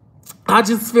I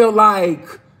just felt like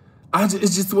it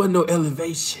just wasn't no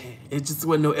elevation. It just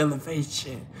wasn't no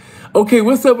elevation. Okay,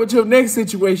 what's up with your next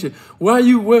situation? What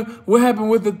happened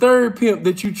with the third pimp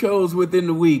that you chose within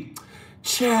the week?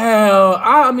 Child,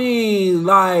 I mean,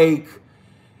 like,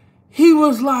 he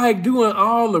was like doing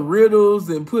all the riddles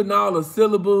and putting all the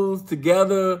syllables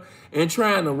together and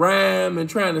trying to rhyme and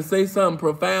trying to say something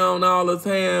profound all the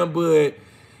time. But,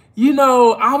 you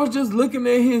know, I was just looking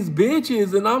at his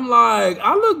bitches and I'm like,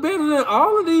 I look better than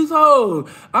all of these hoes.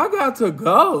 I got to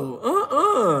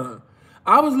go.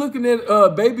 I was looking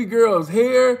at baby girl's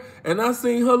hair and I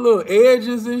seen her little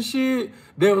edges and shit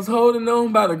that was holding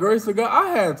on by the grace of God.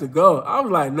 I had to go. I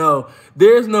was like, no,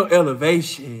 there's no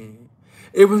elevation.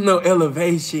 It was no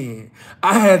elevation.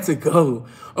 I had to go.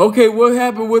 Okay, what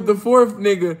happened with the fourth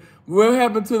nigga? What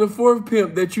happened to the fourth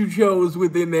pimp that you chose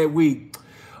within that week?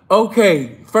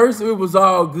 Okay, first it was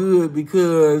all good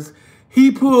because he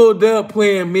pulled up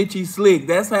playing Mitchie Slick.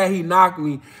 That's how he knocked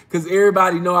me because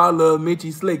everybody know I love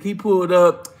Mitchie Slick. He pulled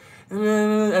up,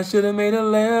 I should have made a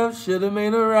left, should have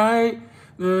made a right,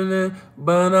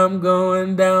 but I'm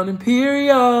going down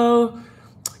Imperial.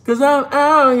 Cause I'm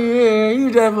out here, you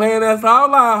just playing that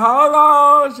song like, hold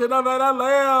on, should have made a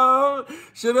left,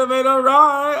 should have made a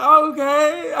right,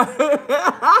 okay.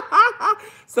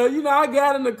 So, you know, I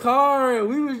got in the car and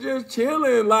we was just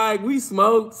chilling, like we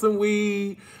smoked some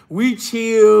weed, we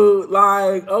chilled,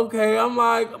 like, okay, I'm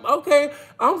like, okay,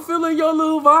 I'm feeling your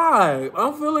little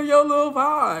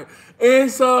vibe,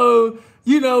 And so,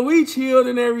 you know, we chilled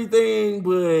and everything,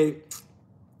 but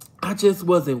I just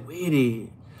wasn't with it.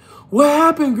 What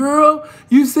happened, girl?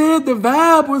 You said the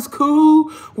vibe was cool.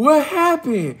 What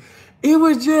happened? It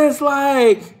was just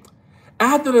like,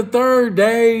 after the third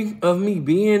day of me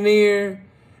being there,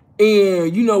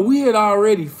 and, you know, we had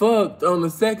already fucked on the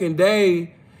second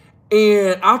day,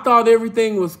 and I thought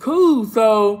everything was cool,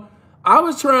 so I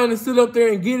was trying to sit up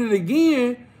there and get it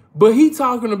again, but he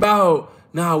talking about,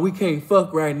 nah, we can't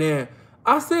fuck right now.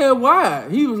 I said, why?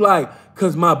 He was like,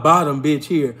 cause my bottom bitch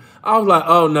here. I was like,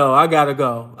 oh no, I gotta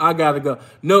go.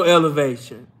 No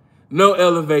elevation.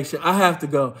 I have to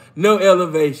go. No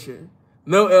elevation.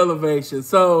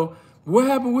 So what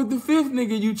happened with the fifth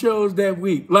nigga you chose that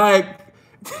week? Like,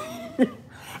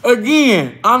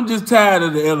 again, I'm just tired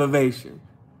of the elevation.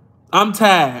 I'm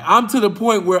tired. I'm to the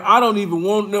point where I don't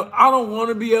want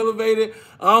to be elevated.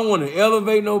 I don't want to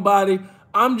elevate nobody.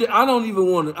 I'm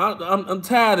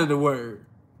tired of the word.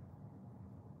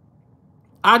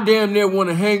 I damn near want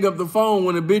to hang up the phone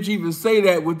when a bitch even say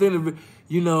that within a,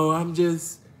 you know, I'm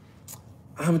just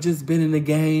been in the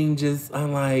game,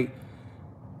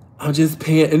 I'm just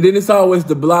paying. And then it's always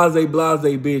the blase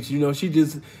bitch, you know, she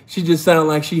just sound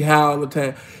like she howl all the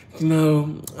time. You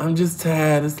know, I'm just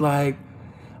tired. It's like,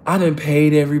 I done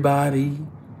paid everybody.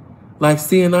 Like,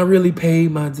 seeing I really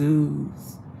paid my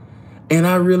dues. And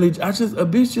a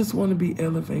bitch just want to be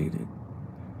elevated.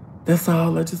 That's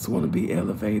all. I just want to be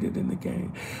elevated in the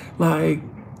game. Like,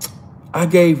 I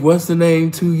gave what's the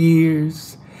name 2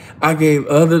 years. I gave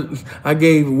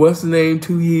what's the name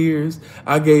 2 years.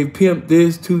 I gave Pimp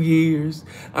this 2 years.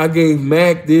 I gave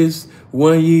Mac this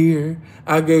 1 year.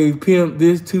 I gave Pimp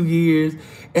this 2 years.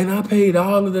 And I paid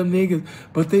all of them niggas,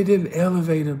 but they didn't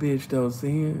elevate a bitch though,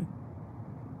 seeing?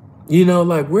 You know,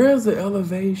 like, where's the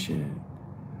elevation?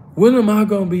 When am I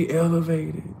gonna be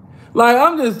elevated? Like,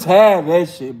 I'm just tired of that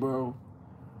shit, bro.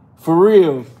 For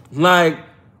real. Like,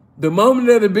 the moment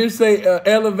that a bitch say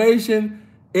elevation,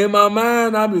 in my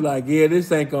mind, I'll be like, yeah, this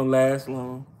ain't gonna last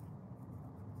long.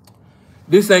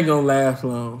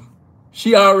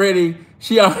 She already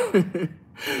done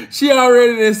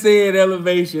said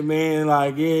elevation, man.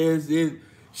 Like, yeah,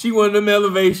 she one of them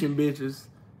elevation bitches.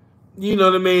 You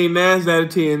know what I mean? 9 out of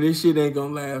 10, this shit ain't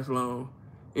gonna last long.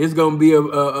 It's gonna be a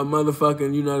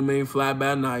motherfucking, you know what I mean, fly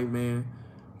by night, man.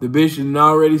 The bitch done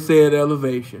already said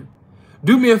elevation.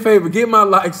 Do me a favor, get my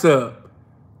likes up.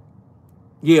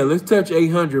 Yeah, let's touch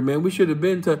 800, man. We should have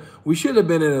been at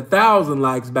 1,000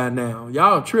 likes by now.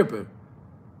 Y'all tripping.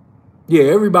 Yeah,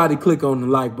 everybody click on the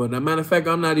like button. As a matter of fact,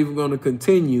 I'm not even gonna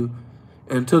continue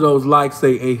until those likes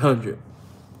say 800.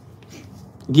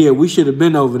 Yeah, we should have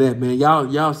been over that, man.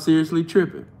 Y'all seriously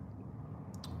tripping.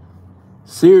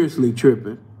 Seriously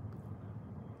tripping.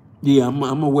 yeah, I'm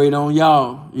gonna wait on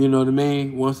y'all. You know what I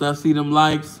mean? Once I see them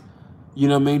likes, you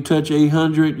know what I mean, touch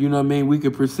 800, you know what I mean, we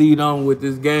could proceed on with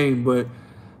this game. But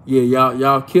yeah,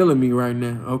 y'all killing me right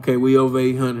now. Okay, we over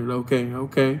 800.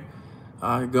 Okay.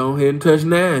 All right, go ahead and touch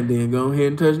 9 then. Go ahead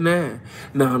and touch 9.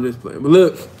 Nah, I'm just playing. But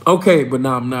look, okay, but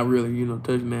nah, I'm not really,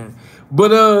 touch 9.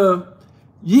 But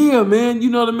yeah, man, you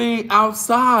know what I mean?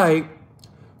 Outside,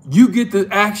 you get to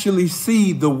actually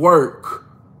see the work.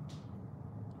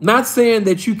 Not saying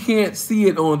that you can't see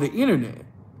it on the internet.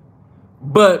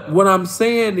 But what I'm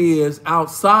saying is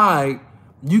outside,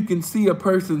 you can see a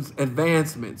person's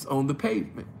advancements on the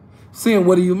pavement. Saying,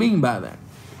 what do you mean by that?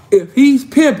 If he's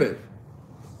pimping,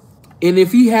 and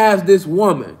if he has this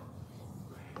woman,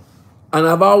 and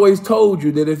I've always told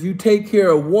you that if you take care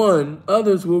of one,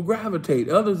 others will gravitate.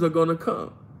 Others are going to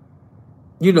come.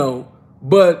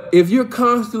 But if you're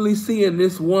constantly seeing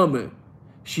this woman,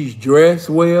 she's dressed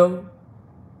well,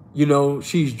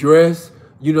 she's dressed,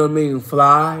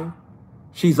 fly.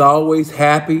 She's always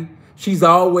happy. She's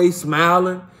always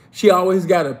smiling. She always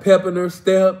got a pep in her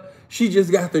step. She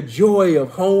just got the joy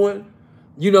of hoeing.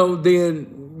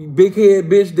 Then big head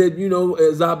bitch that,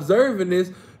 is observing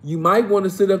this, you might want to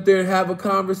sit up there and have a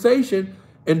conversation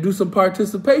and do some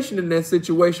participation in that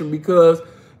situation because,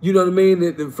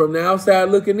 from the outside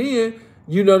looking in,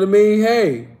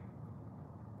 hey,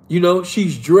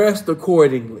 she's dressed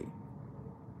accordingly.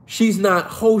 She's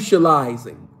not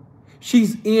socializing.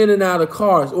 She's in and out of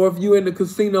cars. Or if you're in the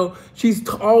casino, she's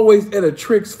always at a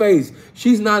trick's face.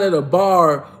 She's not at a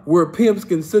bar where pimps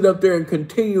can sit up there and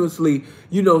continuously,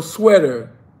 sweat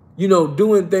her,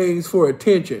 doing things for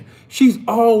attention. She's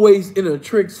always in a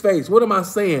trick's face. What am I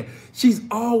saying? She's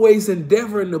always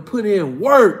endeavoring to put in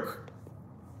work.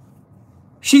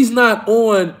 She's not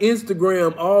on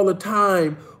Instagram all the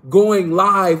time going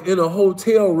live in a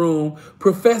hotel room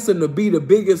professing to be the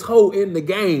biggest hoe in the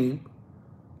game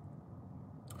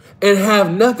and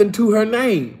have nothing to her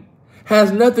name,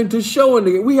 has nothing to show in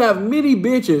the game. We have many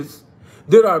bitches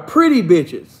that are pretty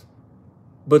bitches,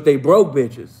 but they broke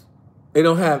bitches. They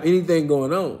don't have anything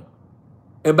going on.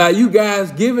 And by you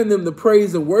guys giving them the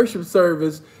praise and worship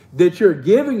service that you're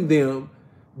giving them,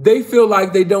 they feel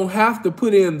like they don't have to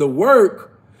put in the work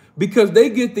because they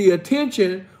get the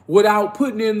attention without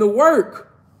putting in the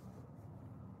work.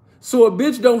 So a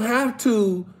bitch don't have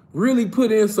to really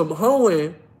put in some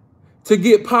hoeing to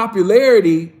get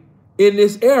popularity in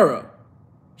this era.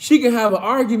 She can have an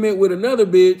argument with another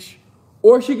bitch,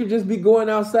 or she could just be going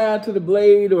outside to the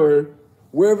Blade or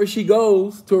wherever she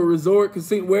goes, to a resort,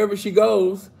 casino, wherever she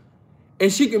goes,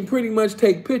 and she can pretty much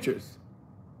take pictures.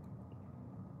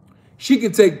 She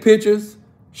can take pictures,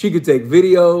 she can take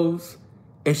videos,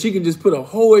 and she can just put a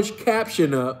hoish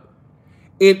caption up,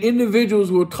 and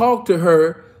individuals will talk to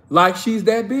her like she's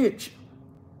that bitch.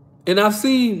 And I've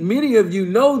seen many of you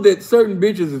know that certain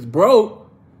bitches is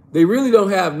broke. They really don't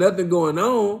have nothing going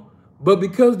on, but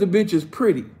because the bitch is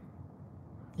pretty,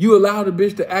 you allow the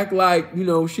bitch to act like,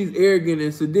 she's arrogant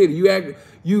and sadistic.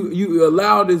 You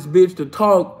allow this bitch to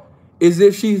talk as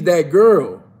if she's that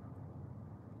girl.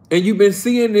 And you've been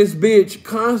seeing this bitch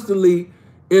constantly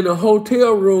in a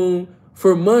hotel room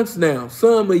for months now,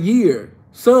 some a year,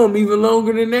 some even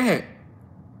longer than that.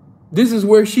 This is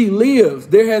where she lives.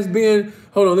 There has been,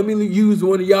 hold on, let me use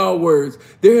one of y'all words.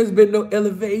 There has been no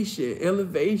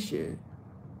elevation.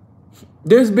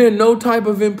 There's been no type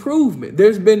of improvement.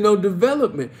 There's been no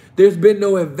development. There's been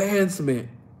no advancement.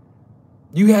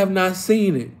 You have not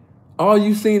seen it. All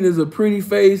you've seen is a pretty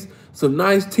face, some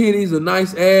nice titties, a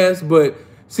nice ass. But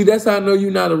see, that's how I know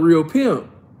you're not a real pimp.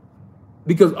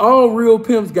 Because all real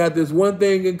pimps got this one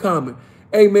thing in common.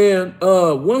 Hey, man,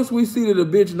 once we see that a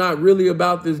bitch not really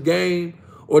about this game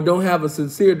or don't have a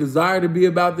sincere desire to be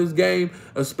about this game,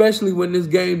 especially when this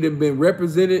game has been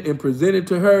represented and presented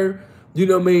to her,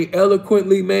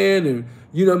 eloquently, man, and,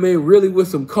 really with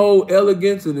some cold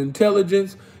elegance and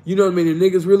intelligence, the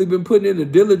niggas really been putting in the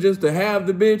diligence to have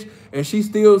the bitch, and she's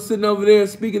still sitting over there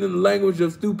speaking in the language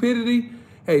of stupidity.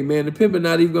 Hey, man, the pimp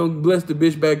not even going to bless the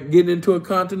bitch back, getting into a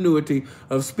continuity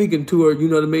of speaking to her,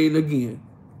 again.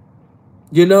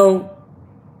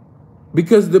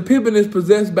 Because the pimping is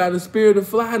possessed by the spirit of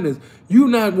flyness. You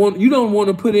don't want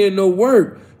to put in no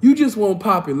work. You just want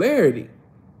popularity.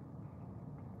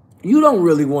 You don't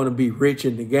really want to be rich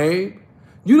in the game.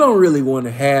 You don't really want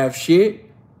to have shit.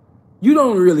 You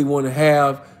don't really want to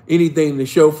have anything to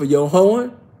show for your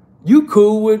hoeing. You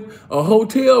cool with a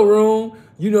hotel room,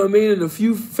 and a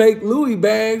few fake Louis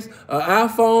bags, an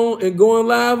iPhone, and going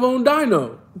live on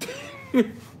Dino.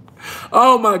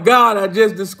 Oh my God, I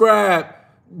just described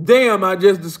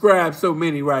so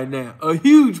many right now. A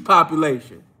huge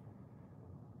population.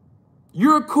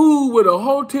 You're cool with a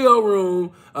hotel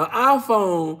room, an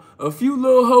iPhone, a few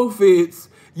little hoe fits,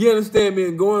 you understand me,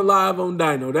 and going live on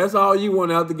Dino. That's all you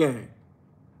want out the game.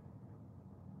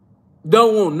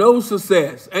 Don't want no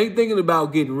success. Ain't thinking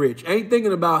about getting rich. Ain't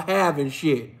thinking about having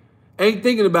shit. Ain't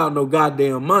thinking about no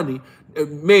goddamn money.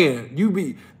 Man,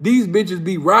 these bitches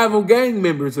be rival gang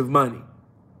members of money.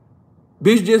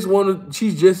 Bitch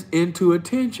she's just into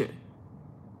attention.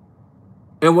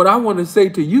 And what I want to say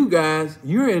to you guys,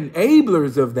 you're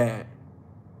enablers of that.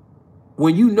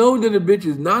 When you know that a bitch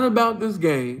is not about this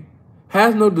game,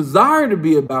 has no desire to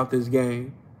be about this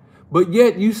game, but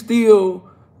yet you still,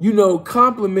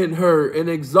 compliment her and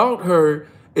exalt her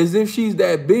as if she's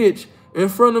that bitch in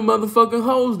front of motherfucking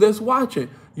hoes that's watching,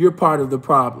 you're part of the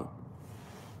problem.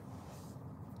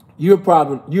 You're part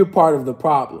of the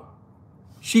problem.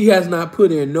 She has not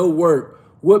put in no work.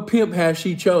 What pimp has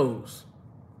she chose?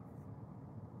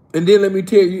 And then let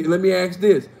me ask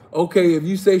this. Okay, if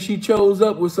you say she chose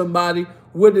up with somebody,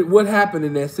 what happened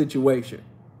in that situation?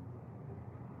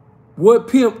 What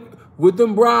pimp, with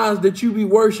them brides that you be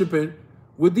worshiping,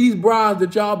 with these brides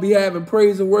that y'all be having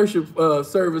praise and worship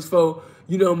service for,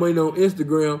 on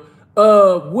Instagram,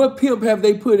 what pimp have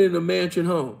they put in a mansion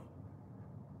home?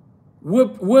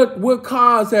 What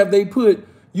cars have they put,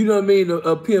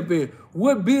 a pimp in?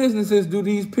 What businesses do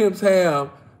these pimps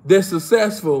have that's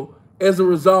successful as a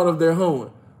result of their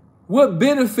home? What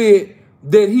benefit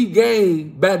did he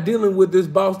gain by dealing with this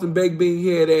Boston baked bean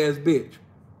head ass bitch?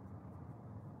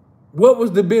 What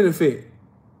was the benefit?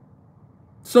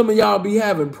 Some of y'all be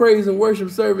having praise and worship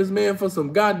service, man, for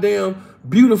some goddamn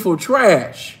beautiful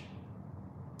trash.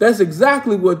 That's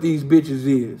exactly what these bitches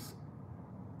is.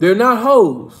 They're not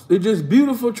hoes. They're just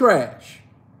beautiful trash.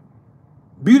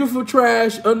 Beautiful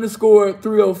trash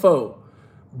 _304.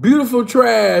 Beautiful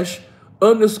trash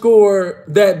 _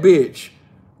 that bitch.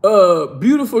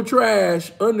 Beautiful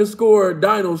trash _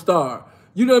 Dino Star.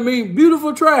 You know what I mean?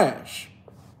 Beautiful trash.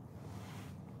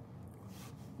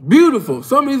 Beautiful.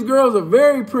 Some of these girls are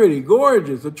very pretty,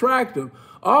 gorgeous, attractive,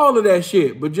 all of that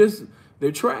shit, but just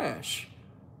they're trash.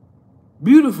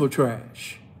 Beautiful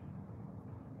trash.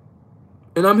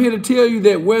 And I'm here to tell you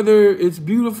that whether it's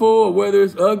beautiful or whether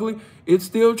it's ugly, it's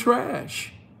still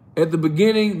trash at the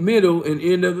beginning, middle, and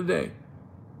end of the day.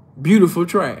 Beautiful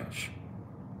trash.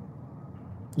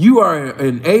 You are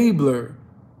an enabler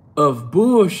of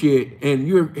bullshit, and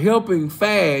you're helping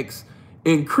fags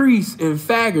increase in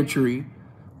faggotry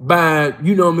by,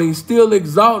 still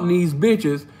exalting these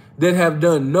bitches that have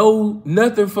done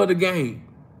nothing for the game.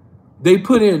 They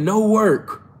put in no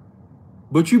work,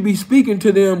 but you be speaking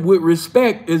to them with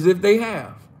respect as if they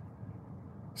have.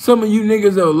 Some of you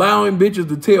niggas are allowing bitches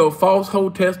to tell false hoe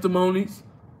testimonies.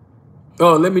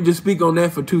 Oh, let me just speak on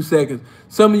that for 2 seconds.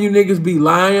 Some of you niggas be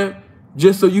lying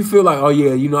just so you feel like, oh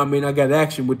yeah, I got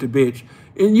action with the bitch.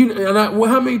 And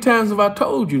how many times have I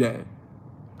told you that?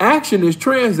 Action is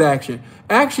transaction.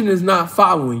 Action is not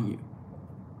following you.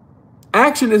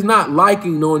 Action is not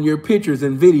liking on your pictures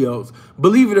and videos.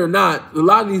 Believe it or not, a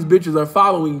lot of these bitches are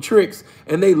following tricks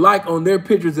and they like on their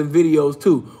pictures and videos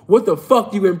too. What the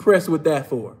fuck you impressed with that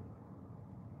for?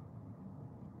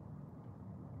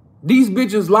 These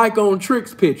bitches like on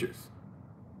tricks pictures.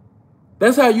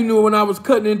 That's how you knew when I was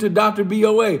cutting into Dr.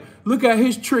 BOA. Look how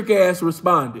his trick ass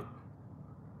responded.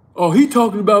 Oh, he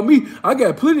talking about me. I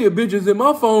got plenty of bitches in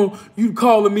my phone. You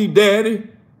calling me daddy.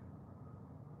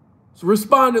 So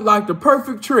responded like the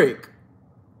perfect trick.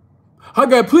 I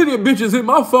got plenty of bitches in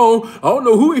my phone. I don't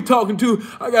know who he talking to.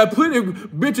 I got plenty of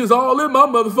bitches all in my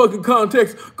motherfucking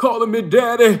contacts calling me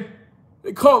daddy.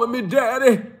 They calling me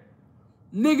daddy.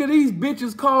 Nigga, these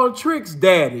bitches call tricks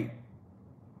daddy.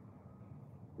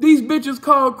 These bitches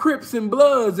call Crips and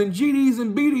Bloods and GDs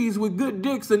and BDs with good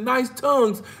dicks and nice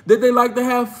tongues that they like to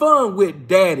have fun with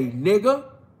daddy, nigga.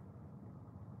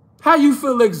 How you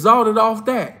feel exalted off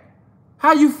that?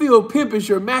 How you feel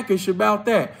pimpish or mackish about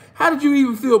that? How did you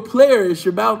even feel playerish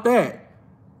about that?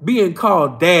 Being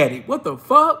called daddy. What the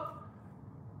fuck?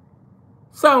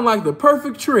 Sound like the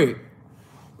perfect trick.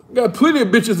 Got plenty of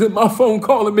bitches in my phone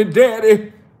calling me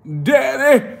daddy.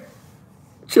 Daddy.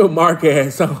 Get your mark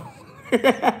ass on.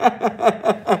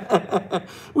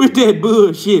 With that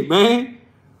bullshit, man.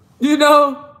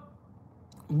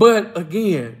 But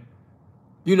again,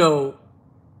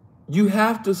 you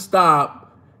have to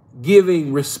stop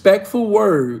giving respectful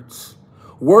words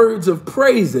of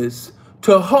praises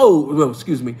to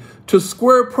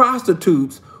square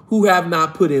prostitutes who have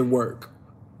not put in work.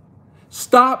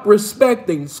 Stop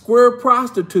respecting square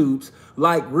prostitutes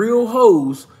like real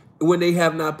hoes when they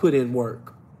have not put in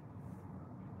work.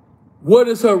 What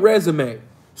is her resume?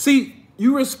 See,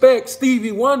 you respect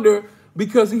Stevie Wonder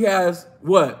Because he has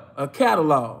what? A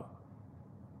catalog.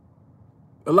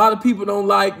 A lot of people don't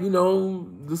like, you know,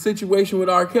 the situation with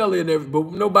R. Kelly and everything,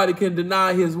 but nobody can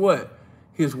deny his what?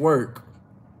 His work.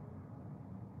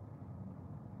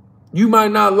 You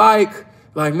might not like,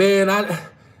 man,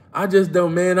 I just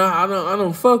don't, man, I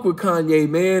don't fuck with Kanye,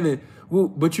 man,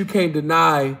 but you can't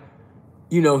deny,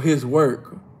 you know, his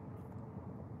work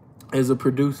as a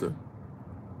producer.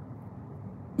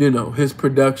 You know, his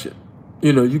production.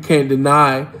 You know, you can't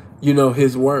deny, you know,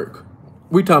 his work.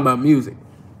 We talking about music.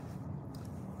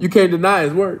 You can't deny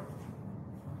his work.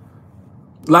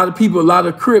 A lot of people, a lot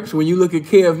of Crips, when you look at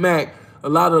Kev Mack, a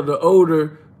lot of the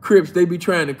older Crips, they be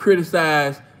trying to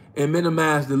criticize and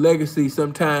minimize the legacy.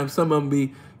 Sometimes some of them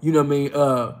be, you know what I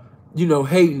mean, you know,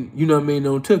 hating, you know what I mean,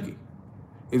 on Tookie.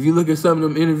 If you look at some of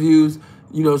them interviews,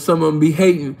 you know, some of them be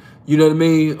hating, you know what I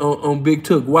mean, on Big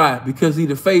Took. Why? Because he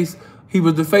was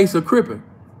the face of Crippin'.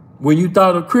 When you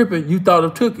thought of Crippin', you thought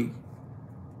of Tookie.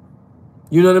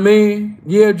 You know what I mean?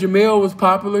 Yeah, Jamel was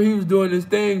popular. He was doing his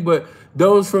thing. But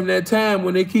those from that time,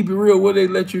 when they keep it real, what they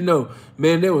let you know?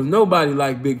 Man, there was nobody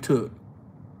like Big Took.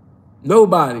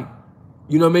 Nobody.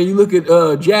 You know what I mean? You look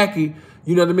at Jackie,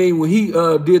 you know what I mean? When he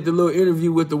did the little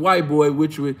interview with the white boy,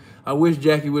 which I wish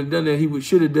Jackie would have done that. He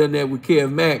should have done that with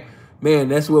Kev Mack. Man,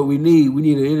 that's what we need. We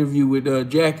need an interview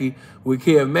with Jackie, with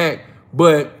Kev Mack.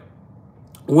 But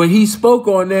when he spoke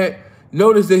on that,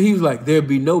 notice that he was like, there'd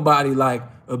be nobody like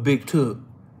a Big Took.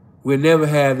 We'll never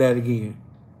have that again.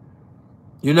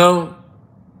 You know?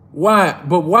 Why?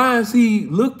 But why is he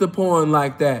looked upon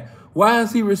like that? Why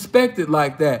is he respected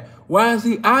like that? Why is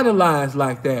he idolized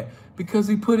like that? Because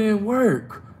he put in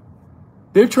work.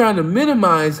 They're trying to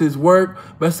minimize his work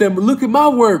by saying, but look at my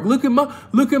work, look at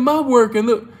my work, and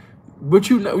look. But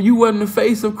you wasn't the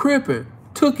face of Crippin'.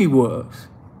 Tookie was.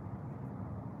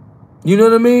 You know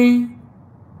what I mean?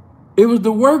 It was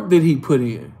the work that he put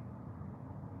in.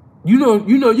 You know,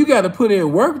 you got to put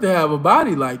in work to have a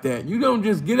body like that. You don't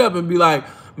just get up and be like,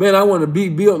 man, I want to be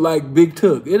built like Big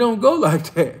Took. It don't go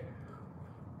like that.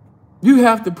 You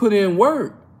have to put in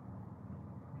work.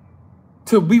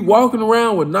 To be walking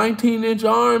around with 19-inch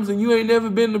arms and you ain't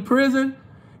never been to prison,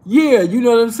 yeah, you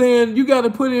know what I'm saying? You got to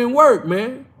put in work,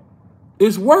 man.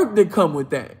 It's work that come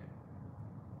with that.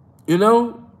 You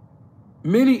know?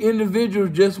 Many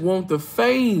individuals just want the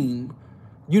fame.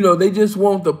 You know, they just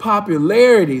want the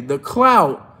popularity, the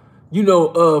clout, you know,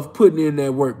 of putting in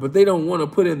that work. But they don't want to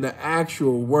put in the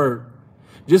actual work.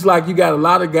 Just like you got a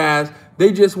lot of guys,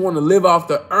 they just want to live off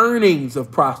the earnings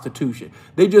of prostitution.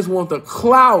 They just want the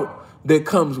clout that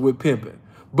comes with pimping.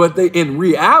 But in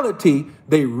reality,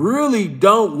 they really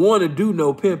don't want to do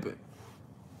no pimping.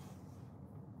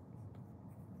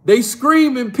 They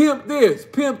scream and pimp this,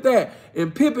 pimp that,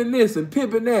 and pimping this and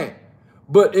pimping that.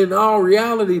 But in all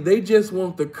reality, they just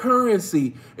want the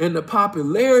currency and the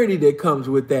popularity that comes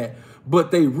with that.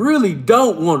 But they really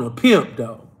don't want to pimp,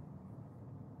 though.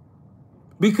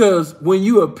 Because when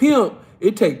you a pimp,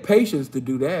 it takes patience to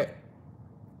do that.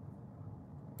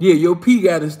 Yeah, your P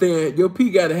got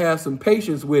to have some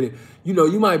patience with it. You know,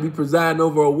 you might be presiding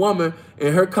over a woman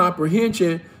and her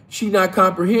comprehension, she not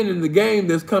comprehending the game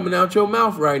that's coming out your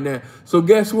mouth right now. So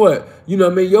guess what? You know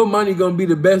what I mean? Your money going to be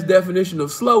the best definition of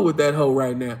slow with that hoe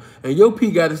right now. And your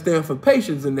P got to stand for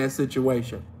patience in that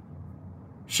situation.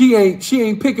 She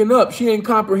ain't picking up. She ain't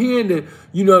comprehending,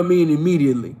 you know what I mean,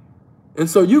 immediately. And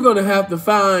so you're going to have to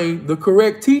find the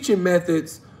correct teaching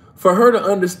methods for her to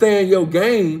understand your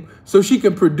game so she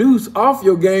can produce off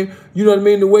your game, you know what I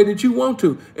mean, the way that you want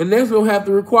to. And that's going to have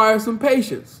to require some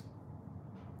patience.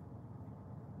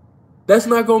 That's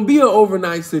not going to be an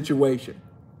overnight situation.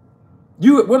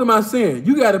 What am I saying?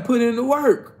 You got to put in the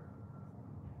work.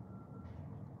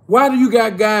 Why do you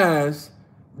got guys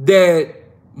that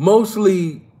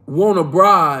mostly want a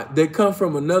bride that come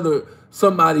from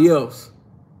somebody else?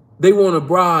 They want a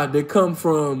bride that come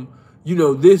from, you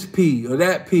know, this P or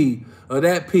that P or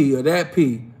that P or that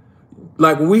P.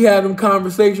 Like when we had them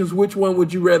conversations, which one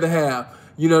would you rather have?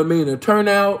 You know what I mean? A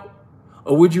turnout?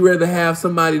 Or would you rather have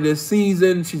somebody that's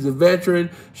seasoned, she's a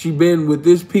veteran, she been with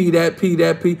this P, that P,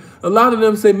 that P? A lot of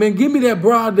them say, man, give me that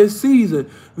broad that's seasoned.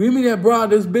 Give me that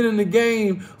broad that's been in the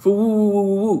game for woo, woo,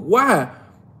 woo, woo. Why?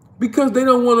 Because they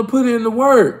don't want to put in the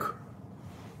work.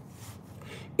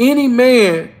 Any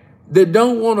man that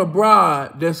don't want a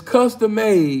bride that's custom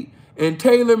made and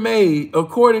tailor made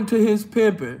according to his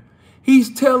pimping,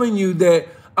 he's telling you that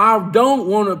I don't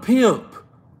want to pimp.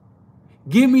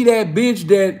 Give me that bitch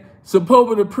that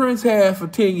Sapopa the Prince had for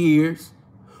 10 years.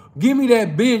 Give me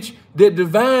that bitch that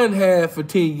Divine had for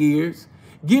 10 years.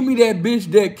 Give me that bitch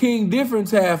that King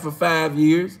Difference had for 5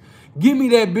 years. Give me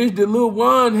that bitch that Lil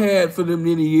Juan had for them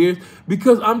many years,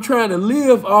 because I'm trying to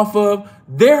live off of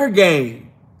their game.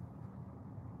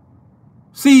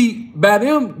 See, by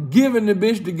them giving the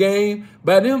bitch the game,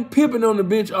 by them pimping on the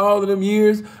bitch all of them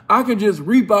years, I can just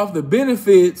reap off the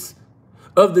benefits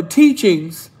of the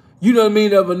teachings, you know what I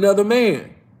mean, of another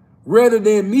man. Rather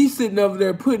than me sitting over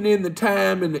there putting in the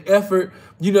time and the effort,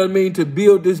 you know what I mean, to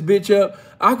build this bitch up,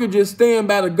 I could just stand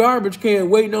by the garbage can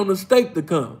waiting on the steak to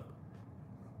come.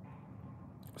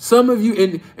 Some of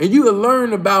you, and you will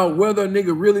learn about whether a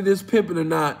nigga really this pimping or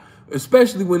not,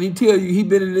 especially when he tell you he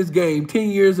been in this game 10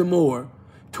 years or more,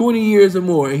 20 years or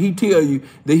more, and he tell you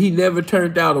that he never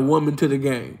turned out a woman to the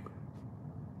game.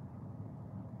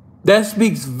 That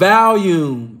speaks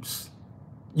volumes,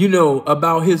 you know,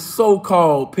 about his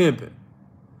so-called pimping.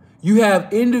 You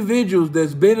have individuals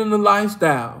that's been in the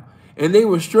lifestyle and they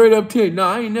were straight up telling, no,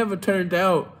 I ain't never turned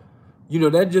out. You know,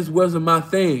 that just wasn't my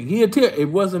thing. He'll tell it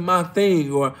wasn't my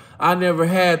thing, or I never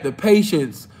had the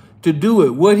patience to do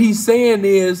it. What he's saying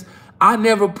is, I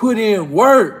never put in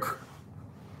work.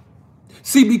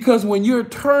 See, because when you're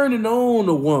turning on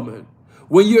a woman,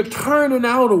 when you're turning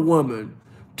out a woman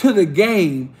to the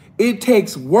game, it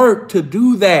takes work to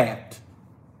do that.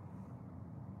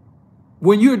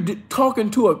 When you're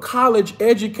talking to a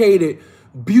college-educated,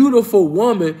 beautiful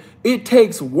woman, it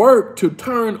takes work to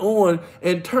turn on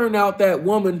and turn out that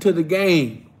woman to the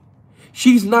game.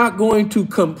 She's not going to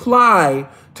comply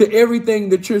to everything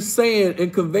that you're saying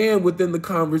and conveying within the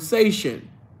conversation.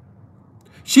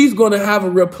 She's going to have a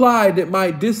reply that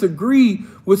might disagree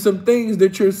with some things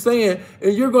that you're saying,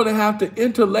 and you're going to have to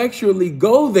intellectually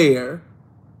go there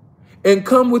and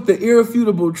come with the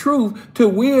irrefutable truth to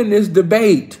win this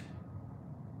debate.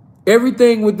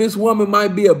 Everything with this woman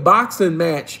might be a boxing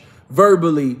match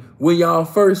verbally when y'all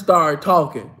first start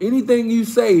talking. Anything you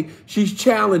say, she's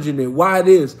challenging it. Why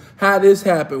this? How this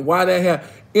happened? Why that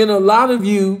happened? And a lot of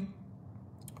you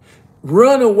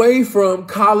run away from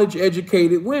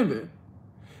college-educated women.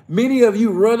 Many of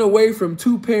you run away from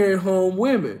two-parent home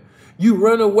women. You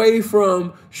run away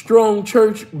from strong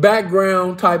church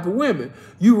background type of women.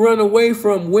 You run away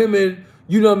from women,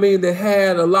 you know what I mean, that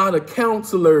had a lot of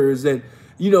counselors and,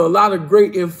 you know, a lot of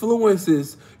great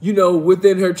influences, you know,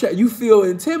 within her chat. You feel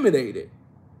intimidated.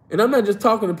 And I'm not just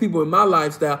talking to people in my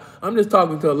lifestyle. I'm just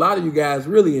talking to a lot of you guys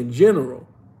really in general.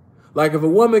 Like if a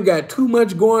woman got too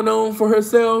much going on for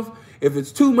herself, if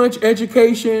it's too much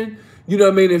education, you know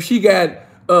what I mean, if she got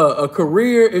a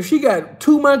career, if she got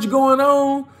too much going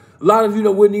on, a lot of you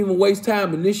wouldn't even waste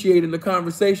time initiating the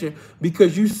conversation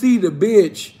because you see the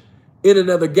bitch in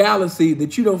another galaxy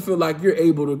that you don't feel like you're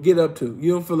able to get up to.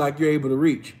 You don't feel like you're able to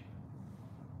reach.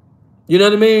 You know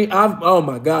what I mean? Oh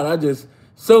my God,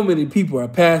 so many people are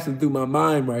passing through my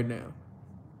mind right now.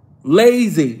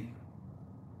 Lazy.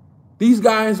 These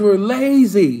guys were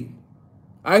lazy.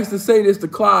 I used to say this to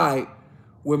Clyde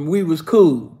when we was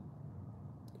cool.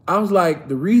 I was like,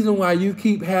 the reason why you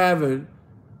keep having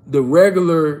the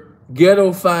regular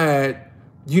ghetto-fied,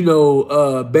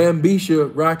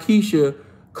 Bambisha, Rakisha,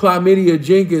 Chlamydia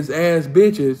Jenkins ass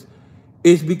bitches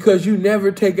is because you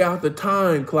never take out the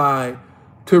time, Clyde,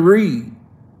 to read.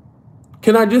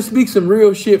 Can I just speak some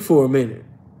real shit for a minute?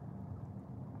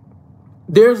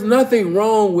 There's nothing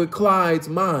wrong with Clyde's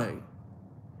mind.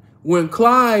 When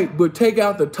Clyde would take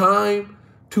out the time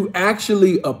to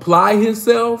actually apply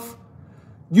himself,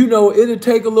 it'll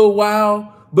take a little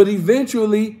while, but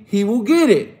eventually he will get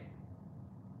it.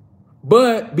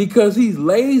 But because he's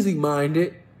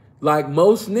lazy-minded, like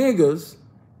most niggas,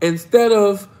 instead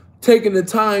of taking the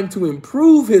time to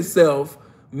improve himself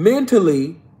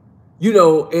mentally,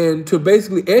 and to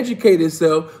basically educate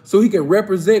himself so he can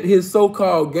represent his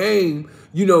so-called game,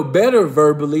 better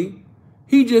verbally,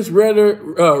 he just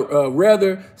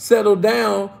rather settle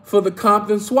down for the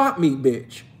Compton swap meet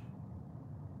bitch.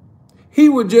 He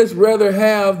would just rather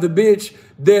have the bitch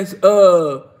that's,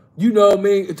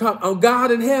 on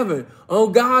God in heaven,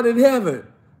 on God in heaven.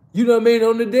 You know what I mean?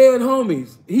 On the dead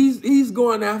homies. He's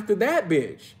going after that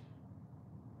bitch.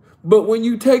 But when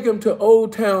you take him to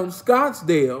Old Town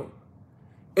Scottsdale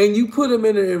and you put him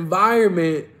in an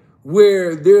environment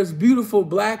where there's beautiful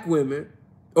black women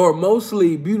or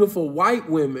mostly beautiful white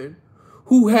women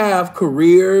who have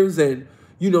careers and,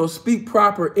 speak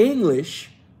proper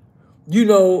English,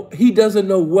 he doesn't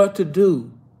know what to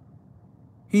do.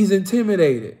 He's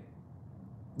intimidated.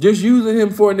 Just using him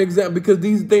for an example because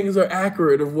these things are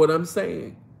accurate of what I'm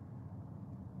saying.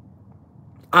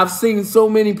 I've seen so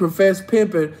many profess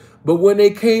pimping, but when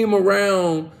they came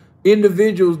around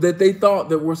individuals that they thought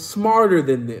that were smarter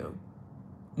than them,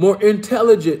 more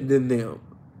intelligent than them,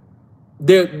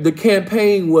 The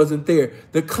campaign wasn't there.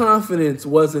 The confidence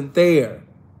wasn't there.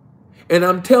 And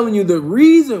I'm telling you the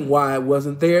reason why it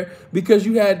wasn't there, because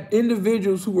you had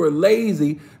individuals who were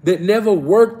lazy that never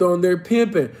worked on their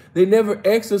pimping. They never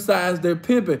exercised their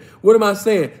pimping. What am I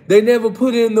saying? They never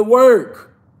put in the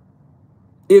work.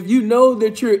 If you know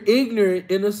that you're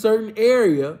ignorant in a certain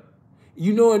area,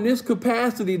 you know in this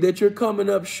capacity that you're coming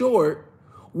up short,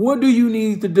 what do you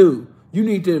need to do? You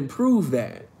need to improve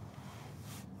that.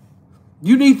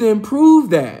 You need to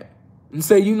improve that and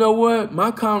say, you know what?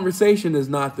 My conversation is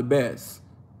not the best.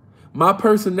 My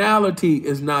personality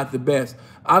is not the best.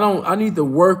 I need to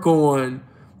work on,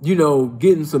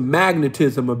 getting some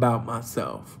magnetism about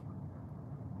myself.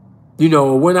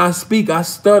 When I speak, I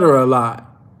stutter a lot.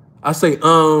 I say,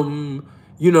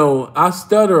 I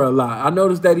stutter a lot. I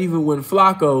noticed that even when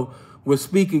Flacco was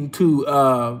speaking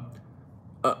to,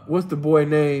 what's the boy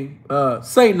name?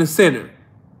 Satan the Sinner.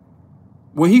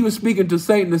 When he was speaking to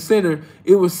Satan the Sinner,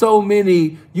 it was so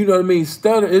many,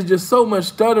 stutter. It's just so much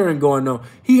stuttering going on.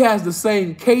 He has the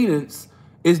same cadence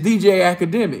as DJ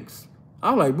Academics.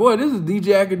 I'm like, boy, this is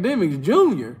DJ Academics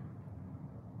Jr.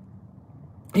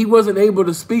 He wasn't able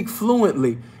to speak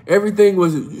fluently. Everything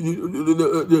was,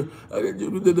 do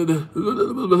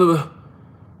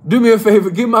me a favor,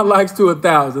 get my likes to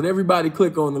 1,000. Everybody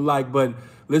click on the like button.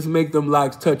 Let's make them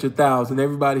likes touch 1,000.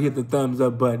 Everybody hit the thumbs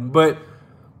up button. But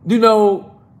if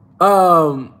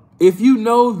you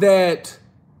know that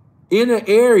in an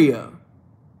area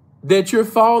that you're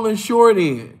falling short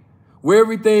in, where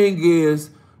everything is,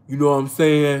 you know what I'm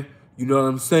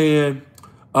saying?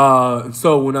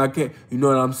 So when I can't, you know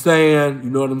what I'm saying?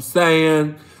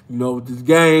 With this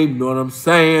game, you know what I'm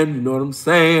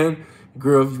saying?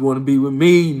 Girl, if you want to be with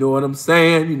me, you know what I'm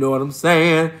saying?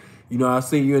 I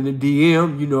see you in the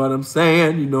DM, you know what I'm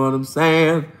saying?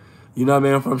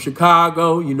 I'm from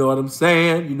Chicago, you know what I'm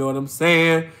saying?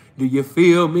 Do you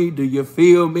feel me? Do you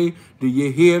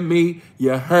hear me?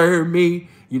 You heard me?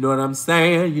 You know what I'm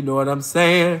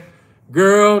saying?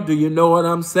 Girl, do you know what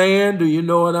I'm saying?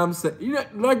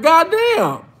 Like,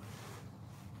 goddamn.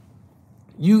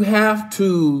 You have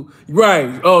to,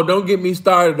 right. Oh, don't get me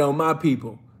started on my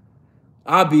people.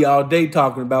 I'll be all day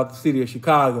talking about the city of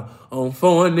Chicago. On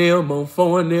 4-0, on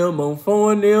 4-0, on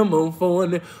 4-0, on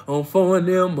 4-0, on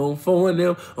 4-0, on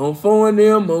 4-0, on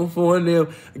 4-0, on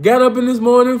 4-0. Got up in this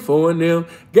morning, 4-0.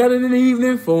 Got it in the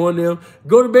evening, 4-0.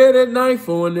 Go to bed at night,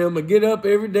 4-0. I get up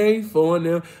every day,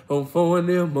 4-0. On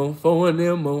 4-0, on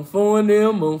 4-0, on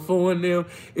 4-0, on 4-0.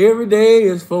 Every day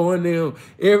is 4-0.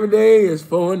 Every day is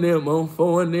 4-0, on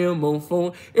 4-0, on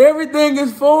 4. Everything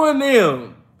is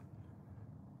 4-0.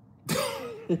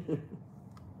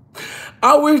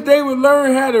 I wish they would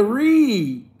learn how to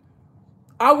read.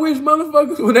 I wish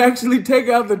motherfuckers would actually take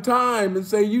out the time and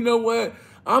say, you know what?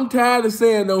 I'm tired of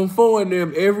saying on 4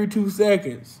 them every 2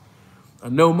 seconds. I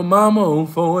know my mama on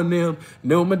 4 them.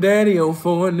 Know my daddy on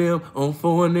 4 them. On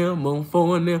 4 them. On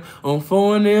 4 them. On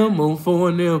 4 them. On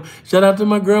 4 them. Shout out to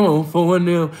my grandma on 4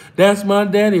 them. That's my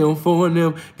daddy on 4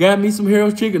 them. Got me some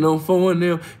Harold's chicken on 4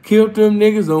 them. Killed them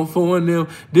niggas on 4 them.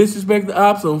 Disrespect the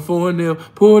ops on 4 them.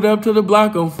 Pulled up to the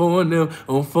block on 4 them.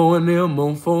 On 4 them.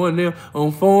 On 4 them.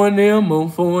 On 4 them. On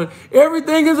 4.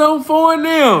 Everything is on 4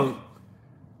 them.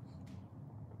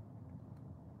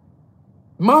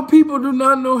 My people do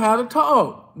not know how to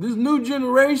talk. This new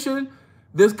generation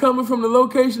that's coming from the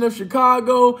location of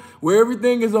Chicago, where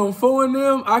everything is on 4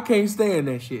 them, I can't stand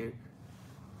that shit.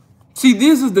 See,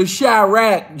 this is the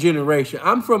Chirac generation.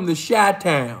 I'm from the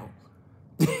Chi-Town.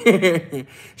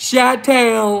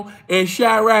 Chi-Town and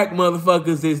Chirac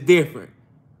motherfuckers is different.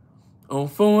 On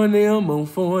 4 them, on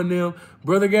 4 them.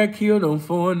 Brother got killed on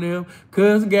 4 them.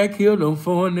 Cousin got killed on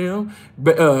 4 them.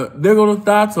 There go the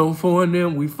thoughts on 4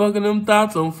 them. We fucking them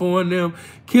thoughts on 4 them.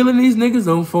 Killing these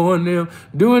niggas on 4 them.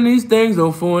 Doing these things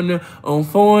on 4 them. On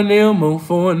 4 them, on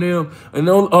 4 them. And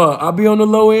I'll be on the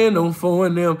low end on 4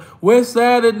 them. West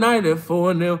side at night at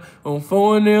 4 them. On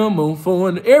 4 them, on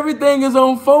 4 them. Everything is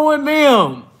on 4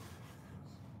 them.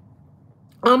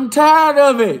 I'm tired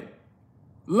of it.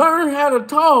 Learn how to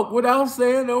talk without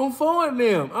saying on 4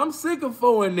 them. I'm sick of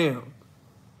 4 them.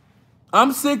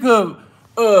 I'm sick of,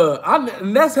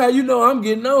 and that's how you know I'm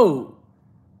getting old.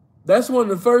 That's one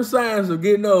of the first signs of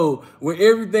getting old, when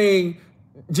everything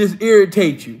just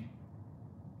irritates you.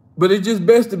 But it's just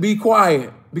best to be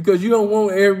quiet, because you don't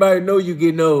want everybody to know you're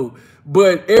getting old.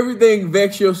 But everything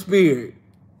vexes your spirit.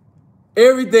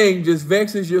 Everything just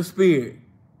vexes your spirit.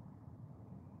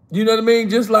 You know what I mean?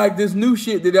 Just like this new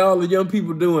shit that all the young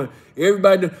people doing.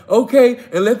 Everybody do, okay,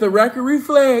 and let the record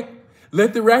reflect.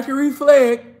 Let the record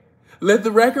reflect. Let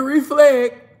the record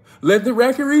reflect. Let the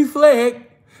record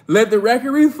reflect. Let the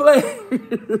record reflect.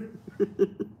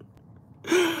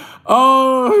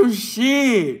 Oh,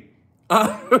 shit.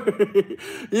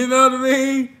 You know what I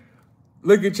mean?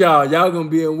 Look at y'all. Y'all gonna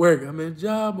be at work. I'm at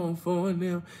job on 4 and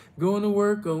them. Going to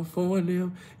work on 4 and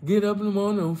them. Get up in the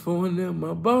morning on 4 and them.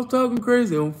 My boss talking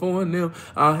crazy on 4 and them.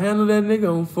 I'll handle that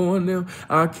nigga on 4 and them.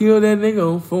 I'll kill that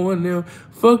nigga on 4 and them.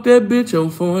 Fuck that bitch on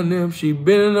 4 and them. She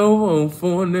bending over on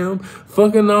 4 and them.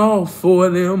 Fucking all 4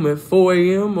 of them at 4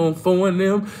 a.m. on 4 and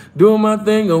them. Doing my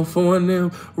thing on 4 and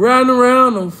them. Riding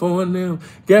around on 4 and them.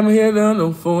 Got my hair done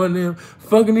on 4 and them.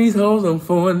 Fucking these hoes on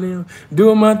 4 and them.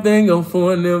 Doing my thing on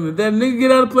 4 and them. If that nigga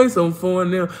get out of place on 4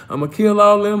 and them, I'ma kill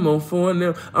all them on 4 and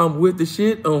them. I'm with the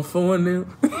shit on 4 and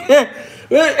them.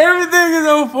 Everything is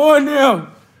on 4 and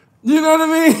them. You know what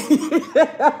I mean?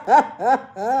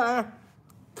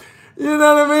 You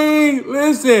know what I mean?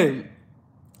 Listen,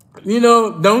 you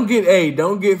know, don't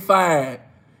get fired.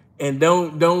 And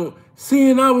don't,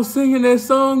 seeing I was singing that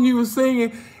song you were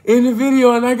singing in the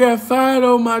video and I got fired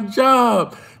on my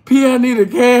job. P, I need a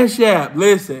cash app.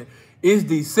 Listen, it's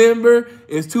December.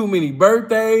 It's too many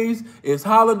birthdays. It's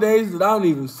holidays that I don't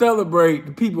even celebrate.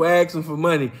 The people asking for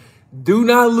money. Do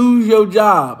not lose your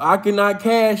job. I cannot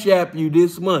cash app you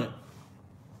this month.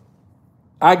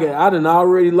 I done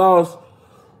already lost.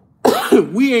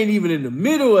 We ain't even in the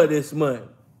middle of this month.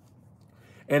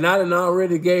 And I done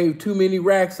already gave too many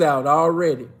racks out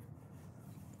already.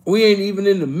 We ain't even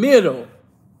in the middle.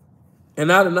 And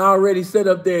I done already sat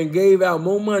up there and gave out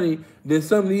more money than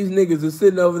some of these niggas are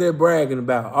sitting over there bragging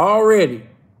about already.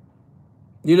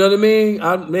 You know what I mean?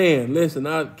 Man, listen,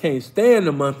 I can't stand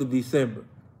the month of December.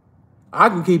 I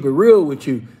can keep it real with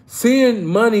you. Seeing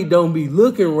money don't be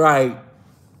looking right.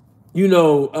 You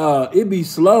know, it be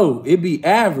slow. It be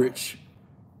average.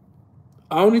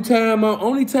 Only time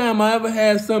I ever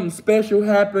had something special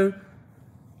happen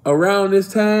around this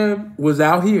time was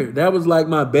out here. That was like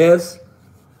my best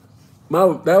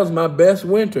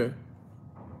winter.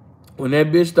 When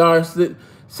that bitch started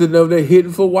sitting over there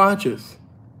hitting for watches.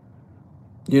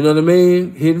 You know what I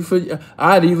mean?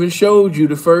 I'd even showed you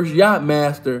the first Yacht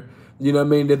Master. You know what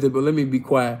I mean? But let me be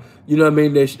quiet. You know what I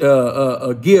mean? That's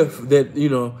a gift that, you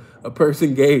know, a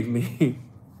person gave me.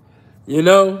 You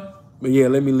know? But yeah,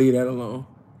 let me leave that alone.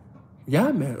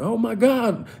 Yeah, man. Oh my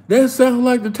God. That sounds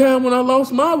like the time when I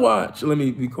lost my watch. Let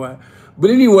me be quiet. But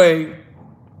anyway,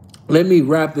 let me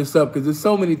wrap this up because there's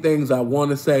so many things I want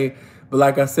to say. But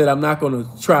like I said, I'm not going to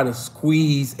try to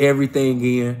squeeze everything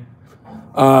in.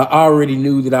 I already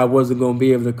knew that I wasn't going to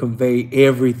be able to convey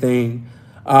everything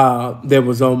that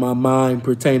was on my mind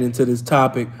pertaining to this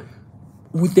topic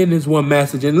within this one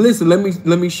message. And listen,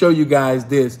 let me show you guys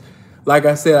this. Like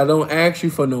I said, I don't ask you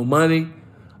for no money.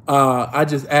 I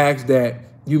just ask that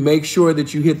you make sure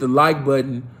that you hit the like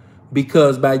button,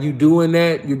 because by you doing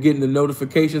that, you're getting the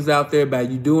notifications out there. By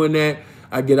you doing that,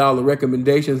 I get all the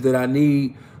recommendations that I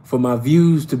need for my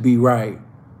views to be right.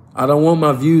 I don't want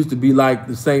my views to be like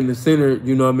the center,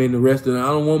 you know what I mean, the rest of them. I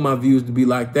don't want my views to be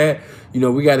like that. You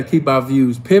know, we got to keep our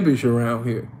views pimpish around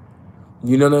here.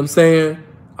 You know what I'm saying?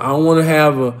 I don't want to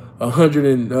have a 100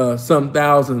 and some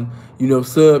thousand, you know,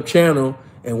 sub channel.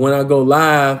 And when I go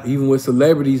live, even with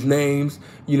celebrities' names,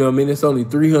 you know what I mean, it's only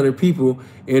 300 people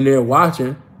in there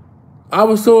watching. I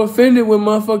was so offended when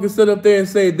motherfuckers sit up there and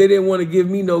say they didn't want to give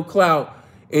me no clout.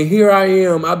 And here I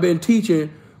am. I've been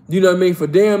teaching, you know what I mean, for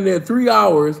damn near 3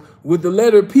 hours with the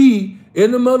letter P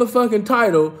in the motherfucking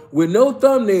title with no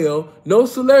thumbnail, no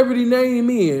celebrity name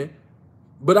in.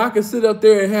 But I can sit up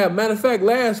there and have, matter of fact,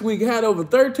 last week I had over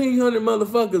 1,300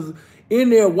 motherfuckers in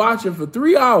there watching for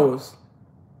 3 hours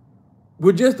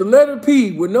with just the letter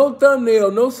P, with no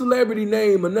thumbnail, no celebrity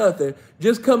name or nothing.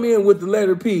 Just come in with the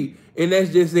letter P, and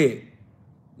that's just it.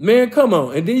 Man, come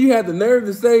on. And then you have the nerve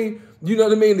to say, you know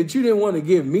what I mean, that you didn't want to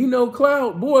give me no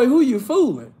clout. Boy, who you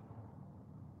fooling?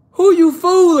 Who you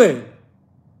fooling?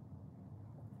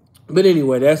 But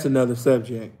anyway, that's another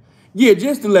subject. Yeah,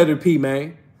 just the letter P,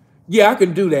 man. Yeah, I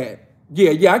can do that.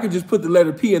 Yeah, I can just put the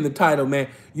letter P in the title, man.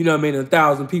 You know what I mean?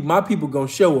 1,000 people. My people gonna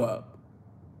show up.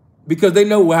 Because they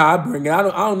know how I bring it. I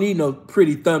don't need no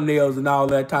pretty thumbnails and all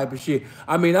that type of shit.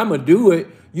 I mean, I'm going to do it,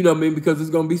 you know what I mean, because there's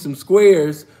going to be some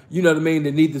squares, you know what I mean,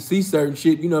 that need to see certain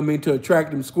shit, you know what I mean, to attract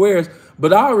them squares.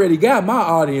 But I already got my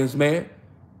audience, man.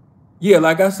 Yeah,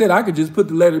 like I said, I could just put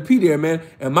the letter P there, man,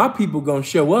 and my people going to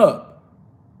show up.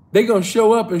 They going to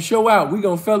show up and show out. We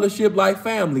going to fellowship like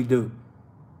family do.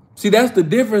 See, that's the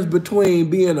difference between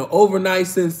being an overnight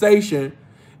sensation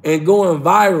and going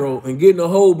viral and getting a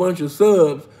whole bunch of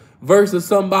subs versus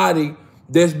somebody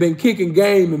that's been kicking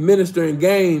game and ministering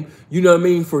game, you know what I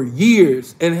mean, for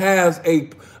years and has a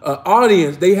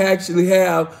audience. They actually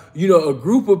have, you know, a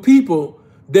group of people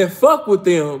that fuck with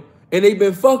them and they've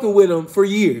been fucking with them for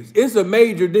years. It's a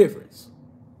major difference.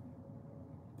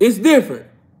 It's different.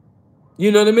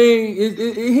 You know what I mean? It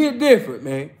hit different,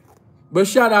 man. But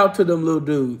shout out to them little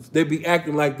dudes. They be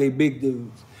acting like they big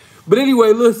dudes. But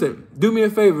anyway, listen, do me a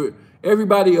favor.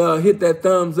 Everybody hit that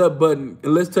thumbs up button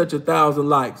and let's touch 1,000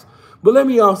 likes. But let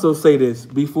me also say this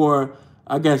before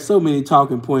I got so many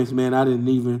talking points, man, I didn't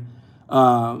even,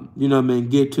 you know what I mean,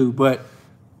 get to. But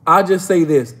I'll just say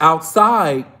this.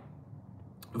 Outside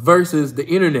versus the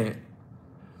internet,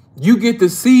 you get to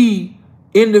see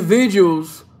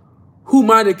individuals who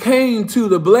might have came to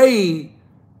the Blade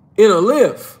in a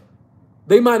Lyft.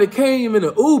 They might have came in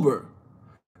an Uber.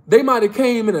 They might have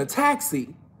came in a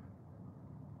taxi.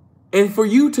 And for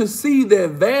you to see the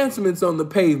advancements on the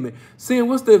pavement, seeing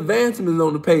what's the advancements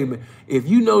on the pavement, if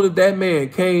you know that that man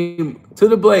came to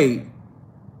the Blade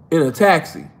in a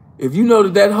taxi, if you know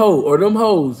that that hoe or them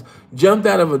hoes jumped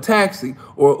out of a taxi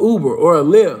or Uber or a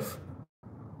Lyft,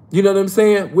 you know what I'm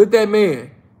saying, with that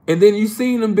man, and then you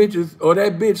seen them bitches or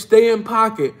that bitch stay in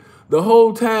pocket the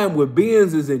whole time with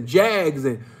Benzes and Jags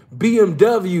and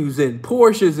BMWs and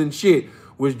Porsches and shit,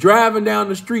 was driving down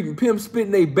the street and pimp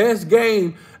spitting their best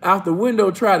game out the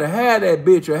window, try to have that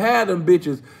bitch or have them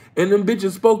bitches, and them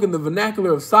bitches spoke in the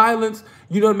vernacular of silence.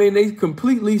 You know what I mean? They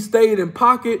completely stayed in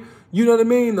pocket, you know what I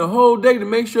mean, the whole day to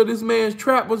make sure this man's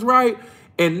trap was right.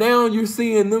 And now you're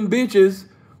seeing them bitches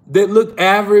that look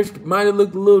average, might have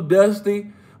looked a little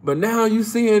dusty, but now you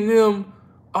seeing them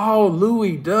all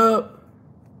Louis up.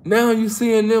 Now you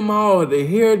seeing them all, their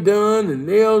hair done and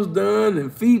nails done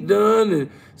and feet done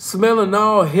and smelling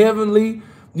all heavenly,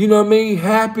 you know what I mean,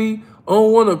 happy,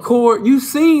 on one accord. You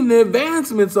seen the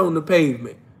advancements on the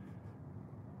pavement.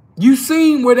 You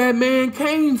seen where that man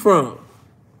came from.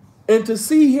 And to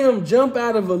see him jump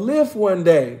out of a Lyft one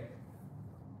day,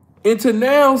 and to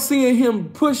now seeing him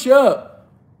push up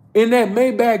in that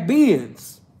Maybach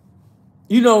Benz,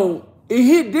 you know, it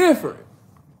hit different.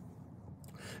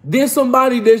 Then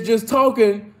somebody that's just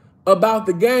talking about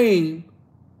the game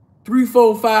 3,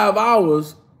 4, 5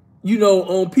 hours, you know,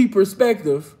 on P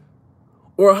Perspective,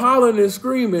 or hollering and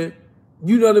screaming,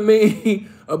 you know what I mean,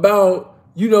 about,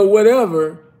 you know,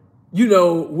 whatever, you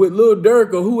know, with Lil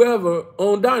Durk or whoever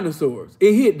on Dinosaurs.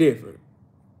 It hit different.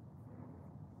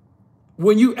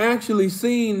 When you actually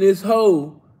seen this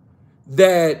hoe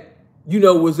that, you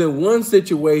know, was in one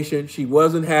situation, she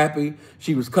wasn't happy,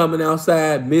 she was coming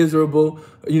outside miserable,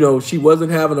 you know, she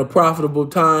wasn't having a profitable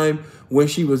time when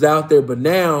she was out there, but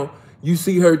now you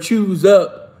see her choose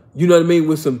up, you know what I mean,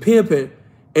 with some pimping,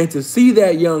 and to see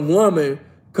that young woman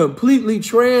completely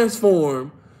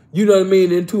transform, you know what I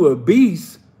mean, into a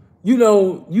beast, you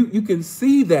know, you can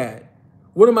see that.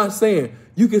 What am I saying?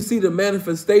 You can see the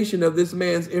manifestation of this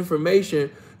man's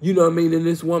information, you know what I mean, in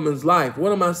this woman's life.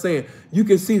 What am I saying? You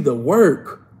can see the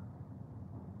work.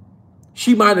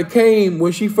 She might have came,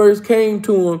 when she first came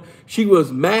to him, she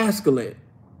was masculine.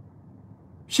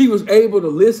 She was able to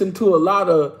listen to a lot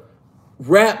of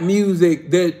rap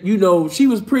music that, you know, she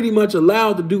was pretty much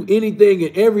allowed to do anything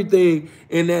and everything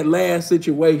in that last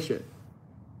situation.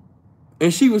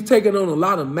 And she was taking on a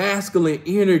lot of masculine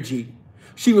energy.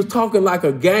 She was talking like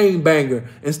a gangbanger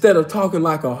instead of talking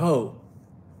like a hoe.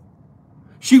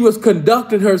 She was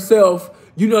conducting herself,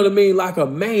 you know what I mean, like a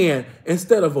man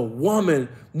instead of a woman,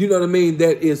 you know what I mean,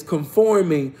 that is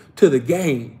conforming to the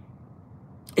game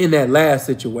in that last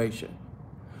situation.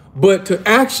 But to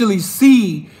actually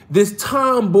see this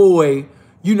tomboy,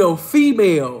 you know,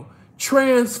 female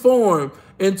transform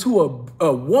into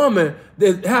a woman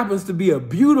that happens to be a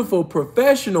beautiful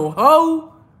professional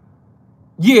hoe,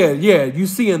 yeah, you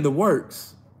seeing the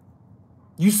works.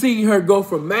 You seen her go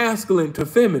from masculine to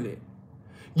feminine.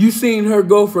 You seen her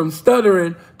go from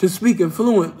stuttering to speaking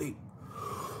fluently.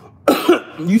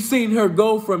 You seen her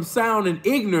go from sounding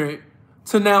ignorant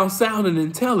to now sounding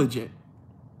intelligent.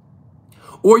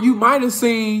 Or you might have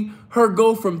seen her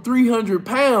go from 300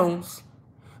 pounds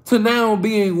to now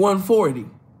being 140,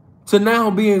 to now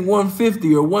being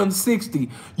 150 or 160.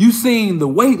 You seen the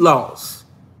weight loss.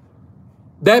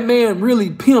 That man really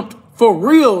pimped for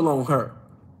real on her.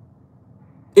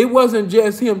 It wasn't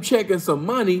just him checking some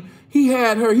money. He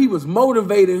had her, he was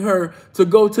motivating her to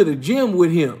go to the gym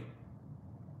with him.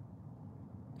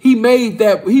 He made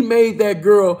that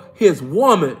girl his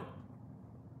woman.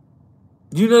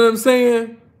 You know what I'm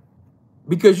saying?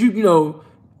 Because you know,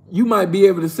 you might be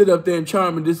able to sit up there and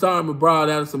charm and disarm a broad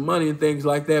out of some money and things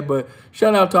like that. But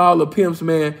shout out to all the pimps,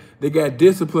 man, that got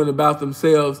discipline about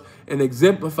themselves and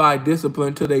exemplified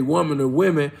discipline to their woman or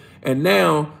women. And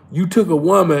now you took a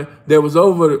woman that was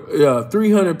over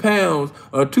 300 pounds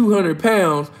or 200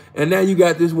 pounds, and now you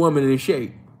got this woman in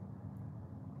shape.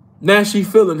 Now she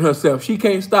feeling herself. She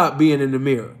can't stop being in the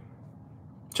mirror.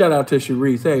 Shout out to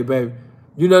Sharice. Hey, baby.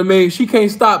 You know what I mean? She can't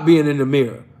stop being in the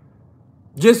mirror.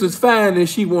 Just as fine as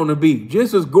she want to be.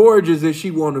 Just as gorgeous as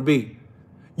she want to be.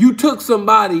 You took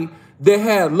somebody that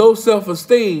had low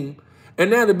self-esteem,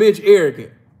 and now the bitch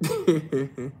arrogant.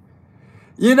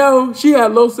 You know, she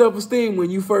had low self-esteem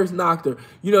when you first knocked her.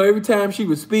 You know, every time she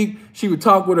would speak, she would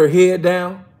talk with her head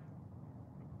down.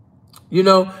 You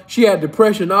know, she had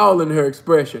depression all in her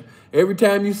expression. Every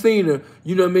time you seen her,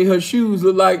 you know what I mean, her shoes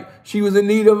looked like she was in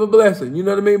need of a blessing. You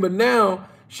know what I mean? But now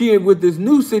she with this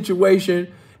new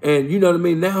situation, and you know what I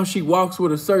mean, now she walks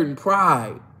with a certain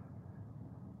pride.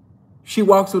 She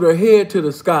walks with her head to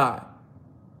the sky.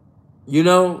 You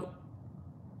know,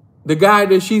 the guy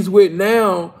that she's with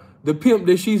now, the pimp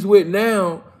that she's with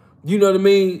now, you know what I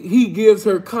mean, he gives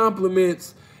her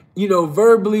compliments, you know,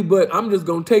 verbally, but I'm just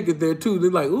going to take it there too.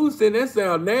 They're like, ooh, Sin, that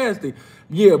sound nasty.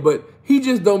 Yeah, but he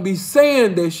just don't be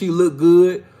saying that she look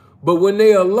good. But when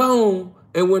they alone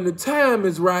and when the time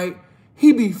is right,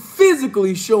 he be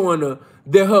physically showing her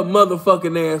that her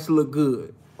motherfucking ass look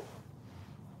good.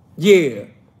 Yeah.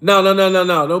 No.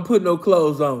 Don't put no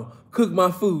clothes on. Cook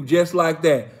my food just like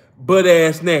that. Butt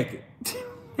ass naked.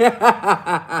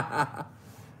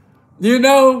 You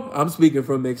know, I'm speaking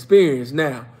from experience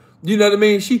now. You know what I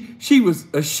mean? She was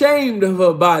ashamed of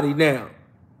her body now.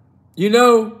 You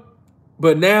know?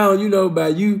 But now, you know, by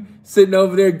you sitting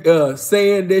over there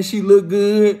saying that she look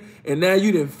good, and now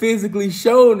you done physically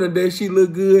showing her that she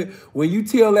look good, when you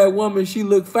tell that woman she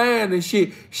look fine and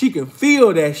shit, she can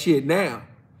feel that shit now.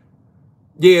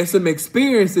 Yeah, some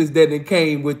experiences that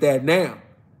came with that now.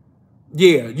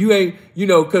 Yeah, you ain't, you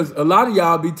know, because a lot of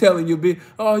y'all be telling your bitch,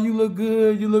 oh, you look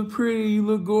good, you look pretty, you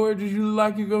look gorgeous, you look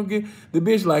like you're going to get, the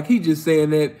bitch like, he just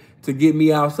saying that to get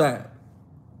me outside.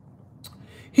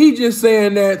 He just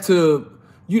saying that to,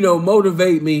 you know,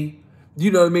 motivate me,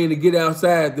 you know what I mean, to get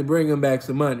outside to bring him back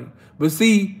some money. But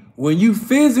see, when you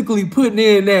physically putting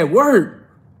in that work,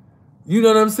 you know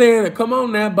what I'm saying? Come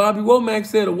on now, Bobby Womack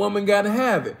said a woman got to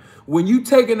have it. When you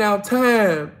taking out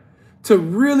time to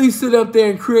really sit up there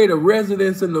and create a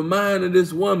residence in the mind of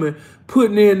this woman,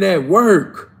 putting in that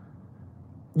work.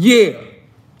 Yeah.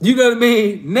 You know what I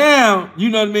mean? Now, you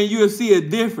know what I mean? You'll see a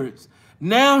difference.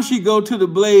 Now she go to the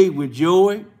blade with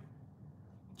joy.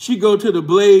 She go to the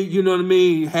blade, you know what I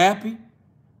mean, happy.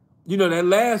 You know, that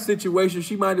last situation,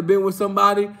 she might have been with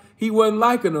somebody, he wasn't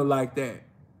liking her like that.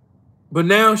 But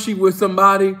now she with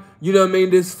somebody, you know what I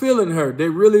mean, that's feeling her, that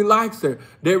really likes her,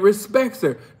 that respects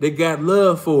her, that got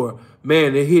love for her.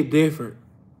 Man, it hit different.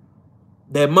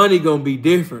 That money gonna be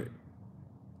different.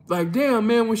 Like, damn,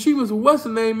 man, when she was, what's her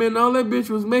name, man, all that bitch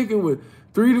was making with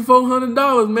 $300 to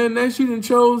 $400, man, that she done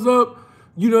chose up,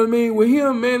 you know what I mean, with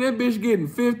him, man, that bitch getting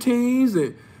 15s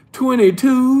and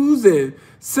 22s and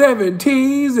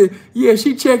 17s, and yeah,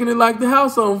 she checking it like the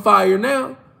house on fire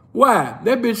now. Why?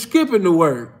 That bitch skipping the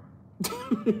work.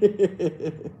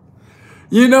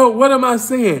 You know, what am I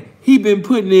saying? He been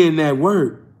putting in that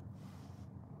work.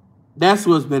 That's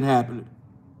what's been happening.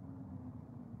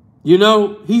 You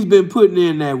know, he's been putting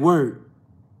in that work.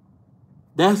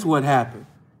 That's what happened.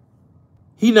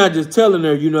 He not just telling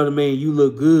her, you know what I mean, you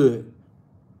look good,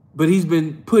 but he's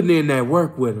been putting in that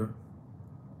work with her.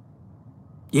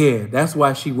 Yeah, that's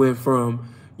why she went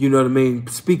from, you know what I mean,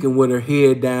 speaking with her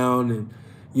head down and,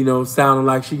 you know, sounding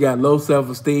like she got low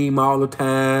self-esteem all the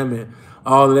time and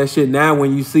all of that shit. Now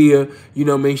when you see her, you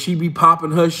know what I mean, she be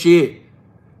popping her shit.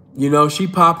 You know, she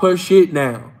pop her shit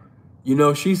now. You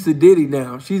know, she's sedity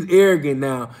now. She's arrogant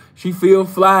now. She feel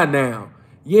fly now.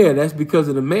 Yeah, that's because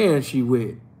of the man she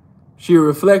with. She a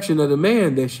reflection of the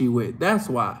man that she with. That's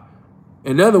why.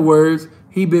 In other words,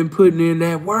 he been putting in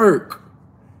that work.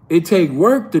 It take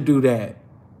work to do that.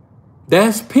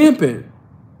 That's pimping.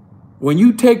 When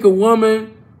you take a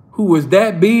woman who was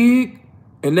that big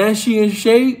and now she in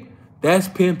shape, that's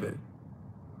pimping.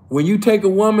 When you take a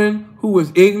woman who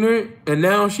was ignorant and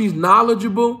now she's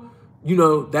knowledgeable, you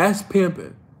know, that's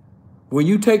pimping. When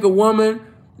you take a woman,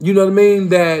 you know what I mean,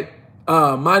 that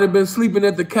might have been sleeping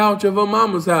at the couch of her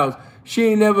mama's house. She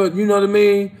ain't never, you know what I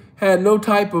mean, had no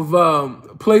type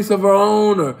of place of her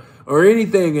own or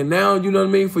anything. And now, you know what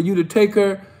I mean, for you to take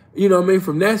her, you know what I mean,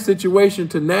 from that situation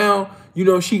to now, you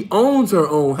know, she owns her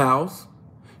own house.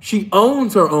 She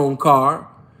owns her own car.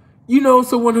 You know,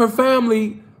 so when her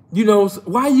family, you know,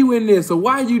 why you in this or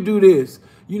why you do this?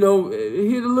 You know, it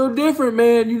hit a little different,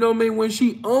 man. You know what I mean? When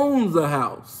she owns a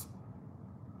house.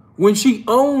 When she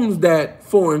owns that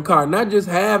foreign car, not just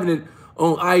having it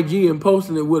on IG and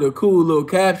posting it with a cool little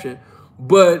caption,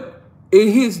 but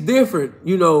it hits different,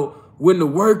 you know, when the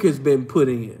work has been put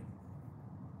in.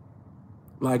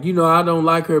 Like, you know, I don't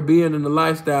like her being in the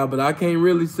lifestyle, but I can't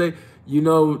really say, you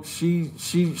know, she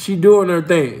doing her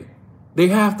thing. They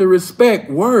have to respect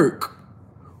work.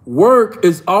 Work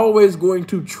is always going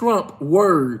to trump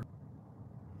word.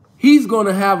 He's going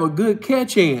to have a good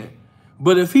catch hand,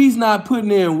 but if he's not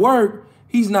putting in work,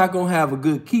 he's not going to have a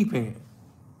good keep hand.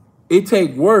 It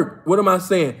take work. What am I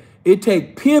saying? It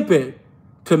take pimping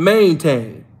to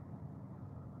maintain.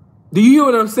 Do you hear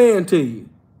what I'm saying to you?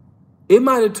 It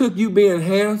might have took you being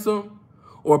handsome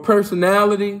or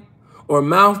personality or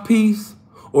mouthpiece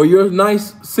or your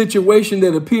nice situation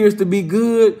that appears to be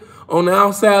good on the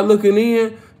outside looking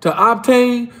in to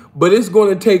obtain, but it's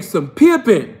going to take some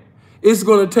pimping. It's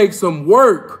going to take some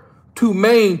work to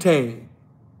maintain.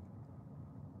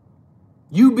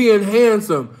 You being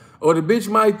handsome, or the bitch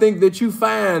might think that you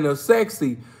fine or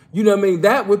sexy, you know what I mean?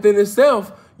 That within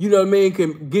itself, you know what I mean,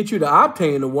 can get you to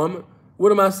obtain a woman.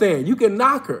 What am I saying? You can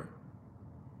knock her.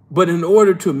 But in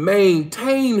order to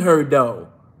maintain her though,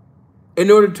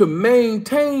 in order to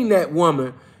maintain that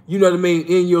woman, you know what I mean,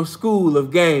 in your school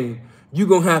of game, you're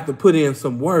going to have to put in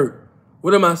some work.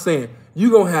 What am I saying?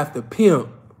 You're going to have to pimp.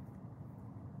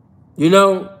 You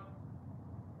know?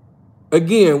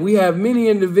 Again, we have many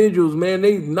individuals, man,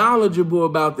 they knowledgeable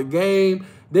about the game.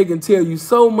 They can tell you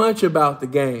so much about the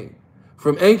game.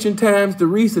 From ancient times to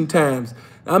recent times.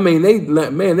 I mean,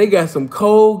 they got some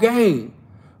cold game.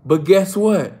 But guess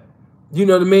what? You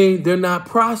know what I mean? They're not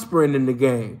prospering in the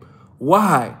game.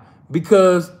 Why?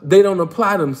 Because they don't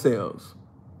apply themselves.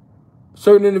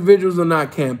 Certain individuals are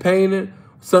not campaigning.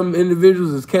 Some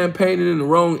individuals is campaigning in the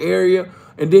wrong area.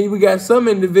 And then we got some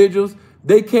individuals,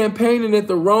 they campaigning at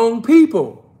the wrong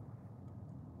people.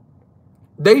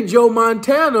 They Joe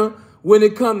Montana when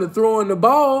it comes to throwing the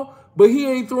ball, but he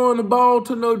ain't throwing the ball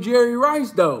to no Jerry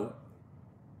Rice, though.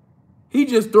 He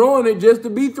just throwing it just to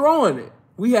be throwing it.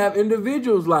 We have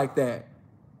individuals like that.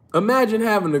 Imagine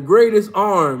having the greatest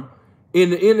arm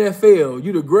in the NFL.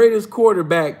 You the greatest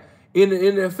quarterback in the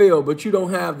NFL, but you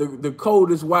don't have the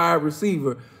coldest wide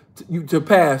receiver to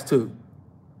pass to.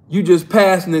 You just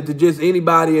passing it to just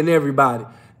anybody and everybody.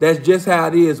 That's just how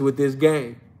it is with this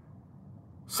game.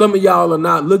 Some of y'all are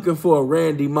not looking for a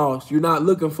Randy Moss. You're not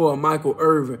looking for a Michael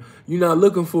Irvin. You're not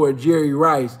looking for a Jerry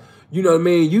Rice. You know what I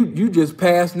mean? You just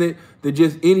passing it to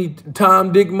just any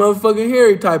Tom, Dick, motherfucking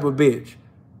Harry type of bitch.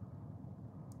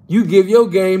 You give your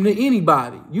game to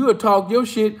anybody. You'll talk your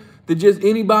shit to just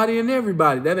anybody and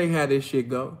everybody. That ain't how this shit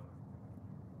go.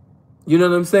 You know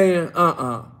what I'm saying?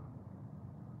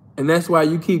 And that's why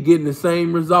you keep getting the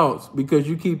same results, because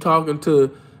you keep talking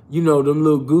to, you know, them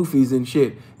little goofies and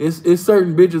shit. It's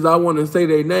certain bitches I want to say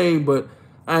their name, but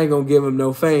I ain't going to give them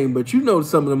no fame. But you know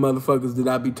some of the motherfuckers that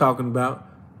I be talking about,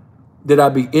 that I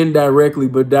be indirectly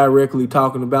but directly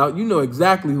talking about. You know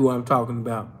exactly who I'm talking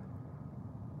about.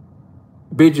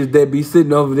 Bitches that be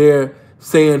sitting over there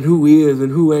saying who is and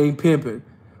who ain't pimping.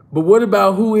 But what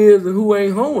about who is and who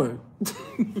ain't hoeing?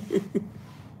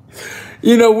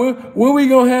 You know, when we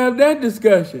gonna have that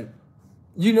discussion?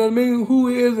 You know what I mean? Who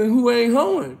is and who ain't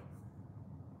hoeing?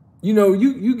 You know,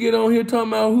 you get on here talking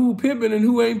about who pimping and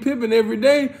who ain't pimping every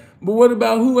day, but what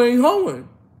about who ain't hoeing?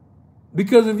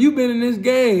 Because if you've been in this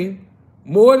game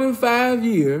more than 5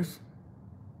 years,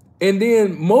 and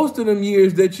then most of them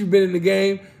years that you've been in the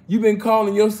game, you've been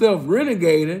calling yourself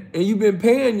renegading, and you've been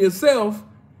paying yourself,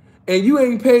 and you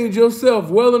ain't paid yourself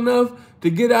well enough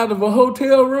to get out of a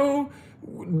hotel room,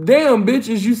 damn, bitch,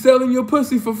 is you selling your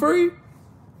pussy for free?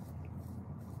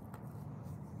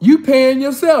 You paying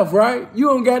yourself, right? You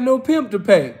don't got no pimp to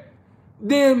pay.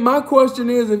 Then my question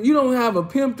is, if you don't have a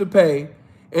pimp to pay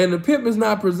and the pimp is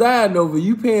not presiding over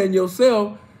you paying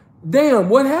yourself, damn,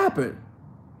 what happened?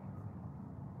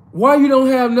 Why you don't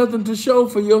have nothing to show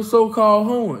for your so-called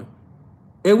hoeing?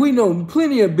 And we know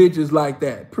plenty of bitches like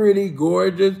that. Pretty,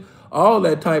 gorgeous, all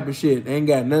that type of shit. Ain't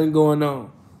got nothing going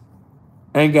on.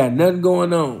 Ain't got nothing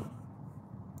going on.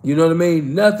 You know what I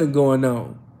mean? Nothing going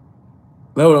on.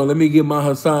 Hold on, let me get my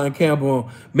Hassan Campbell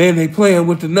on. Man, they playing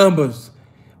with the numbers.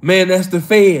 Man, that's the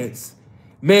feds.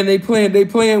 Man, they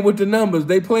playing with the numbers.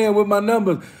 They playing with my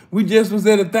numbers. We just was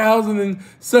at 1,000 and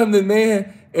something,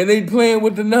 man, and they playing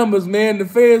with the numbers, man. The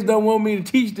feds don't want me to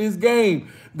teach this game.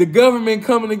 The government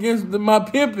coming against my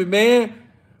pimping, man.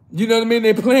 You know what I mean?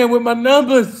 They playing with my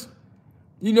numbers.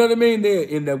 You know what I mean? They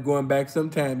end up going back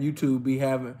sometime. YouTube be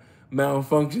having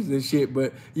malfunctions and shit.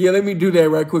 But yeah, let me do that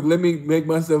right quick. Let me make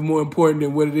myself more important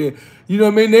than what it is. You know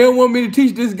what I mean? They don't want me to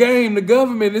teach this game. The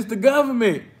government, it's the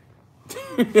government.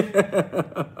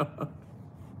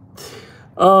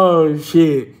 Oh,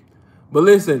 shit. But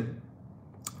listen,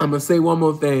 I'm going to say one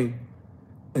more thing.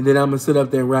 And then I'm going to sit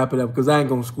up there and wrap it up because I ain't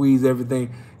going to squeeze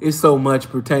everything. It's so much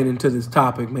pertaining to this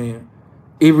topic, man.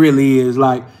 It really is.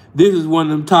 Like, this is one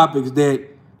of them topics that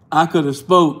I could have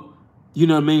spoke, you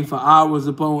know what I mean, for hours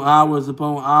upon hours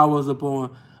upon hours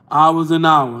upon hours and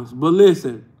hours. But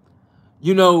listen,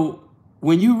 you know,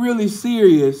 when you're really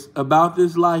serious about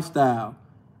this lifestyle,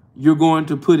 you're going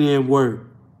to put in work.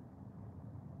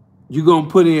 You're going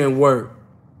to put in work.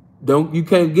 You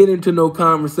can't get into no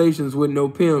conversations with no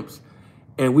pimps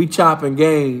and we chopping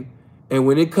game. And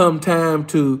when it come time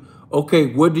to, okay,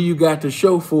 what do you got to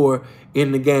show for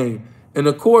in the game? And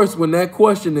of course, when that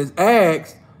question is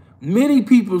asked, many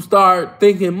people start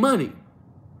thinking money.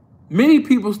 Many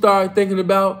people start thinking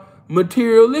about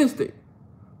materialistic.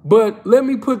 But let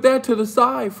me put that to the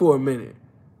side for a minute.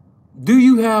 Do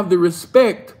you have the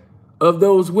respect of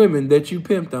those women that you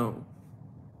pimped on?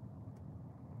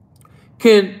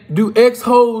 Do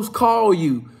ex-hoes call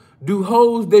you? Do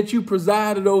hoes that you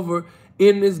presided over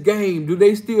in this game, do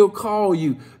they still call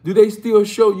you? Do they still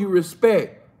show you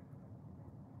respect?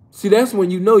 See, that's when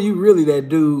you know you really that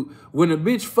dude. When a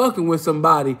bitch fucking with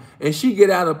somebody and she get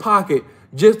out of pocket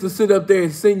just to sit up there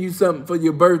and send you something for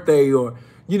your birthday, or,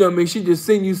 you know what I mean, she just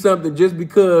send you something just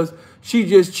because she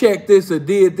just checked this or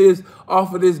did this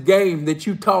off of this game that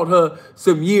you taught her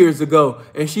some years ago,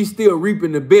 and she's still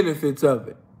reaping the benefits of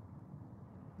it.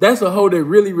 That's a hoe that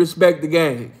really respect the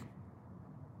game.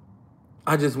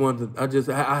 I had to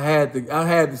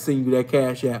send you that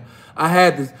cash app. I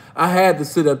had to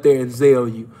sit up there and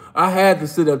Zelle you. I had to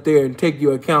sit up there and take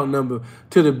your account number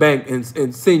to the bank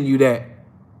and send you that.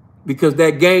 Because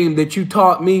that game that you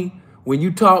taught me, when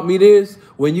you taught me this,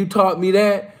 when you taught me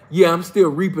that, yeah, I'm still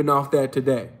reaping off that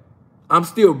today. I'm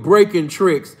still breaking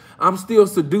tricks. I'm still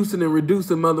seducing and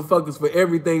reducing motherfuckers for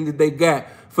everything that they got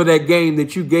for that game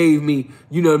that you gave me,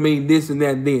 you know what I mean, this and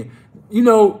that and then. You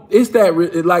know, it's that,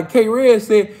 like K-Red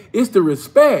said, it's the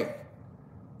respect.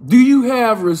 Do you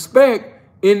have respect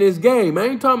in this game? I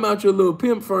ain't talking about your little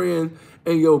pimp friends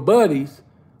and your buddies.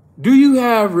 Do you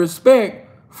have respect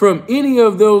from any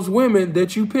of those women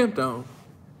that you pimped on?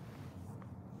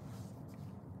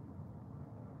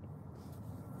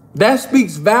 That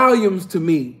speaks volumes to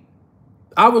me.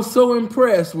 I was so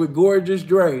impressed with Gorgeous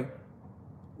Dre.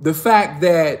 The fact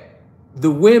that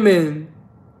the women,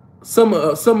 some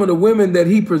of the women that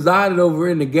he presided over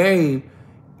in the game,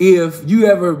 if you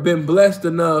ever been blessed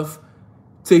enough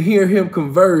to hear him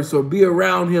converse or be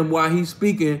around him while he's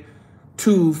speaking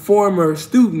to former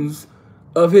students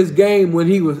of his game when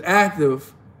he was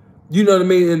active, you know what I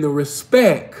mean, and the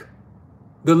respect,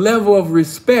 the level of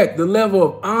respect, the level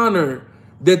of honor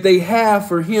that they have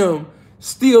for him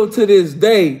still to this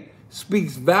day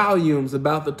speaks volumes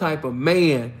about the type of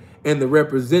man and the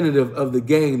representative of the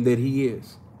game that he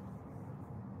is.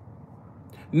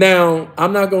 Now,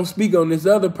 I'm not going to speak on this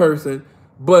other person,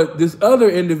 but this other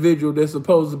individual that's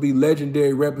supposed to be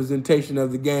legendary representation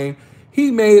of the game, he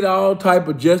made all type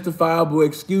of justifiable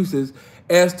excuses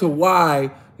as to why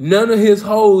none of his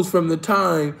hoes from the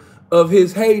time of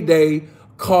his heyday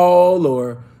call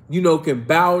or, you know, can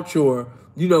vouch or,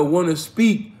 you know, want to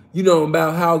speak, you know,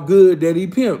 about how good that he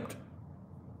pimped.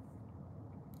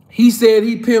 He said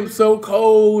he pimped so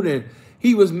cold and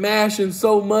he was mashing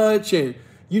so much, and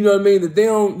you know what I mean, that they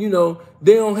don't, you know,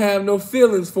 they don't have no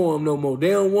feelings for him no more.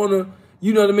 They don't want to,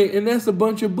 you know what I mean? And that's a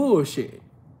bunch of bullshit.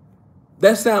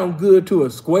 That sounds good to a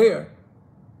square.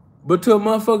 But to a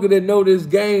motherfucker that know this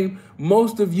game,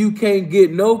 most of you can't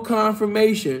get no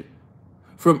confirmation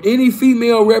from any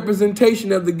female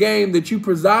representation of the game that you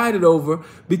presided over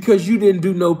because you didn't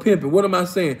do no pimping. What am I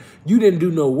saying? You didn't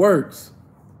do no works.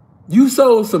 You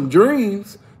sold some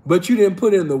dreams, but you didn't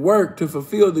put in the work to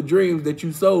fulfill the dreams that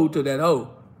you sold to that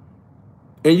hoe.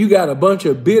 And you got a bunch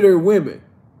of bitter women.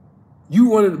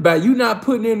 By you not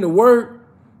putting in the work,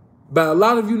 by a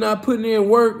lot of you not putting in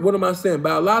work, what am I saying?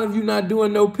 By a lot of you not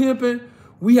doing no pimping,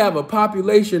 we have a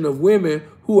population of women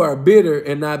who are bitter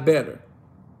and not better.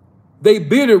 They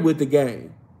bitter with the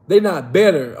game. They not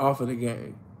better off of the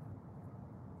game.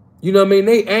 You know what I mean?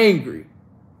 They angry.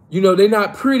 You know, they're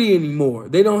not pretty anymore.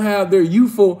 They don't have their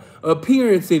youthful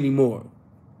appearance anymore.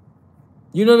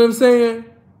 You know what I'm saying?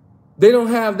 They don't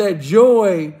have that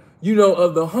joy, you know,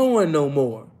 of the hoeing no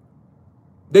more.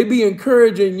 They be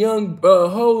encouraging young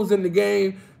hoes in the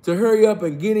game to hurry up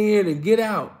and get in and get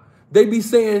out. They be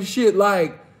saying shit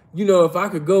like, you know, if I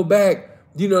could go back,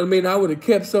 you know what I mean, I would have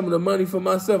kept some of the money for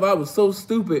myself. I was so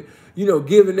stupid, you know,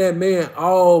 giving that man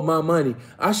all my money.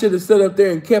 I should have sat up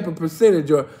there and kept a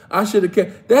percentage, or I should have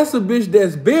kept. That's a bitch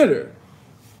that's bitter.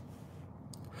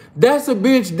 That's a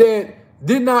bitch that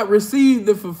did not receive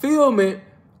the fulfillment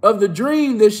of the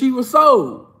dream that she was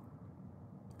sold.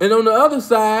 And on the other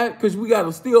side, because we got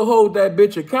to still hold that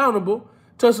bitch accountable,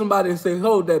 touch somebody and say,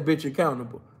 hold that bitch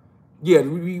accountable. Yeah,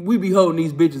 we be holding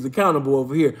these bitches accountable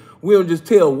over here. We don't just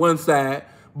tell one side.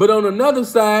 But on another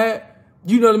side,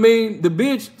 you know what I mean? The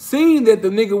bitch seen that the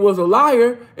nigga was a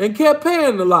liar and kept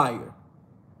paying the liar.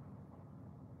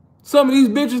 Some of these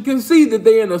bitches can see that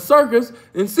they in a circus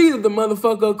and see that the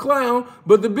motherfucker a clown,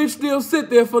 but the bitch still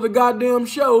sit there for the goddamn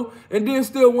show and then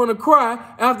still want to cry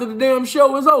after the damn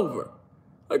show is over.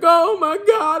 Like, oh my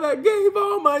God, I gave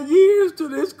all my years to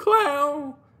this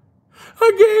clown.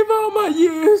 I gave all my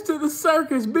years to the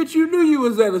circus. Bitch, you knew you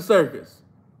was at a circus.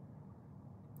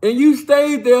 And you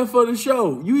stayed there for the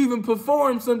show. You even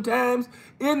performed sometimes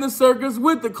in the circus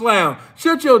with the clown.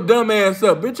 Shut your dumb ass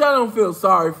up. Bitch, I don't feel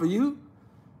sorry for you.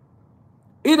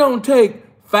 It don't take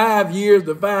 5 years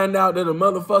to find out that a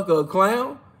motherfucker a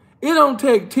clown. It don't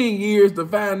take 10 years to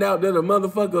find out that a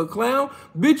motherfucker a clown.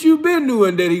 Bitch, you been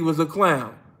knowing that he was a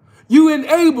clown. You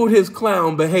enabled his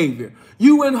clown behavior.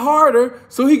 You went harder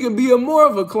so he can be more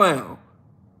of a clown.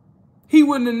 He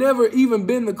wouldn't have never even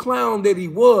been the clown that he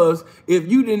was if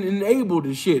you didn't enable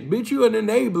the shit. Bitch, you an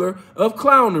enabler of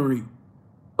clownery,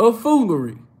 of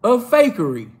foolery, of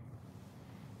fakery.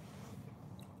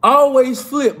 Always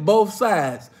flip both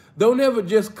sides. Don't ever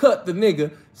just cut the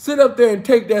nigga. Sit up there and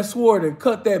take that sword and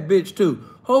cut that bitch too.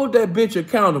 Hold that bitch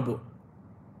accountable.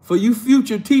 For you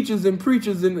future teachers and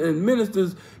preachers and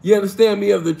ministers, you understand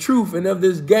me, of the truth and of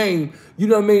this game. You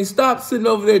know what I mean? Stop sitting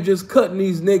over there just cutting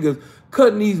these niggas,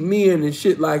 cutting these men and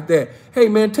shit like that. Hey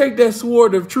man, take that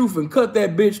sword of truth and cut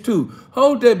that bitch too.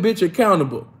 Hold that bitch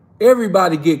accountable.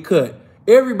 Everybody get cut.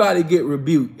 Everybody get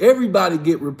rebuked. Everybody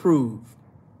get reproved.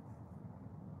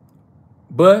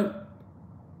 But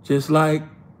just like,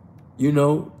 you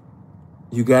know,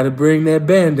 you got to bring that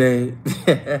Band-Aid.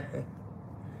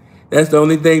 That's the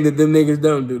only thing that them niggas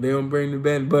don't do. They don't bring the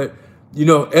Band-Aid. But, you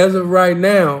know, as of right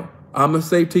now, I'm going to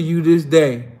say to you this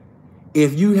day,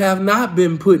 if you have not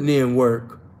been putting in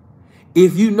work,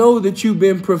 if you know that you've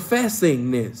been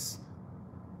professing this,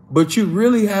 but you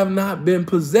really have not been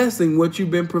possessing what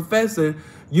you've been professing,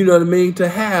 you know what I mean, to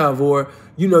have, or,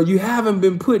 you know, you haven't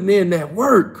been putting in that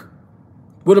work.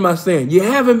 What am I saying? You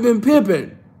haven't been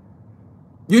pimping.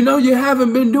 You know, you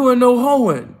haven't been doing no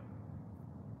hoeing.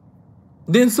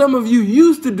 Then some of you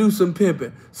used to do some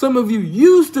pimping. Some of you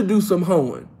used to do some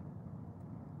hoeing.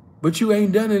 But you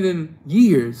ain't done it in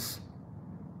years.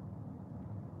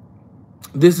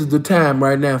 This is the time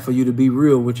right now for you to be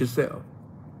real with yourself.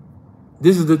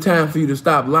 This is the time for you to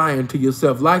stop lying to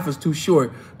yourself. Life is too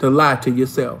short to lie to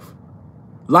yourself.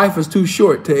 Life is too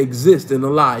short to exist in a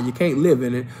lie. You can't live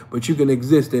in it, but you can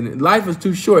exist in it. Life is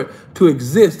too short to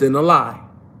exist in a lie.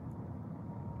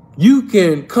 You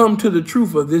can come to the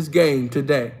truth of this game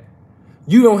today.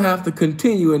 You don't have to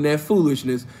continue in that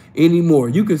foolishness anymore.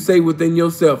 You can say within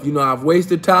yourself, you know, I've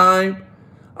wasted time.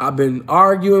 I've been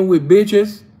arguing with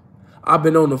bitches. I've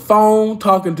been on the phone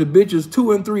talking to bitches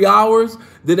 2 and 3 hours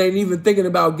that ain't even thinking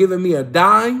about giving me a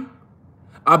dime.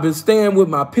 I've been staying with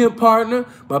my pimp partner.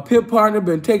 My pimp partner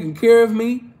been taking care of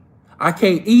me. I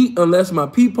can't eat unless my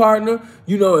pimp partner,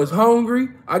 you know, is hungry.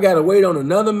 I got to wait on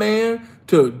another man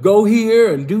to go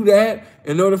here and do that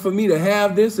in order for me to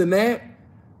have this and that.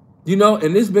 You know,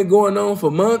 and this been going on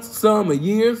for months, some a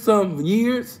year, some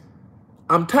years.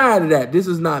 I'm tired of that. This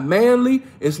is not manly.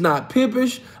 It's not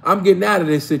pimpish. I'm getting out of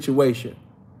this situation.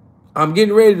 I'm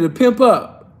getting ready to pimp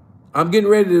up. I'm getting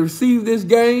ready to receive this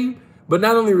game, but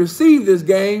not only receive this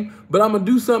game, but I'm going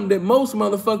to do something that most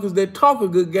motherfuckers that talk a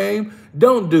good game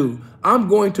don't do. I'm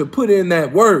going to put in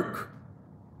that work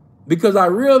because I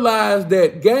realize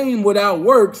that game without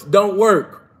works don't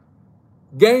work.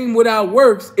 Game without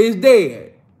works is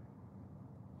dead.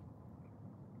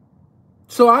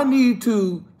 So I need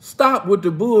to stop with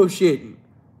the bullshitting.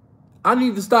 I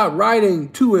need to stop writing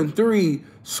 2 and 3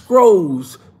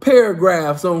 scrolls,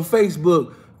 paragraphs on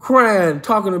Facebook, crying,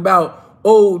 talking about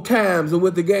old times and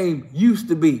what the game used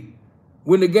to be,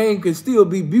 when the game can still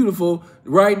be beautiful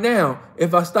right now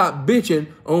if I stop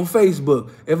bitching on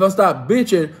Facebook, if I stop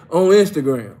bitching on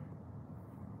Instagram.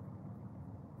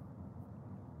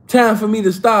 Time for me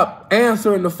to stop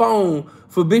answering the phone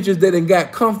for bitches that ain't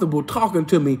got comfortable talking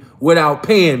to me without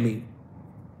paying me.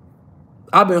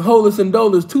 I've been holeless and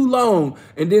doleless too long,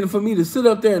 and then for me to sit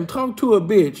up there and talk to a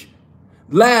bitch,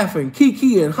 laughing,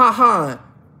 kiki-ing, ha-ha,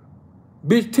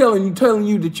 bitch telling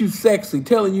you that you sexy,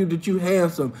 telling you that you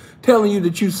handsome, telling you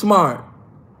that you smart.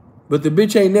 But the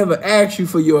bitch ain't never asked you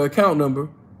for your account number.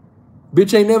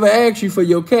 Bitch ain't never asked you for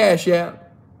your cash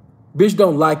app. Bitch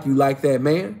don't like you like that,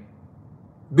 man.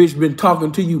 Bitch been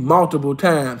talking to you multiple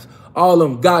times, all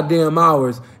them goddamn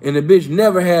hours, and the bitch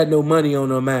never had no money on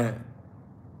her mind.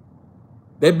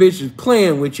 That bitch is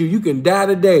playing with you. You can die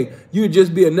today. You'd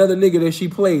just be another nigga that she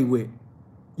played with.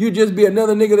 You'd just be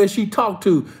another nigga that she talked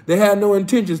to that had no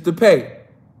intentions to pay.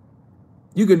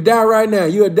 You can die right now.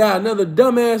 You'll die another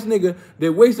dumbass nigga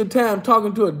that wasted time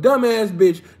talking to a dumbass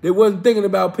bitch that wasn't thinking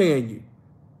about paying you.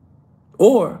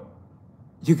 Or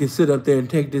you can sit up there and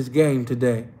take this game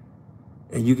today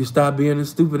and you can stop being a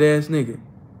stupid ass nigga.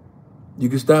 You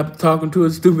can stop talking to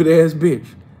a stupid ass bitch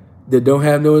that don't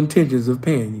have no intentions of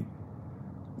paying you.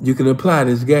 You can apply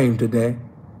this game today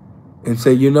and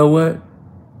say, you know what?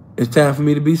 It's time for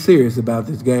me to be serious about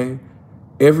this game.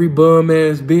 Every bum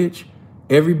ass bitch,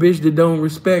 every bitch that don't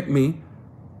respect me,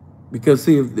 because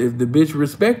see, if the bitch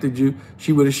respected you,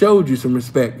 she would have showed you some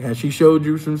respect. Has she showed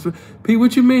you some respect? P,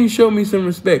 what you mean show me some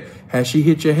respect? Has she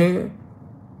hit your hand?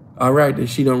 All right, then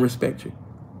she don't respect you.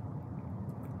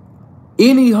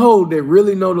 Any hoe that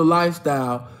really know the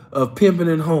lifestyle of pimping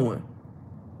and hoeing,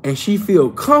 and she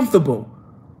feel comfortable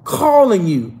calling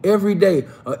you every day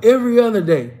or every other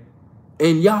day,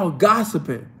 and y'all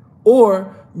gossiping,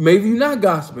 or maybe you're not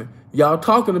gossiping, y'all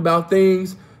talking about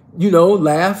things, you know,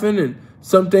 laughing, and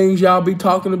some things y'all be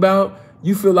talking about,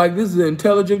 you feel like this is an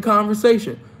intelligent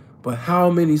conversation. But how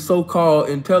many so-called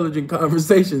intelligent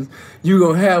conversations you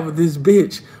gonna have with this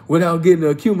bitch without getting the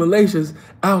accumulations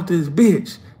out this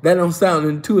bitch? That don't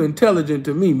sound too intelligent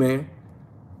to me, man.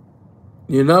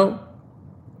 You know?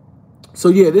 So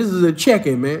yeah, this is a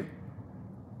check-in, man.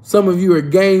 Some of you are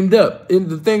gamed up. In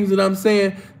the things that I'm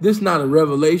saying, this is not a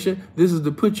revelation. This is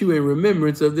to put you in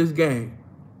remembrance of this game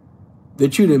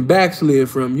that you done backslid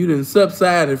from. You done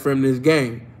subsided from this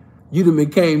game. You done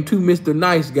became too Mr.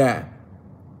 Nice Guy.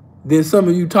 Then some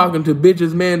of you talking to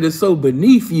bitches, man, that's so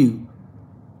beneath you.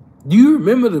 Do you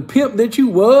remember the pimp that you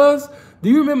was? Do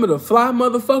you remember the fly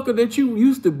motherfucker that you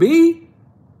used to be?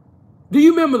 Do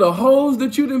you remember the hoes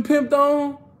that you done pimped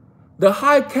on? The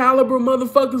high caliber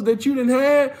motherfuckers that you done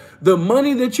had? The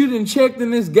money that you done checked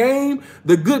in this game?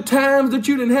 The good times that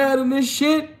you done had in this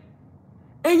shit?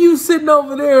 And you sitting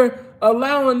over there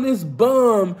allowing this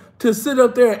bum to sit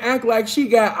up there and act like she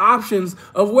got options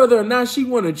of whether or not she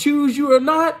want to choose you or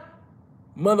not?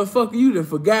 Motherfucker, you done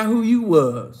forgot who you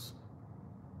was.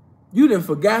 You done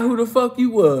forgot who the fuck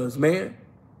you was, man.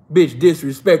 Bitch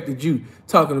disrespected you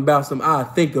talking about some I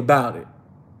think about it.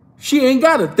 She ain't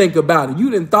got to think about it.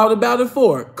 You done thought about it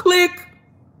for her. Click.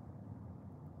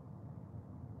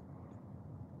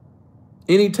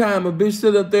 Anytime a bitch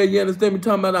sit up there, you understand me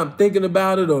talking about I'm thinking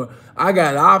about it or I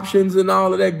got options and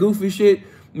all of that goofy shit,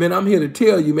 man, I'm here to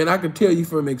tell you, man, I can tell you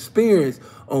from experience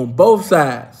on both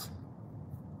sides.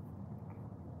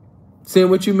 Saying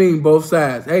what you mean, both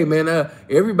sides. Hey, man,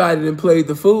 everybody done played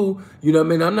the fool. You know what I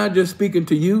mean? I'm not just speaking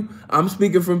to you. I'm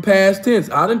speaking from past tense.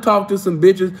 I done talked to some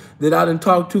bitches that I done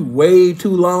talked to way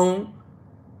too long.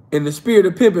 In the spirit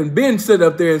of pimping, Ben sit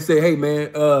up there and say, hey,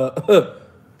 man,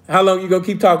 how long you gonna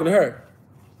keep talking to her?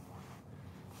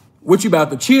 What you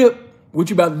about to chip? What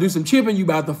you about to do some chipping? You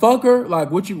about to fuck her?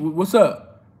 Like, what's up?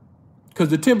 Because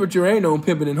the temperature ain't on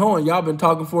pimping and hoeing. Y'all been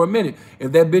talking for a minute.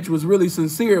 If that bitch was really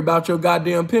sincere about your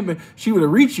goddamn pimping, she would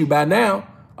have reached you by now.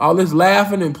 All this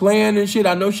laughing and playing and shit.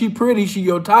 I know she pretty, she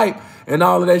your type and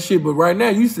all of that shit. But right now,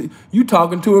 you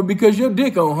talking to her because your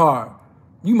dick on hard.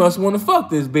 You must want to fuck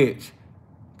this bitch.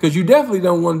 Because you definitely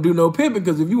don't want to do no pimping.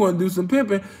 Because if you want to do some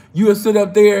pimping, you'll sit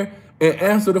up there and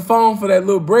answer the phone for that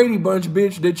little Brady Bunch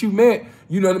bitch that you met,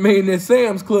 you know what I mean, at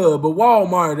Sam's Club or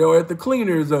Walmart or at the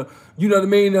cleaners or, you know what I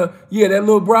mean? Yeah, that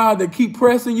little broad that keep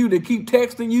pressing you, that keep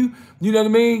texting you. You know what I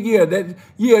mean? Yeah,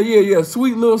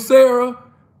 sweet little Sarah.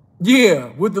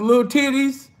 Yeah, with the little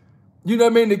titties. You know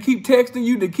what I mean? They keep texting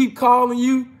you, they keep calling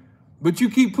you, but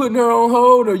you keep putting her on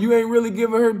hold or you ain't really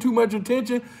giving her too much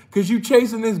attention because you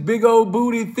chasing this big old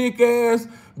booty, thick ass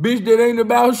bitch that ain't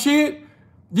about shit.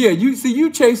 Yeah,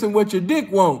 you chasing what your dick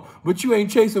want, but you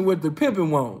ain't chasing what the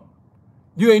pimping want.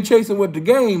 You ain't chasing what the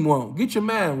game want. Get your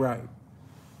mind right.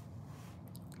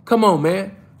 Come on,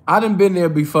 man. I done been there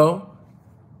before.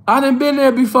 You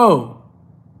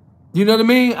know what I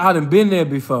mean? I done been there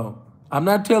before. I'm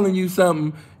not telling you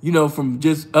something, you know, from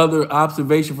just other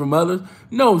observation from others.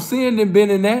 No, Sin done been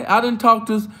in that. I done talked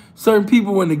to certain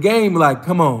people in the game like,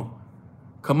 come on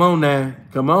now.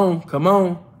 Come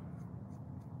on.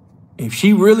 If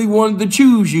she really wanted to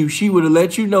choose you, she would have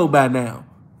let you know by now.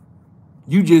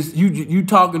 You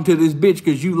talking to this bitch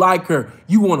because you like her.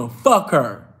 You want to fuck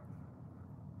her.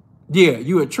 Yeah,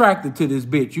 you attracted to this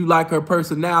bitch. You like her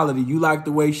personality. You like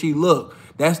the way she look.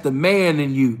 That's the man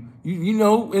in you. You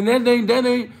know, and that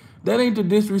ain't to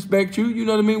disrespect you. You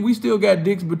know what I mean? We still got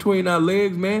dicks between our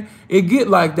legs, man. It get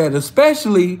like that.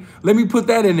 Especially, let me put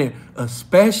that in there.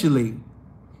 Especially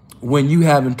when you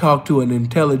haven't talked to an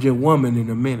intelligent woman in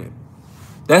a minute.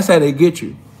 That's how they get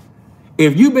you.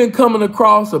 If you've been coming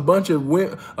across a bunch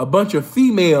of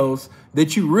females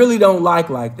that you really don't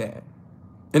like that,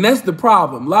 and that's the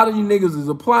problem. A lot of you niggas is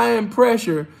applying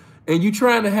pressure and you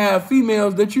trying to have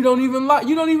females that you don't even like.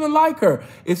 You don't even like her.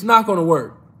 It's not going to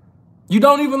work. You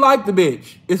don't even like the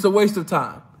bitch. It's a waste of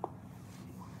time.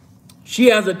 She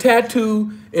has a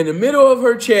tattoo in the middle of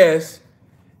her chest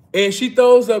and she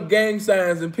throws up gang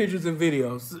signs and pictures and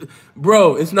videos.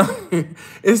 Bro, it's not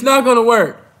going to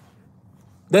work.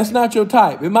 That's not your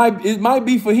type. It might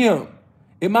be for him.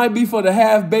 It might be for the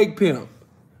half-baked pimp.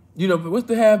 You know, what's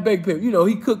the half-baked pimp? You know,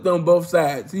 he cooked on both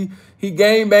sides. He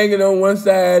gang banging on one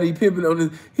side, he pimping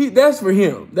on this. That's for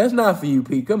him. That's not for you,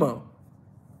 P. Come on.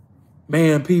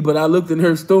 Man, P, but I looked in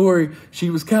her story. She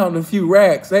was counting a few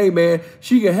racks. Hey, man,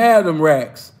 she can have them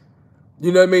racks.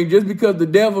 You know what I mean? Just because the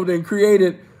devil then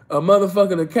created a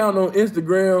motherfucking account on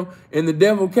Instagram and the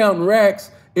devil counting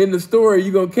racks in the story,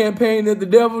 you gonna campaign at the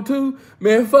devil too?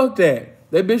 Man, fuck that.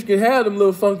 That bitch can have them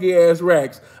little funky ass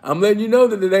racks. I'm letting you know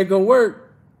that it ain't gonna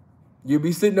work. You'll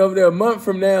be sitting over there a month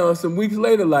from now and some weeks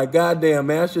later like, goddamn,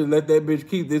 man, I should let that bitch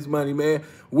keep this money, man.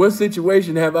 What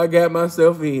situation have I got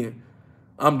myself in?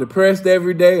 I'm depressed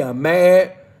every day. I'm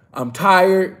mad. I'm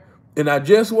tired. And I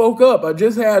just woke up. I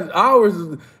just had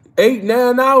 8,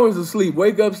 9 hours of sleep.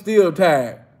 Wake up still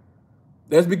tired.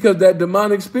 That's because that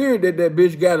demonic spirit that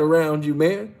bitch got around you,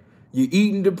 man. You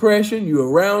eating depression. You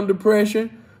around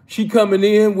depression. She coming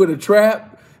in with a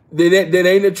trap. That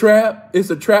ain't a trap.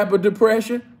 It's a trap of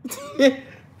depression. You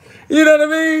know what I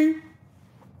mean?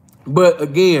 But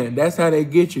again, that's how they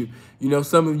get you. You know,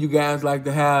 some of you guys like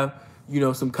to have, you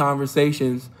know, some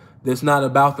conversations that's not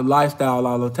about the lifestyle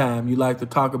all the time. You like to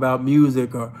talk about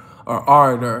music or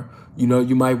art, or, you know,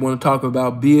 you might want to talk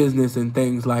about business and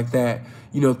things like that.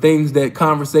 You know,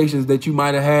 conversations that you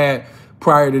might have had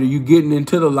prior to you getting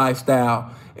into the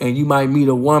lifestyle, and you might meet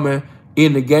a woman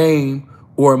in the game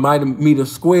or might meet a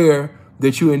square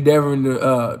that you endeavoring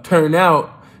to turn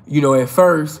out, you know, at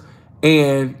first.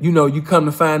 And, you know, you come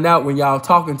to find out when y'all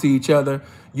talking to each other,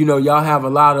 you know, y'all have a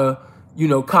lot of, you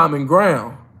know, common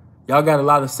ground. Y'all got a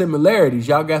lot of similarities.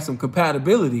 Y'all got some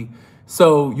compatibility.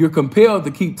 So you're compelled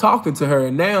to keep talking to her.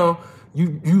 And now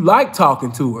you like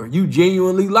talking to her. You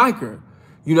genuinely like her.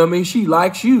 You know what I mean? She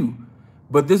likes you.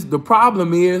 But the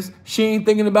problem is she ain't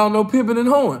thinking about no pimping and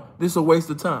hoeing. This a waste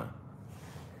of time.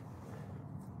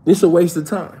 It's a waste of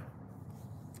time.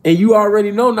 And you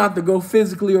already know not to go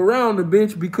physically around the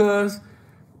bitch because,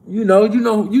 you know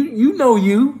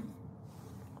you.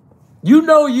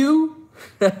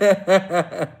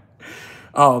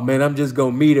 Oh, man, I'm just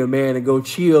going to meet her, man, and go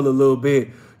chill a little bit.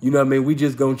 You know what I mean? We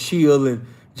just going to chill and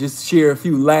just share a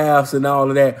few laughs and all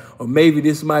of that. Or maybe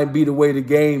this might be the way the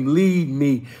game lead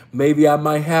me. Maybe I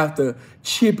might have to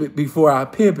chip it before I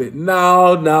pimp it.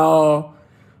 No.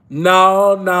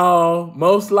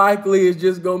 Most likely it's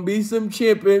just going to be some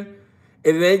chipping,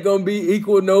 and it ain't going to be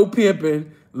equal no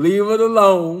pimping. Leave it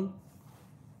alone.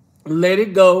 Let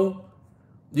it go.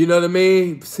 You know what I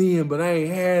mean? Seeing, but I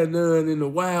ain't had none in a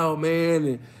while, man.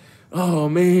 And, oh,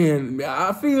 man,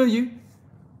 I feel you.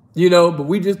 You know, but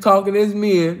we just talking as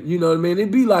men. You know what I mean? It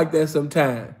be like that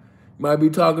sometime. Might be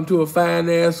talking to a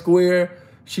fine-ass square.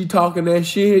 She talking that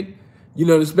shit. You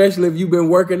know, especially if you've been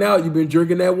working out, you've been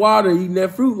drinking that water, eating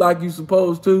that fruit like you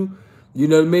supposed to. You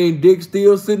know what I mean? Dick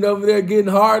still sitting over there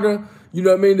getting harder, you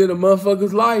know what I mean, than a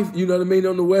motherfucker's life. You know what I mean?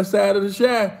 On the west side of the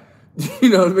shack. You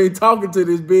know what I mean? Talking to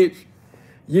this bitch.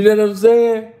 You know what I'm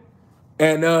saying?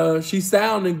 And she's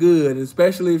sounding good,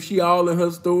 especially if she all in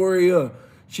her story, or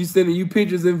she's sending you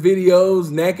pictures and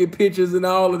videos, naked pictures and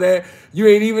all of that. You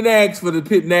ain't even asked for the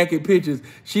naked pictures.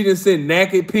 She just sent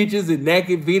naked pictures and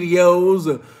naked videos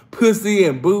of pussy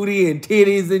and booty and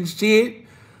titties and shit.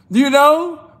 You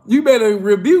know? You better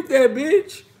rebuke that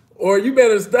bitch, or you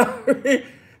better stop,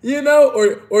 you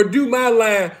know, or do my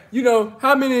line. You know,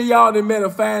 how many of y'all that met a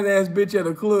fine-ass bitch at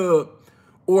a club,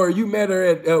 or you met her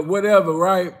at whatever,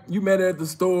 right? You met her at the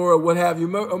store or what have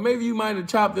you. Or maybe you might have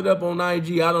chopped it up on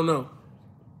IG. I don't know.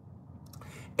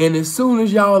 And as soon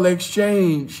as y'all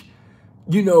exchange,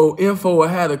 you know, info or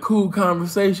had a cool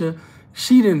conversation,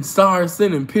 she didn't start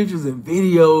sending pictures and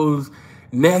videos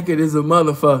naked as a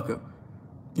motherfucker.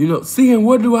 You know, seeing,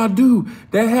 what do I do?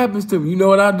 That happens to me. You know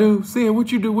what I do? Seeing,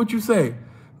 what you do, what you say?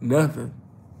 Nothing.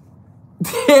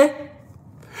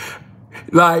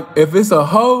 Like, if it's a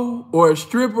hoe or a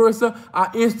stripper or something, I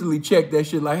instantly check that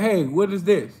shit like, hey, what is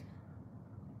this?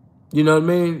 You know what I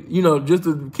mean? You know, just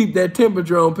to keep that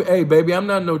temperature on. Hey, baby, I'm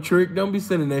not no trick. Don't be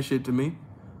sending that shit to me.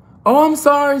 Oh, I'm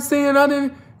sorry, saying I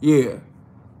didn't. Yeah.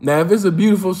 Now, if it's a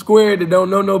beautiful square that don't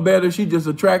know no better, she just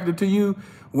attracted to you,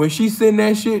 when she send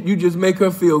that shit, you just make her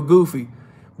feel goofy.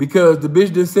 Because the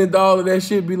bitch just sent all of that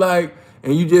shit, be like,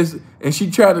 and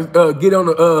she try to get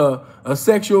on a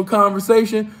sexual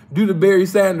conversation, do the Barry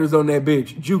Sanders on that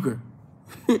bitch, juke her.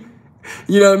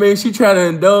 You know what I mean? She try to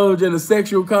indulge in a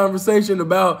sexual conversation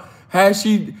about how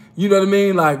she, you know what I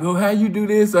mean? Like, oh, how you do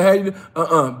this or how you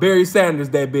do, Barry Sanders,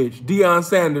 that bitch. Deion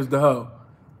Sanders, the hoe.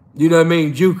 You know what I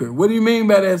mean? Juke her. What do you mean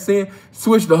by that, Sin?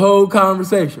 Switch the whole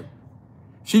conversation.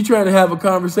 She trying to have a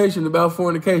conversation about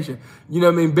fornication. You know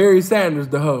what I mean? Barry Sanders,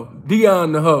 the hoe.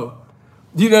 Deion, the hoe.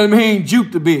 You know what I mean?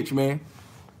 Juke the bitch, man.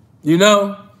 You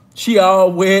know? She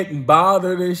all wet and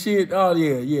bothered and shit. Oh,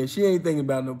 yeah. She ain't thinking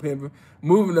about no pimping.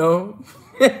 Moving on.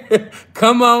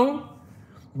 Come on.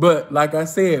 But like I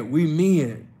said, we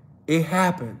men. It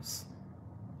happens.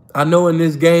 I know in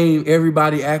this game,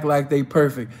 everybody act like they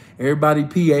perfect. Everybody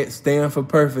P stand for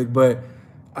perfect. But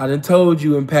I done told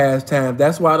you in past times,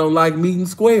 that's why I don't like meeting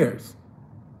squares.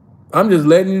 I'm just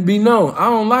letting it be known. I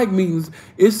don't like meetings.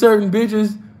 It's certain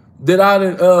bitches that I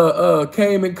done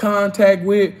came in contact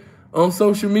with on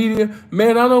social media.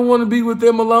 Man, I don't want to be with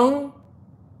them alone.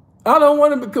 I don't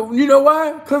want to, you know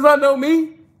why? Because I know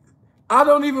me. I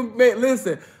don't even,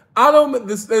 listen,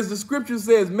 as the scripture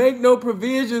says, make no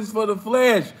provisions for the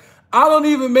flesh. I don't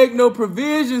even make no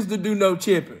provisions to do no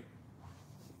chipping.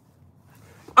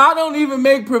 I don't even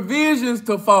make provisions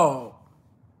to fall.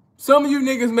 Some of you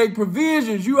niggas make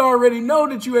provisions. You already know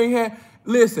that you ain't had,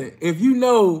 listen, if you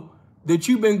know that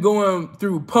you've been going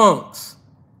through punks,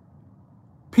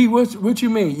 P, what you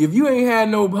mean? If you ain't had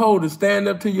no hoe to stand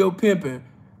up to your pimping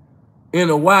in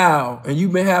a while and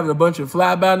you've been having a bunch of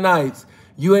fly-by-nights,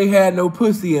 you ain't had no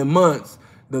pussy in months,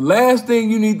 the last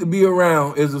thing you need to be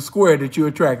around is a square that you're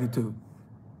attracted to.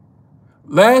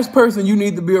 Last person you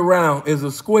need to be around is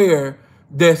a square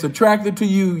that's attracted to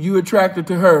you, you attracted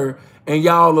to her, and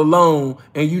y'all alone,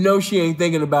 and you know she ain't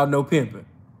thinking about no pimping.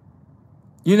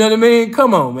 You know what I mean?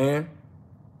 Come on, man.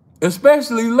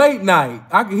 Especially late night.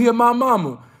 I can hear my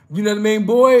mama. You know what I mean?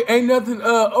 Boy, ain't nothing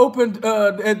open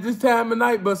at this time of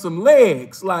night but some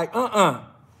legs. Like,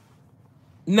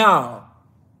 Nah.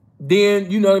 Then,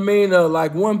 you know what I mean?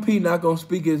 Like 1P, not gonna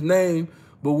speak his name,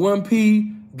 but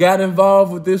 1P got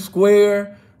involved with this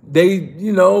square. They,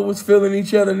 you know, was feeling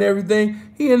each other and everything.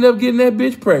 He ended up getting that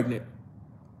bitch pregnant.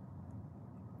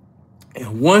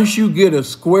 And once you get a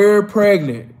square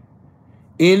pregnant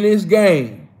in this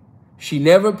game, she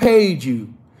never paid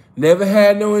you, never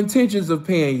had no intentions of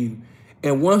paying you.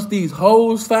 And once these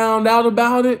hoes found out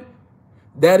about it,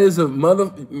 that is a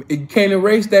you can't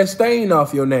erase that stain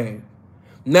off your name.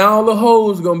 Now all the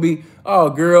hoes gonna be,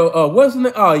 oh girl, wasn't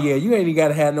it? Oh yeah, you ain't even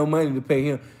gotta have no money to pay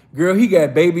him. Girl, he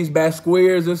got babies by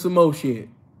squares and some more shit.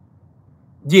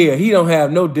 Yeah, he don't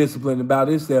have no discipline about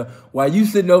himself. While you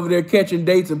sitting over there catching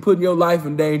dates and putting your life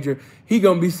in danger, he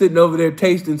gonna be sitting over there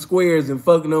tasting squares and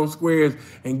fucking on squares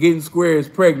and getting squares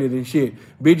pregnant and shit.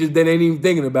 Bitches that ain't even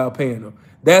thinking about paying them.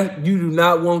 That, you do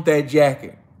not want that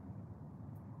jacket.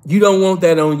 You don't want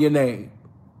that on your name.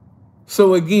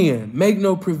 So again, make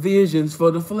no provisions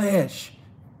for the flesh.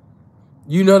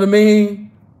 You know what I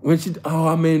mean? When she, oh,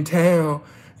 I'm in town.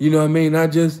 You know what I mean?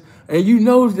 And you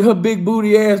know her big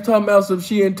booty ass talking about some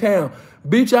she in town.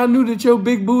 Bitch, I knew that your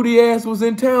big booty ass was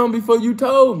in town before you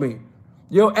told me.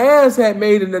 Your ass had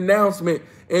made an announcement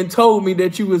and told me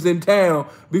that you was in town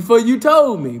before you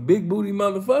told me, big booty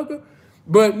motherfucker.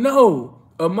 But no,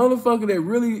 a motherfucker that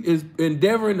really is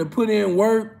endeavoring to put in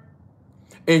work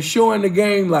and showing the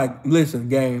game like, listen,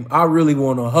 game, I really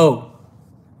want a hoe.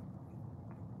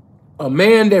 A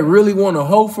man that really want a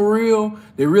hoe for real,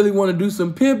 that really want to do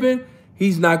some pimping,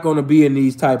 he's not going to be in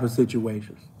these type of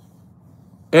situations.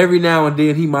 Every now and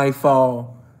then he might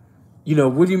fall. You know,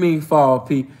 what do you mean fall,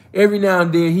 P? Every now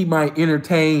and then he might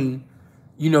entertain,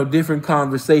 you know, different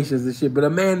conversations and shit. But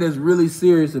a man that's really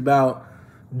serious about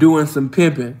doing some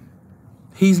pimping,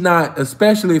 he's not,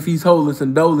 especially if he's holeless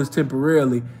and doleless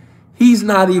temporarily, he's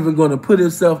not even going to put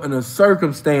himself in a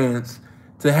circumstance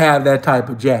to have that type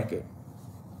of jacket.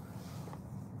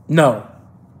 No.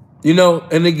 You know,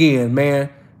 and again, man,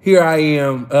 here I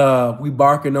am, we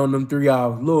barking on them 3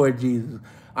 hours. Lord Jesus.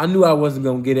 I knew I wasn't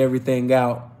going to get everything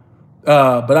out.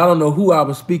 But I don't know who I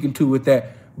was speaking to with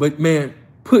that. But, man,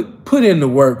 put in the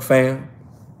work, fam.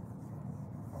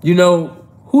 You know,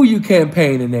 who you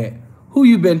campaigning at? Who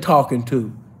you been talking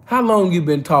to? How long you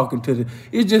been talking to them?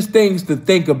 It's just things to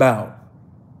think about.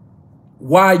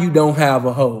 Why you don't have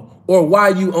a hoe. Or why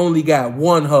you only got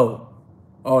one hoe.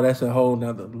 Oh, that's a whole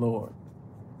nother Lord.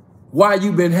 Why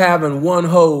you been having one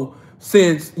hoe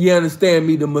since, you understand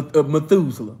me, the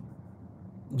Methuselah?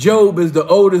 Job is the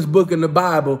oldest book in the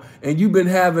Bible, and you've been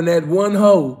having that one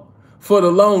hoe for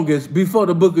the longest before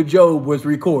the book of Job was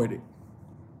recorded.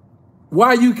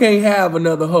 Why you can't have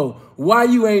another hoe? Why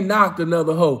you ain't knocked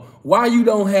another hoe? Why you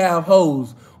don't have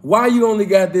hoes? Why you only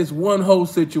got this one hoe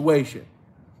situation?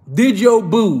 Did your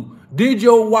boo, did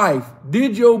your wife,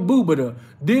 did your boobada,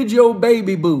 did your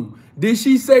baby boo, did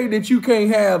she say that you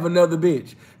can't have another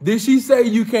bitch? Did she say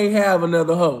you can't have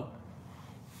another hoe?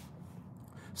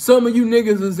 Some of you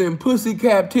niggas is in pussy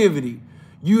captivity.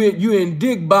 You in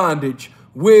dick bondage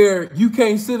where you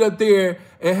can't sit up there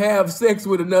and have sex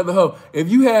with another hoe. If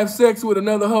you have sex with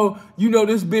another hoe, you know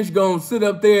this bitch gonna sit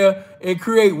up there and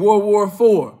create World War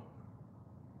IV.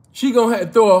 She gonna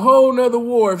throw a whole nother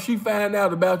war if she find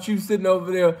out about you sitting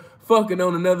over there fucking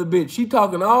on another bitch. She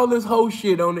talking all this hoe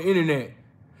shit on the internet.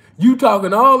 You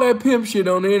talking all that pimp shit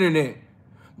on the internet.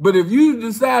 But if you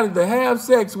decided to have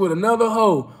sex with another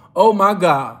hoe, oh my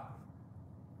God.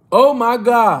 Oh my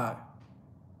God.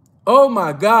 Oh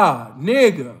my God,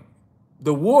 nigga.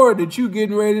 The war that you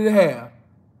getting ready to have.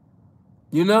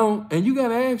 You know, and you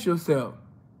gotta ask yourself,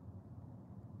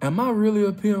 am I really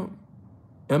a pimp?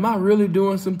 Am I really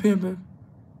doing some pimping?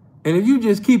 And if you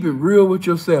just keep it real with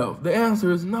yourself, the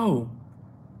answer is no.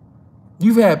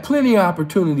 You've had plenty of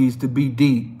opportunities to be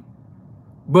deep,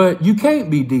 but you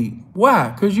can't be deep. Why?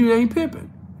 Because you ain't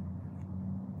pimping.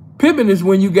 Pimping is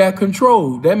when you got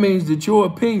control. That means that your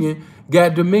opinion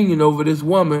got dominion over this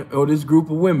woman or this group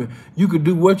of women. You could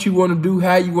do what you want to do,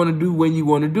 how you want to do, when you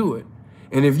want to do it.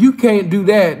 And if you can't do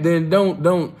that, then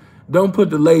don't put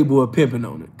the label of pimping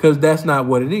on it, because that's not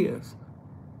what it is.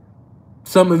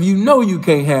 Some of you know you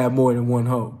can't have more than one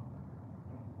hoe.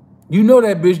 You know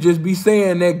that bitch just be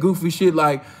saying that goofy shit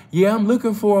like, yeah, I'm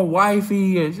looking for a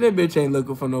wifey, and that bitch ain't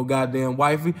looking for no goddamn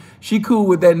wifey. She cool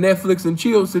with that Netflix and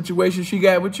chill situation she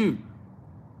got with you.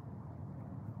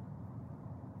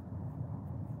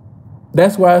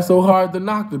 That's why it's so hard to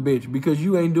knock the bitch, because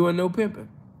you ain't doing no pimping.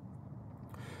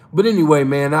 But anyway,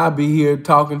 man, I'll be here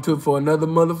talking for another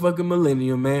motherfucking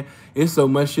millennium, man. It's so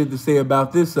much shit to say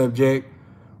about this subject.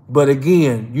 But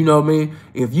again, you know what I mean?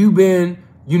 If you've been,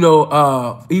 you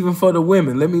know, even for the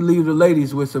women, let me leave the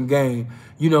ladies with some game.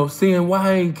 You know, seeing why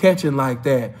I ain't catching like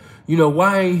that. You know,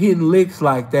 why I ain't hitting licks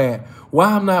like that. Why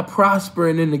I'm not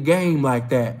prospering in the game like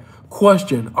that.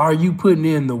 Question, are you putting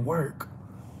in the work?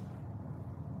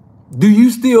 Do you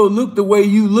still look the way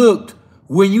you looked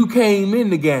when you came in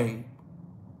the game?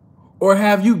 Or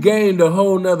have you gained a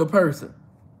whole nother person?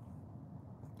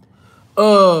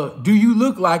 Do you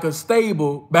look like a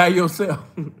stable by yourself?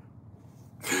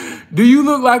 Do you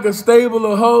look like a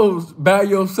stable of hoes by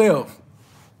yourself?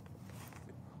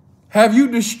 Have you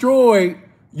destroyed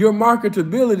your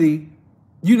marketability,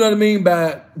 you know what I mean,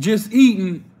 by just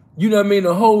eating, you know what I mean,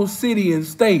 the whole city and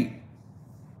state?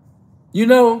 You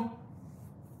know?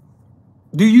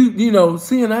 Do you know,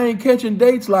 seeing I ain't catching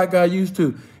dates like I used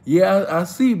to. Yeah, I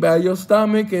see by your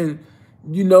stomach and,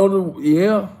 you know,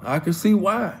 yeah, I can see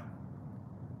why.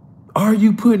 Are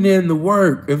you putting in the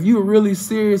work? If you're really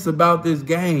serious about this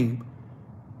game,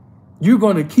 you're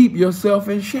going to keep yourself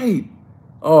in shape.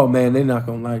 Oh, man, they're not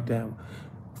going to like that one.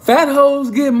 Fat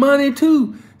hoes get money,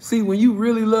 too. See, when you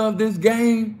really love this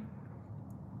game,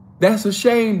 that's a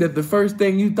shame that the first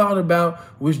thing you thought about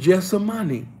was just some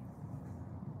money.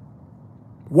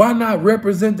 Why not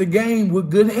represent the game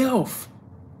with good health?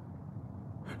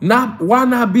 Why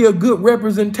not be a good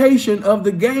representation of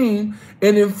the game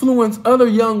and influence other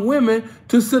young women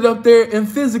to sit up there and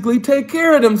physically take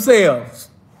care of themselves?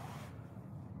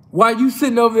 Why you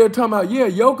sitting over there talking about, yeah,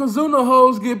 Yokozuna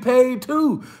hoes get paid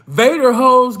too. Vader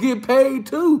hoes get paid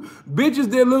too.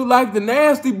 Bitches that look like the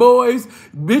Nasty Boys,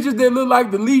 bitches that look like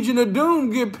the Legion of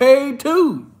Doom get paid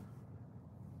too.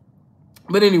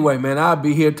 But anyway, man, I'll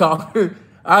be here talking.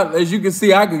 As you can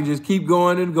see, I can just keep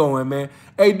going and going, man.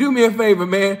 Hey, do me a favor,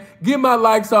 man. Get my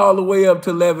likes all the way up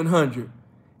to 1,100.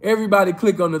 Everybody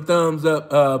click on the thumbs up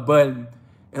button,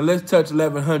 and let's touch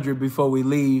 1,100 before we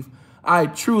leave. I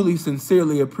truly,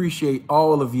 sincerely appreciate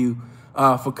all of you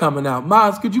for coming out.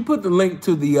 Miles, could you put the link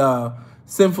to the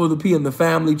Sinful to P and the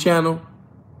Family channel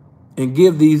and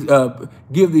give these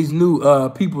new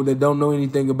people that don't know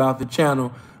anything about the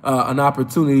channel an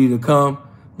opportunity to come?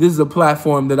 This is a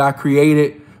platform that I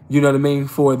created, you know what I mean,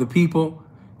 for the people.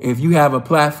 If you have a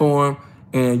platform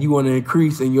and you want to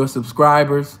increase in your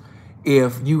subscribers,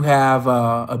 if you have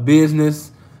a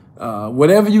business,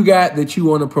 whatever you got that you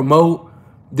want to promote,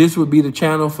 this would be the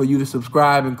channel for you to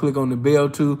subscribe and click on the bell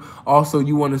to. Also,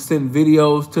 you want to send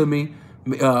videos to me,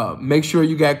 make sure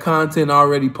you got content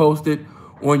already posted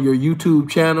on your YouTube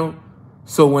channel.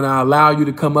 So when I allow you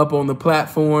to come up on the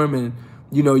platform and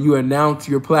you know, you announce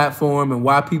your platform and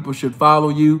why people should follow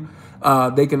you,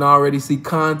 they can already see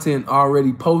content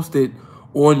already posted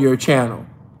on your channel.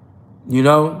 You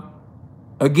know,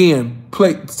 again,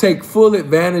 take full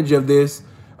advantage of this.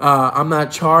 I'm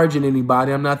not charging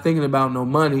anybody. I'm not thinking about no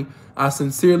money. I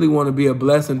sincerely want to be a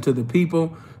blessing to the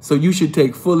people. So you should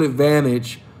take full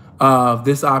advantage of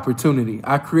this opportunity.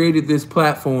 I created this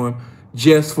platform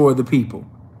just for the people.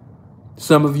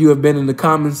 Some of you have been in the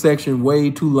comment section way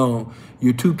too long.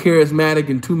 You're too charismatic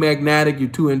and too magnetic. You're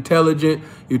too intelligent.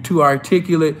 You're too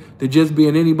articulate to just be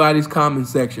in anybody's comment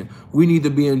section. We need to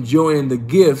be enjoying the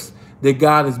gifts that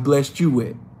God has blessed you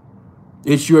with.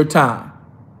 It's your time.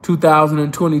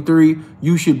 2023,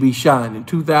 you should be shining.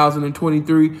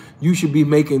 2023, you should be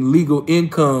making legal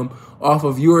income off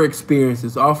of your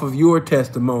experiences, off of your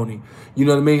testimony. You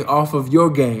know what I mean? Off of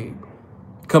your game.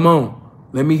 Come on.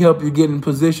 Let me help you get in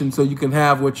position so you can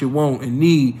have what you want and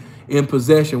need in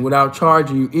possession without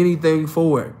charging you anything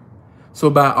for it. So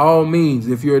by all means,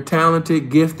 if you're a talented,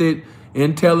 gifted,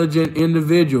 intelligent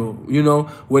individual, you know,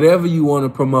 whatever you want to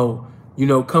promote, you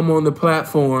know, come on the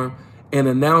platform and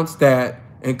announce that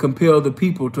and compel the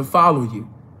people to follow you.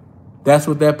 That's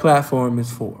what that platform is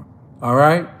for. All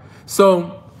right.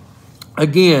 So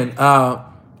again,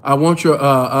 I want your,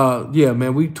 yeah,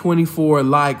 man, we 24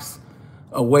 likes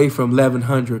away from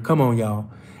 1,100. Come on, y'all.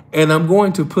 And I'm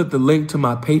going to put the link to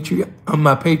my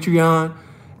Patreon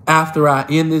after I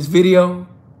end this video.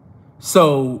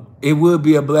 So it would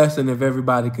be a blessing if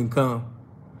everybody can come.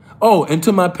 Oh, and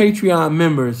to my Patreon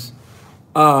members,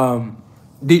 how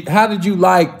did you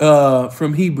like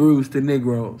From Hebrews to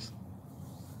Negroes?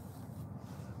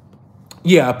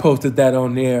 Yeah, I posted that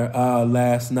on there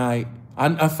last night.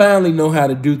 I finally know how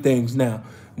to do things now.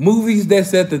 Movies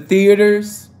that's at the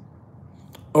theaters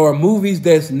or movies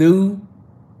that's new,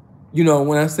 you know,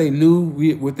 when I say new,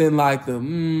 within like the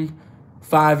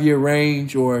 5-year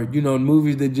range, or, you know,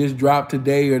 movies that just dropped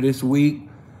today or this week,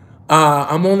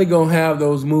 I'm only going to have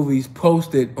those movies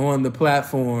posted on the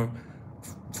platform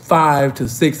 5 to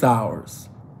 6 hours.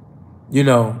 You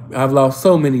know, I've lost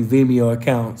so many Vimeo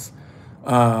accounts,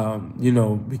 you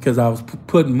know, because I was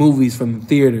putting movies from the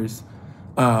theaters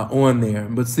on there.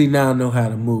 But see, now I know how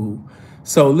to move.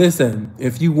 So listen,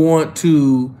 if you want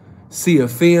to see a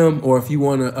film or if you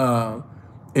want to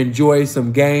enjoy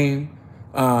some game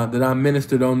that I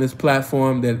ministered on this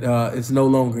platform that is no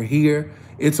longer here,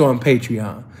 it's on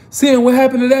Patreon. Seeing what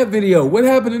happened to that video? What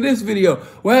happened to this video?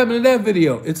 What happened to that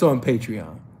video? It's on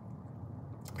Patreon.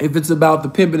 If it's about the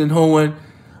pimping and hoeing,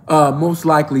 most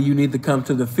likely you need to come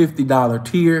to the $50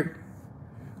 tier.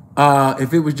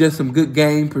 If it was just some good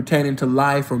game pertaining to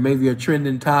life or maybe a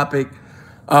trending topic,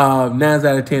 9 out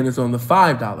of 10 is on the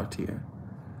 $5 tier.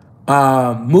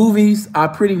 Movies, I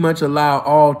pretty much allow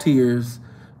all tiers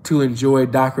to enjoy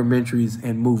documentaries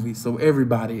and movies. So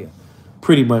everybody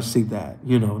pretty much see that.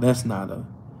 You know, that's not a,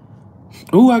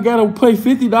 oh, I got to pay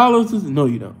 $50. No,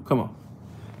 you don't. Come on.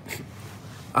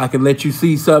 I can let you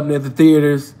see something at the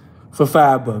theaters for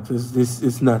 $5.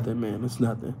 It's nothing, man. It's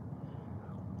nothing.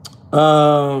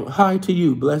 Hi to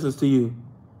you. Blessings to you.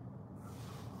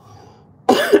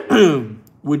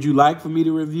 Would you like for me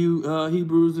to review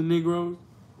Hebrews and Negroes?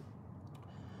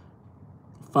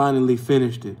 Finally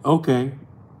finished it. Okay.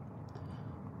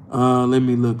 Let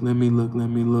me look.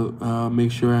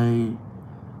 Make sure I ain't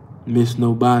missed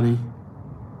nobody.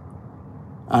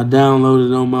 I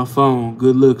downloaded it on my phone.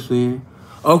 Good looks, man.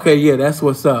 Okay, yeah, that's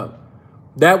what's up.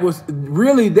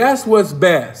 That's what's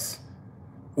best.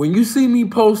 When you see me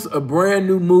post a brand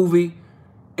new movie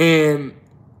and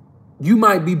you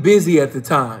might be busy at the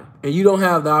time and you don't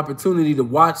have the opportunity to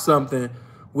watch something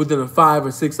within a 5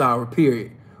 or 6 hour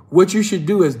period, what you should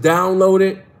do is download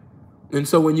it. And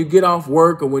so when you get off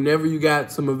work or whenever you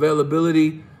got some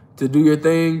availability to do your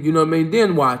thing, you know what I mean,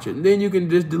 then watch it. And then you can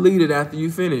just delete it after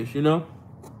you finish, you know?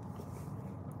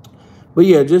 But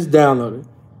yeah, just download it.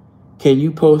 Can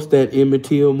you post that Emmett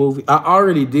Till movie? I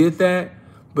already did that,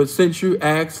 but since you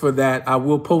asked for that, I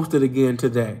will post it again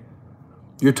today.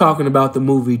 You're talking about the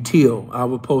movie Till. I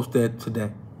will post that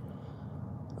today.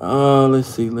 Let's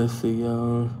see.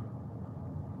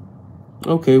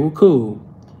 Okay, well, cool.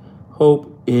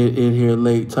 Hope in here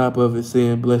late. Top of it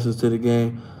saying blessings to the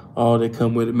game. All that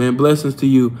come with it, man. Blessings to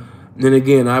you. And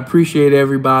again, I appreciate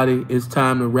everybody. It's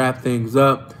time to wrap things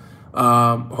up.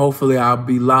 Hopefully I'll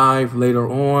be live later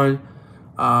on.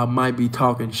 Might be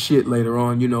talking shit later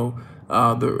on. You know,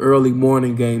 the early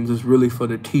morning games is really for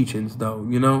the teachings, though,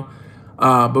 you know.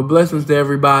 But blessings to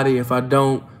everybody. If I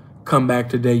don't come back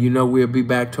today, you know, we'll be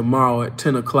back tomorrow at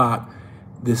 10 o'clock,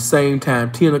 the same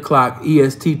time, 10 o'clock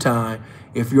EST time.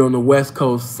 If you're on the West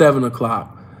Coast, 7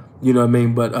 o'clock, you know what I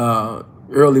mean? But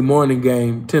early morning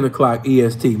game, 10 o'clock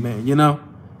EST, man, you know?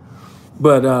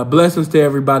 But blessings to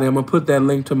everybody. I'm going to put that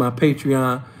link to my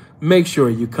Patreon. Make sure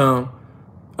you come.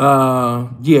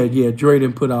 Yeah, Dre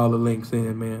didn't put all the links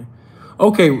in, man.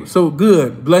 Okay, so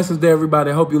good. Blessings to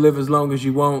everybody. I hope you live as long as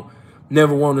you want.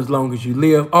 Never want as long as you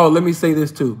live. Oh, let me say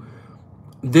this too.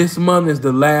 This month is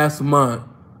the last month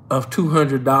of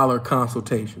 $200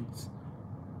 consultations.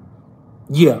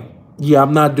 Yeah,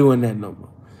 I'm not doing that no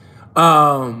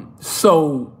more.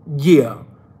 So, yeah.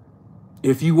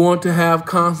 If you want to have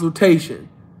consultation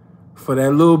for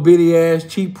that little bitty ass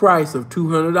cheap price of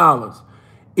 $200,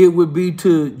 it would be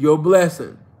to your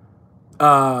blessing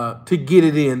to get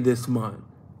it in this month.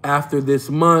 After this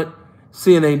month,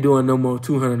 Sin ain't doing no more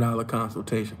 $200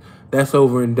 consultation. That's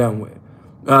over and done with.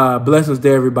 Blessings to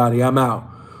everybody. I'm out.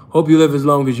 Hope you live as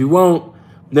long as you want.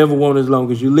 Never want as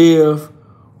long as you live.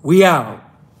 We out.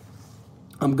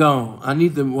 I'm gone. I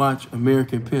need to watch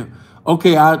American Pimp.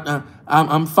 Okay,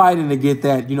 I'm fighting to get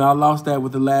that. You know, I lost that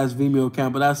with the last Vimeo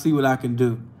account, but I see what I can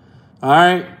do. All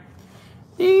right?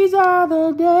 These are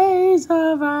the days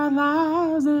of our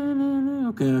lives.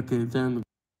 Okay, time to